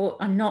therefore,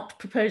 I'm not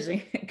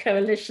proposing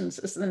coalitions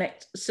as the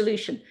next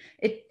solution.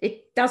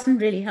 It doesn't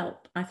really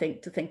help, I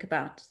think, to think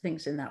about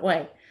things in that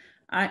way.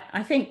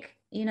 I think,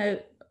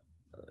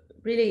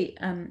 really,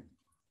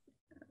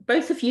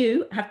 both of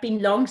you have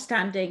been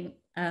long-standing,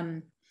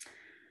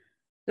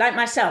 like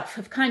myself,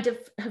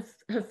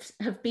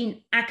 have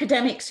been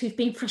academics who've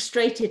been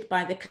frustrated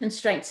by the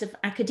constraints of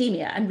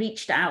academia and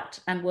reached out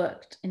and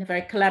worked in a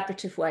very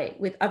collaborative way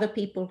with other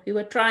people who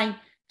are trying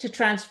to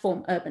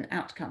transform urban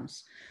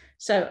outcomes.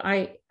 So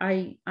I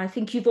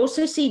think you've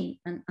also seen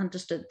and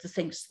understood the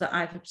things that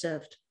I've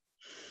observed.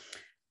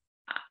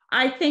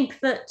 I think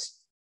that,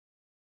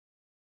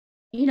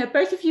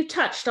 both of you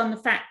touched on the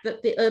fact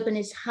that the urban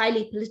is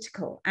highly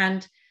political,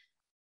 and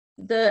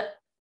there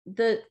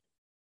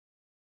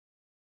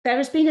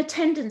has been a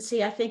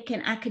tendency, I think,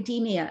 in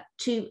academia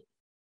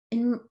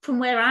from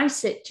where I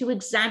sit, to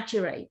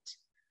exaggerate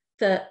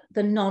the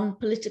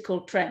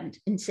non-political trend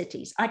in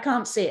cities. I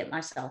can't see it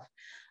myself.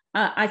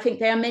 I think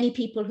there are many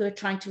people who are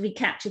trying to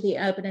recapture the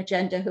urban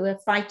agenda, who are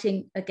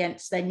fighting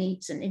against their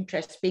needs and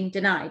interests being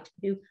denied,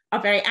 who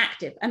are very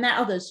active. And there are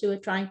others who are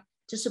trying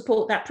to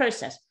support that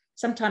process,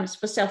 sometimes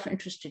for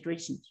self-interested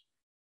reasons.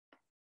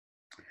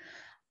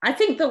 I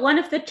think that one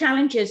of the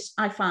challenges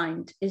I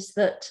find is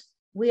that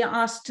we are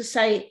asked to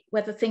say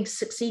whether things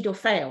succeed or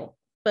fail.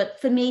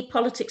 But for me,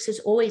 politics is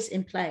always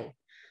in play.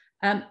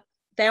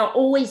 There are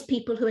always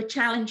people who are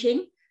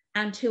challenging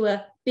and who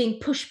are being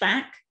pushed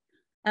back.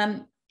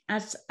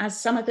 As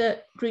some of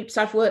the groups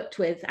I've worked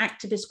with,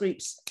 activist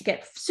groups,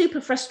 get super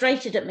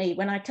frustrated at me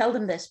when I tell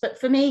them this. But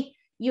for me,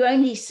 you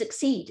only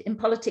succeed in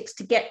politics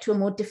to get to a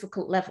more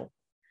difficult level.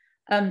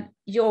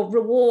 Your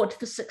reward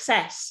for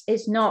success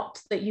is not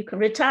that you can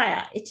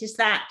retire. It is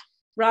that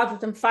rather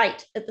than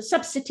fight at the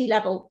sub-city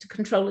level to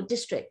control a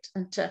district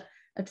and to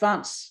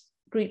advance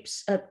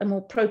groups a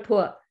more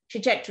pro-poor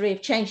trajectory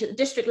of change at the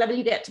district level,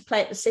 you get to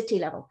play at the city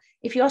level.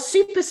 If you are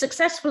super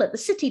successful at the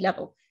city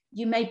level,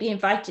 you may be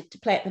invited to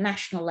play at the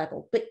national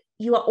level, but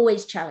you are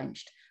always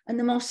challenged. And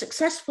the more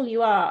successful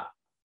you are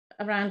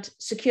around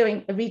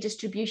securing a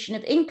redistribution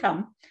of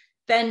income,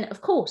 then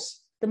of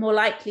course, the more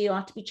likely you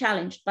are to be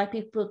challenged by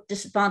people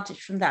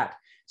disadvantaged from that.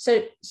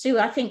 So, Sue,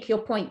 I think your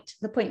point,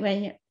 the point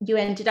where you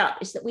ended up,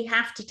 is that we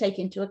have to take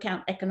into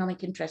account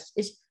economic interests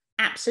is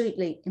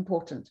absolutely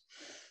important.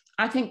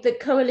 I think that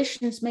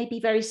coalitions may be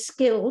very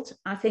skilled.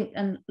 I think,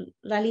 and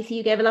Lalitha,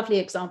 you gave a lovely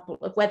example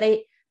of where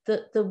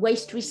the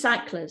waste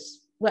recyclers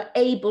were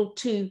able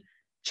to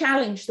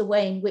challenge the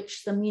way in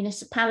which the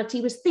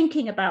municipality was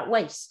thinking about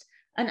waste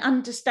and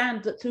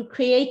understand that through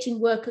creating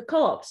worker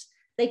co-ops,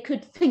 they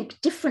could think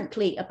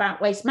differently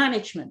about waste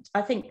management.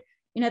 I think,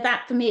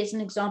 that for me is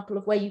an example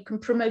of where you can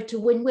promote a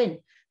win-win,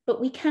 but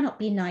we cannot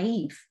be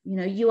naive.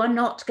 You are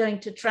not going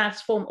to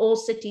transform all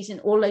cities in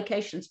all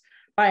locations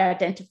by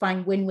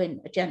identifying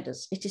win-win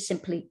agendas. It is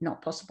simply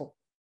not possible.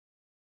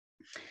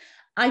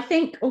 I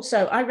think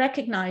also I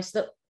recognize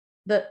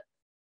that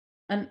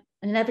and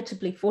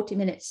inevitably 40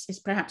 minutes is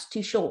perhaps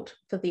too short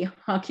for the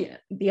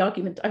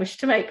argument I wish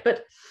to make,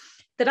 but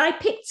that I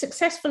picked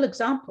successful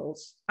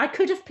examples. I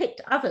could have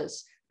picked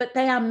others, but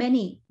there are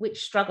many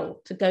which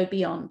struggle to go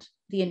beyond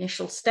the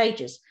initial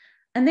stages.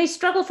 And they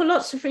struggle for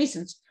lots of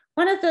reasons.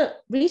 One of the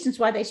reasons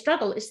why they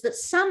struggle is that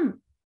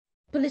some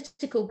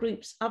political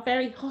groups are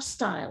very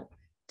hostile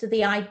to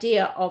the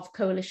idea of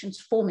coalitions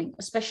forming,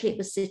 especially at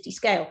the city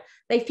scale.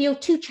 They feel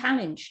too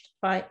challenged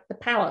by the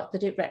power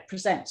that it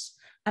represents,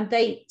 and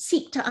they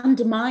seek to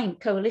undermine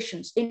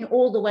coalitions in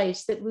all the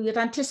ways that we would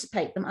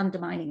anticipate them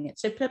undermining it.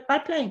 So by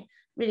playing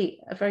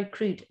really a very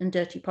crude and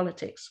dirty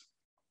politics.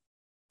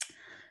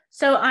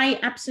 So I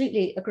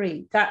absolutely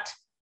agree that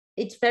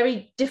it's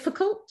very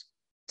difficult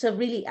to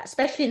really,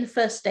 especially in the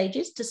first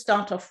stages, to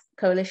start off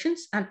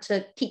coalitions and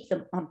to keep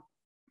them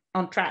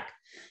on track.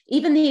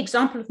 Even the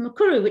example of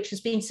Mukuru, which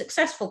has been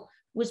successful,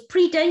 was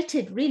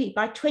predated really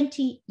by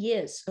 20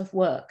 years of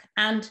work.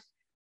 And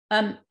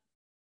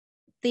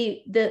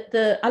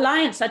the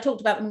alliance I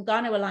talked about, the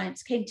Muungano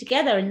Alliance, came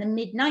together in the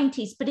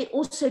mid-90s, but it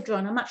also drew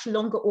on a much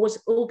longer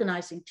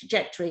organizing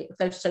trajectory of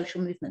those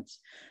social movements.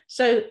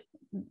 So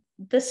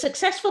the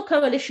successful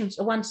coalitions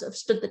are ones that have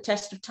stood the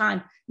test of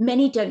time.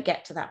 Many don't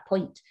get to that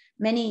point.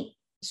 Many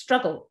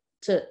struggle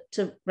to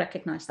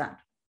recognize that.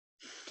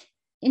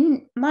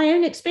 In my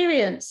own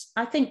experience,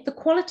 I think the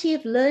quality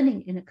of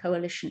learning in a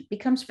coalition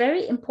becomes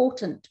very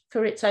important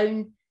for its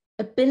own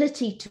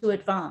ability to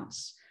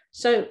advance.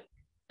 So,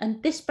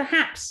 and this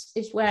perhaps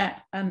is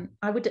where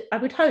I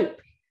would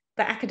hope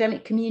that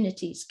academic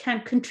communities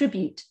can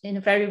contribute in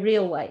a very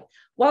real way,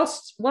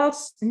 whilst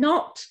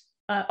not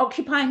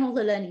occupying all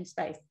the learning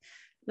space.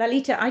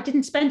 Lalitha, I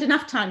didn't spend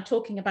enough time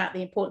talking about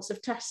the importance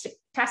of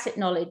tacit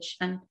knowledge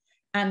and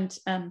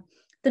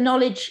the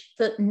knowledge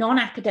that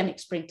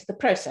non-academics bring to the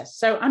process.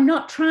 So I'm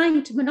not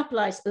trying to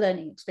monopolize the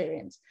learning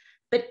experience,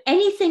 but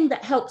anything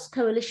that helps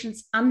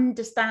coalitions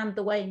understand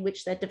the way in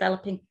which they're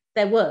developing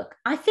their work,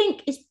 I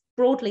think is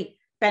broadly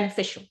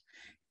beneficial.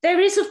 There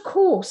is, of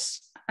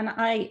course, and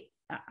I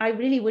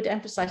really would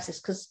emphasize this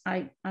because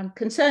I'm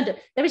concerned,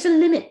 there is a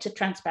limit to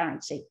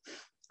transparency.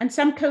 And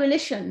some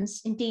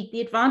coalitions, indeed,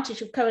 the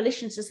advantage of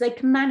coalitions is they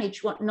can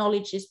manage what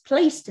knowledge is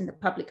placed in the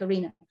public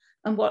arena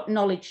and what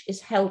knowledge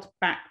is held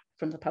back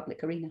from the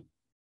public arena.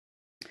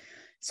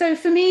 So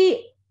for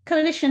me,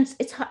 coalitions,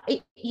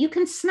 you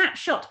can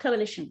snapshot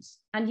coalitions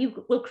and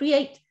you will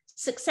create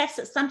success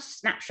at some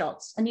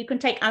snapshots, and you can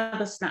take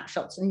other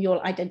snapshots and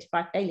you'll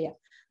identify failure.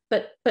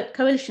 But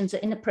coalitions are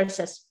in a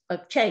process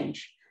of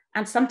change,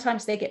 and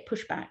sometimes they get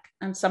pushback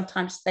and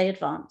sometimes they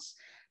advance.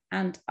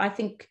 And I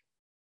think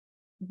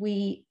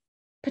we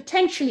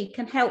potentially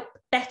can help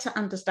better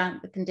understand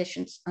the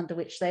conditions under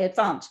which they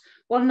advance,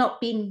 while not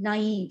being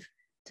naive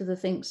to the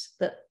things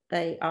that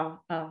they are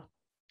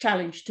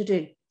challenged to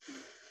do.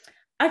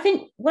 I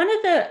think one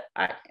of the,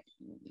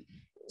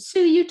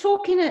 Sue, you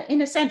talk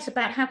in a sense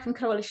about how can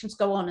coalitions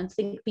go on and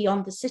think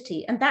beyond the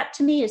city. And that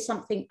to me is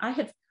something I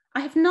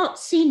have not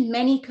seen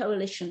many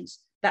coalitions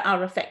that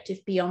are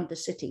effective beyond the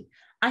city.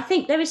 I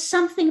think there is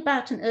something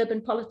about an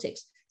urban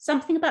politics,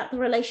 something about the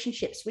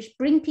relationships which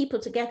bring people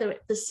together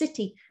at the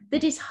city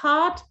that is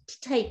hard to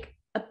take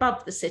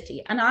above the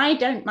city. And I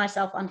don't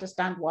myself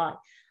understand why.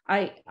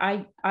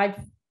 I've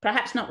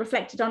perhaps not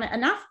reflected on it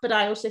enough, but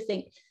I also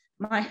think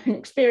my own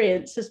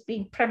experience has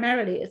been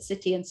primarily at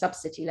city and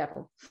sub-city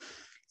level.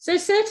 So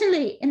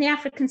certainly in the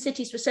African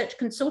Cities Research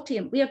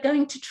Consortium, we are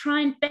going to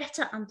try and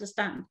better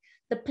understand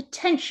the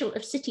potential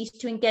of cities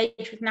to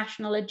engage with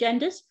national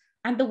agendas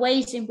and the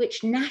ways in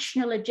which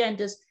national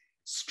agendas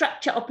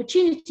structure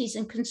opportunities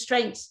and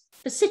constraints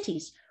for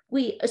cities.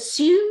 We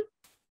assume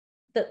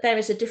that there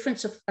is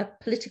a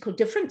political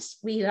difference.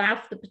 We allow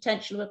for the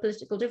potential of a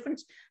political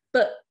difference,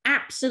 but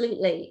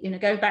absolutely,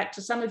 going back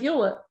to some of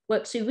your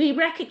work, Sue, we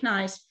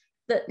recognize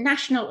that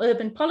national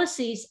urban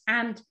policies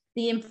and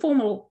the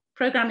informal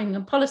programming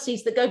and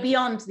policies that go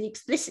beyond the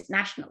explicit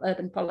national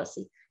urban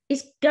policy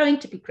is going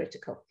to be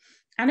critical.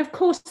 And of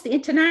course, the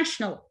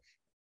international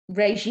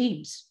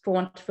regimes, for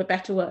want of a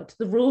better word,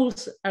 the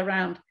rules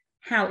around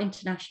how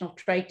international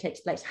trade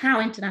takes place,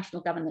 how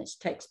international governance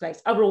takes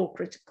place, are all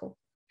critical.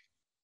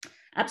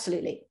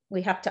 Absolutely,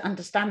 we have to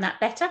understand that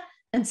better.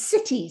 And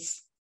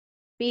cities,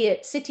 be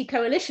it city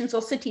coalitions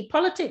or city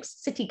politics,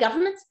 city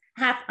governments,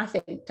 have, I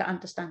think, to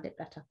understand it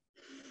better.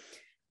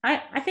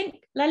 I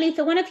think,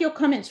 Lalitha, one of your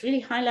comments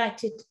really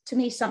highlighted to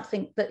me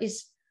something that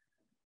is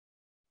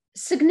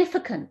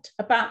significant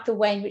about the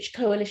way in which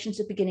coalitions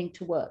are beginning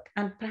to work,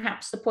 and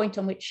perhaps the point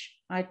on which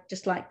I'd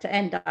just like to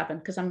end, Ivan,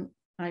 because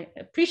I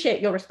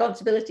appreciate your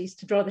responsibilities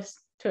to draw this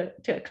to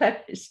a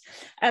close.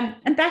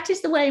 And that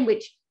is the way in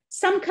which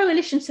some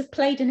coalitions have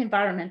played in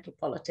environmental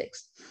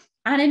politics.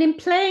 And in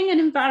playing in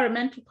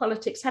environmental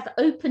politics have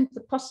opened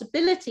the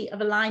possibility of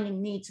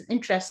aligning needs and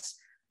interests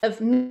of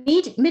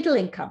middle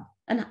income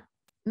and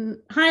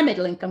higher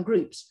middle income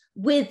groups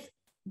with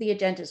the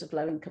agendas of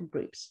low income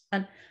groups.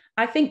 And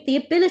I think the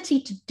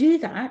ability to do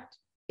that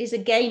is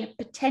again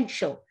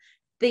potential.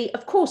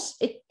 Of course,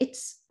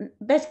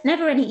 there's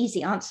never any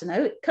easy answer.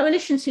 No,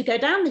 coalitions who go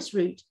down this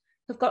route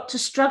have got to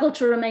struggle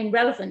to remain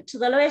relevant to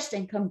the lowest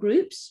income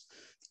groups,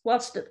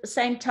 whilst at the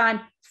same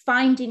time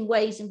finding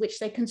ways in which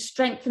they can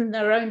strengthen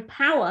their own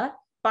power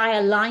by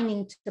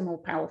aligning to more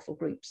powerful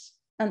groups.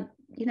 And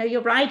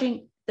you're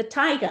riding the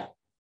tiger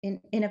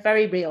in a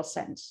very real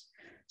sense.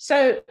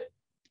 So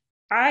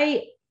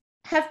I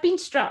have been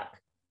struck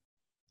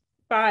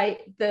by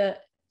the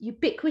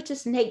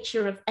ubiquitous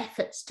nature of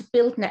efforts to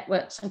build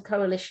networks and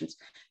coalitions,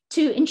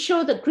 to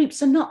ensure that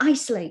groups are not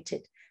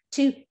isolated,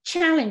 to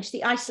challenge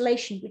the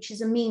isolation, which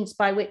is a means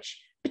by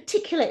which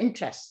particular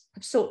interests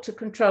have sought to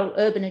control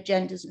urban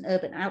agendas and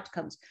urban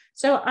outcomes.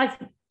 So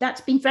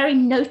that's been very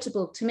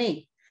notable to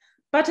me.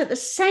 But at the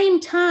same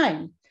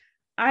time,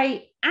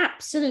 I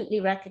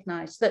absolutely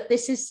recognize that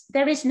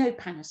there is no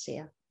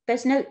panacea.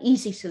 There's no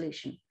easy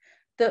solution,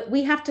 that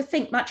we have to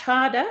think much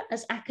harder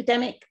as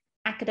academic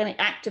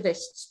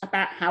activists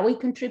about how we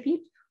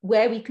contribute,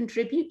 where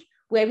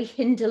we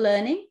hinder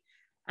learning.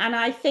 And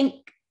I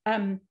think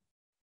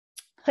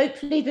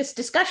hopefully this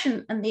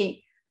discussion and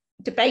the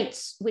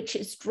debates which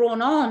it's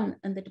drawn on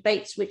and the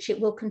debates which it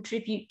will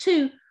contribute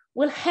to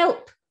will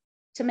help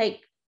to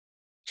make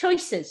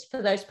choices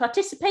for those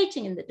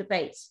participating in the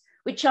debates,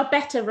 which are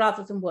better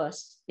rather than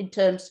worse in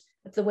terms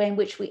of the way in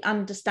which we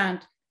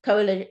understand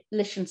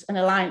coalitions and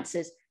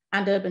alliances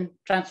and urban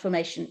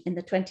transformation in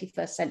the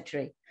 21st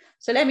century.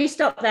 So let me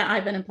stop there,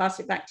 Ivan, and pass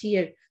it back to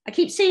you. I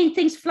keep seeing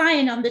things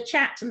flying on the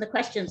chat and the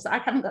questions that I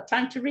haven't got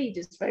time to read.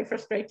 It's very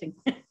frustrating.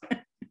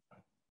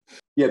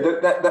 Yeah,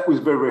 that was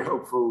very, very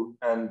helpful.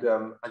 And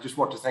I just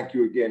want to thank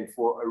you again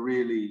for a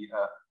really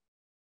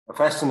a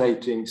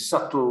fascinating,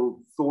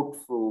 subtle,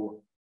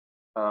 thoughtful,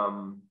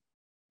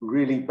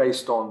 really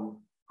based on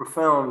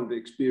profound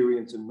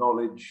experience and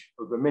knowledge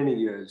over many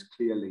years,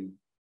 clearly.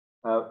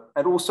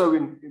 And also,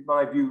 in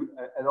my view,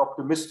 an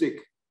optimistic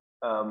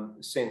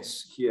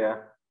sense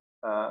here,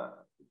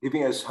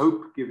 giving us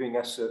hope, giving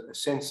us a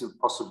sense of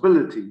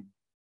possibility,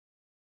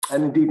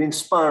 and indeed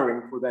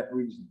inspiring for that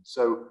reason.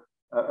 So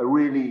a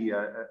really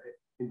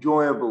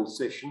enjoyable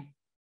session.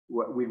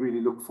 We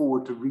really look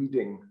forward to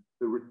reading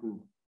the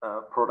written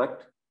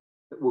product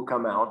that will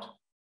come out.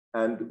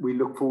 And we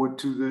look forward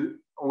to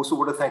also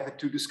want to thank the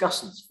two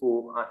discussants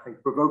for, I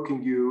think,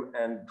 provoking you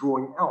and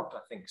drawing out, I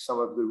think, some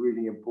of the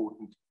really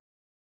important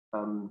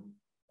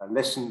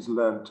lessons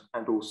learned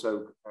and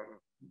also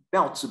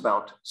doubts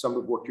about some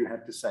of what you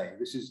had to say.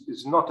 This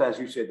is not, as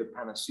you said, a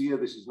panacea.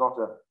 This is not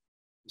a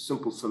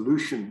simple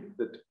solution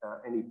that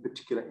any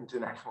particular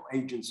international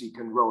agency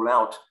can roll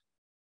out.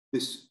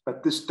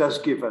 But this does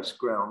give us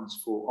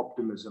grounds for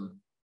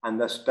optimism, and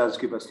this does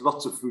give us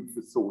lots of food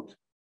for thought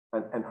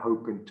and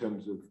hope in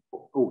terms of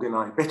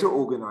better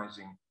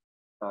organizing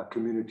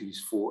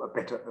communities for a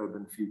better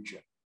urban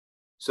future.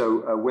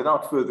 So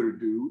without further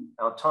ado,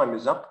 our time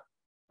is up.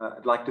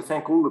 I'd like to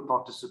thank all the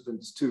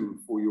participants too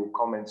for your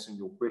comments and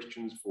your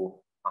questions.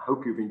 I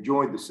hope you've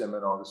enjoyed the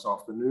seminar this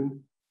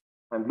afternoon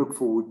and look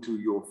forward to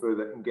your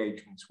further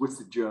engagements with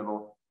the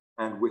journal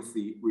and with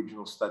the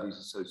Regional Studies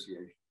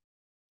Association.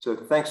 So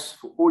thanks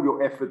for all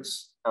your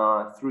efforts,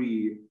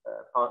 three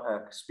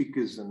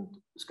speakers and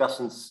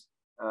discussants.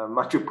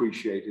 Much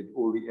appreciated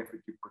all the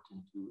effort you put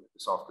into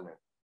this afternoon.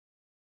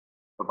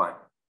 Bye-bye.